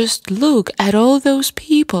 just look at all those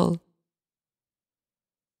people.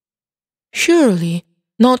 Surely,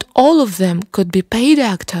 not all of them could be paid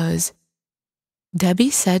actors, Debbie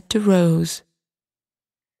said to Rose.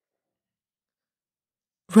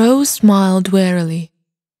 Rose smiled wearily.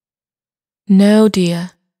 No,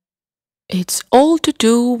 dear. It's all to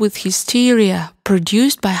do with hysteria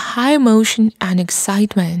produced by high emotion and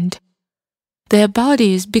excitement. Their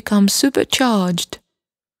bodies become supercharged.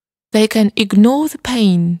 They can ignore the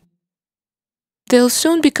pain. They'll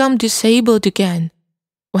soon become disabled again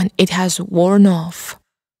when it has worn off.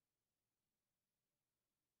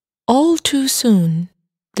 All too soon,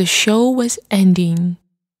 the show was ending.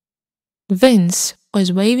 Vince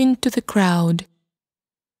was waving to the crowd.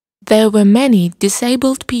 There were many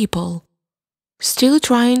disabled people still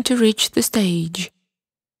trying to reach the stage,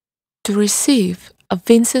 to receive a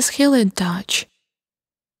Vince's healing touch.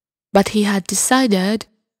 But he had decided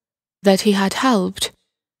that he had helped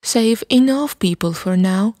save enough people for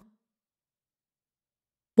now.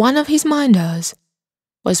 One of his minders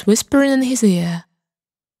was whispering in his ear.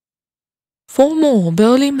 4 more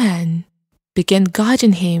burly men began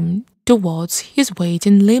guiding him towards his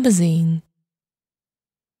waiting limousine.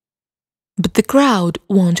 But the crowd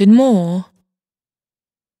wanted more.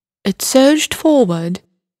 It surged forward,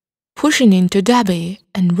 pushing into Debbie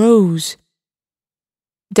and Rose.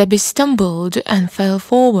 Debbie stumbled and fell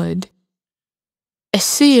forward. A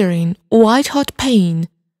searing, white-hot pain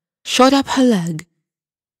shot up her leg.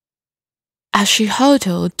 As she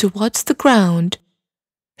hurtled towards the ground,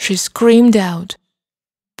 she screamed out,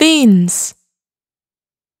 "Vince!"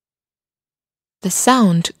 The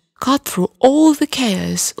sound cut through all the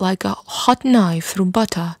chaos like a hot knife through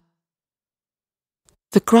butter.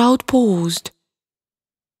 The crowd paused.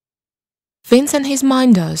 Vince and his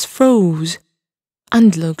minders froze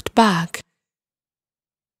and looked back.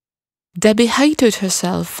 Debbie hated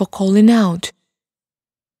herself for calling out.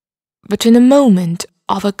 But in a moment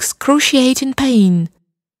of excruciating pain,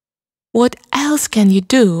 what else can you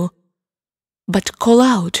do but call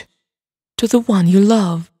out to the one you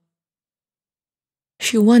love?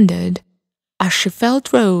 She wondered as she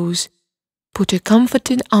felt Rose put a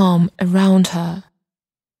comforting arm around her.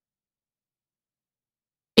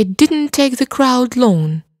 It didn't take the crowd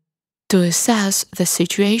long to assess the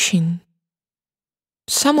situation.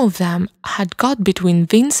 Some of them had got between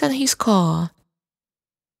Vince and his car.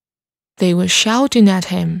 They were shouting at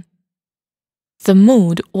him. The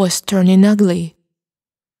mood was turning ugly.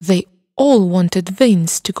 They all wanted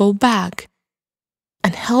Vince to go back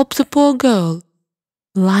and help the poor girl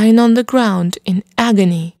lying on the ground in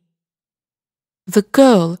agony. The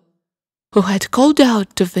girl who had called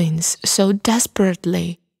out to Vince so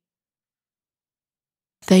desperately.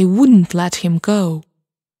 They wouldn't let him go.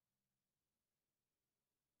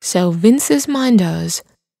 So Vince's minders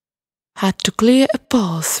had to clear a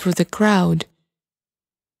path through the crowd.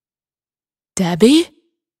 "Debbie?"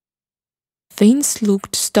 Vince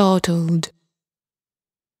looked startled.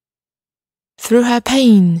 Through her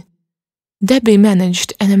pain, Debbie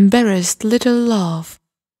managed an embarrassed little laugh.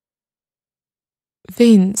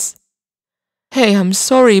 "Vince, hey, I'm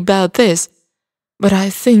sorry about this, but I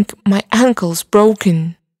think my ankle's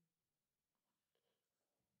broken."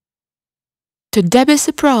 To Debbie's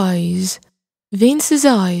surprise, Vince's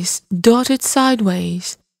eyes darted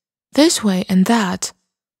sideways, this way and that,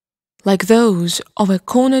 like those of a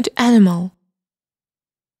cornered animal.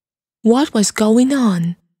 What was going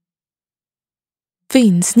on?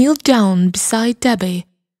 Vince kneeled down beside Debbie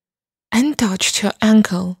and touched her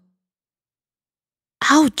ankle.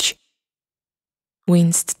 "Ouch!"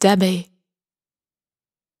 winced Debbie.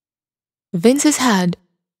 Vince's head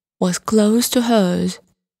was close to hers.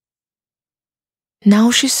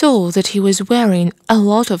 Now she saw that he was wearing a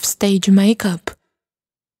lot of stage makeup.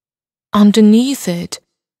 Underneath it,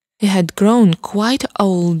 he had grown quite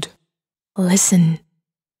old. "Listen,"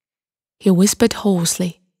 he whispered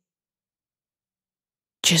hoarsely.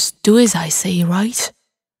 "Just do as I say, right?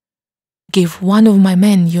 Give one of my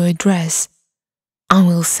men your address, I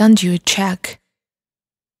will send you a check.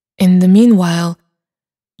 In the meanwhile,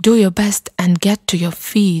 do your best and get to your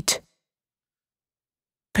feet.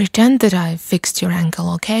 Pretend that I fixed your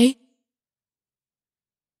ankle, okay?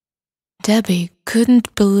 Debbie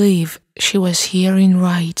couldn't believe she was hearing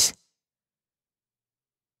right.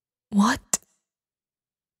 What?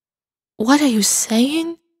 What are you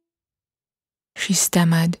saying? She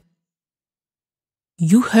stammered.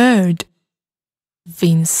 You heard,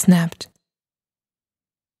 Vince snapped.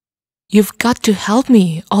 You've got to help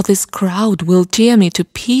me, or this crowd will tear me to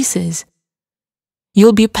pieces.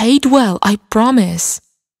 You'll be paid well, I promise.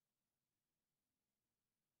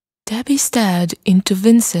 Debbie stared into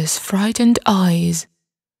Vince's frightened eyes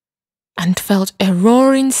and felt a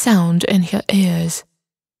roaring sound in her ears.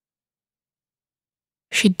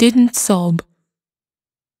 She didn't sob.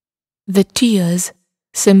 The tears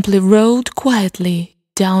simply rolled quietly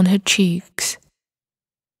down her cheeks.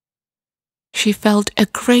 She felt a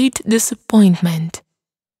great disappointment,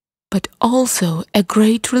 but also a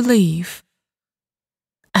great relief.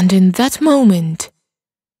 And in that moment,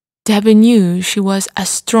 Debbie knew she was a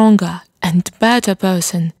stronger and better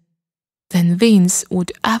person than Vince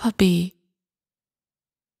would ever be.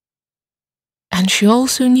 And she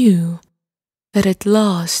also knew that at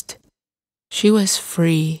last she was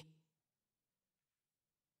free.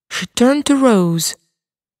 She turned to Rose,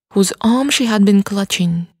 whose arm she had been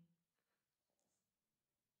clutching.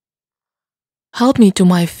 Help me to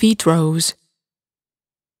my feet, Rose.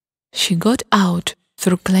 She got out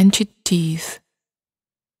through clenched teeth.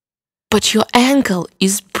 But your ankle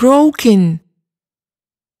is broken,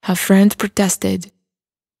 her friend protested.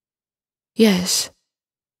 Yes,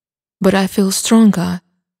 but I feel stronger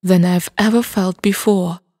than I've ever felt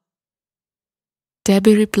before,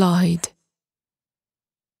 Debbie replied.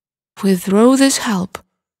 With Rose's help,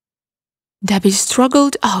 Debbie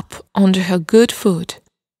struggled up onto her good foot.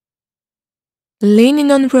 Leaning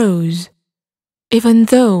on Rose, even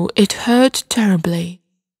though it hurt terribly.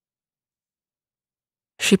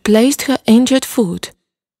 She placed her injured foot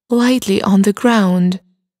lightly on the ground,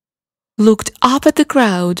 looked up at the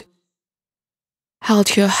crowd, held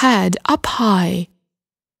her head up high,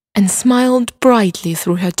 and smiled brightly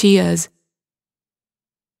through her tears.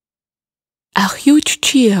 A huge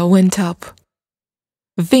cheer went up.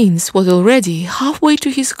 Vince was already halfway to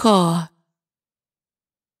his car.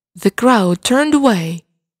 The crowd turned away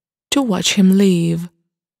to watch him leave.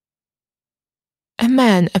 A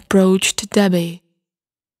man approached Debbie.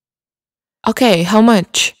 Okay, how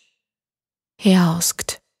much? He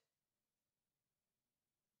asked.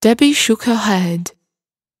 Debbie shook her head.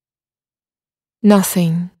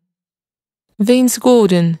 Nothing. Vince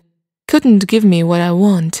Gordon couldn't give me what I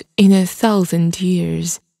want in 1,000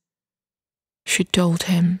 years, she told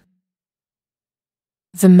him.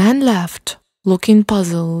 The man left, looking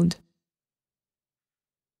puzzled.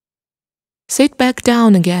 Sit back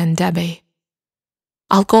down again, Debbie.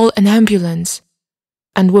 I'll call an ambulance,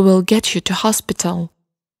 and we will get you to hospital,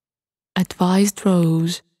 advised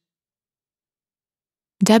Rose.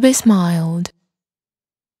 Debbie smiled.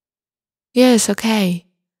 Yes, okay.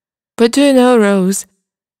 But do you know, Rose,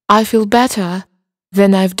 I feel better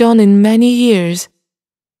than I've done in many years,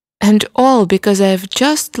 and all because I've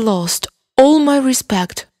just lost all my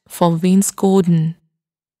respect for Vince Gordon.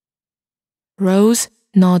 Rose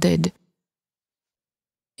nodded.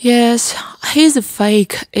 Yes, he's a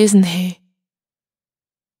fake, isn't he?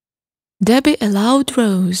 Debbie allowed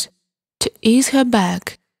Rose to ease her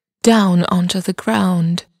back down onto the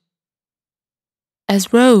ground.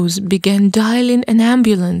 As Rose began dialing an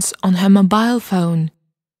ambulance on her mobile phone,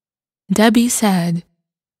 Debbie said,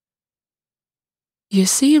 You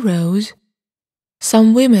see, Rose,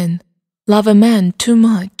 some women love a man too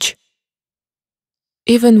much.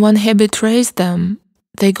 Even when he betrays them,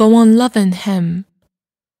 they go on loving him.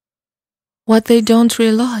 What they don't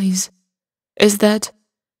realize is that,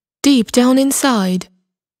 deep down inside,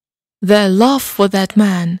 their love for that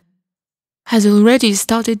man has already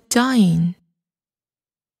started dying.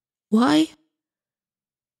 Why?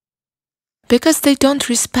 Because they don't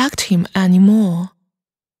respect him anymore.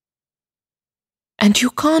 And you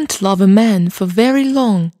can't love a man for very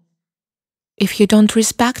long if you don't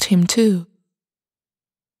respect him too.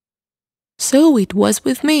 So it was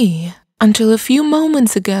with me until a few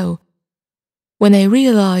moments ago, when I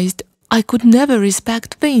realized I could never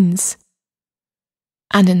respect Vince.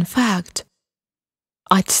 And in fact,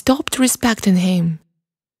 I'd stopped respecting him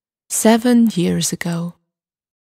 7 years ago.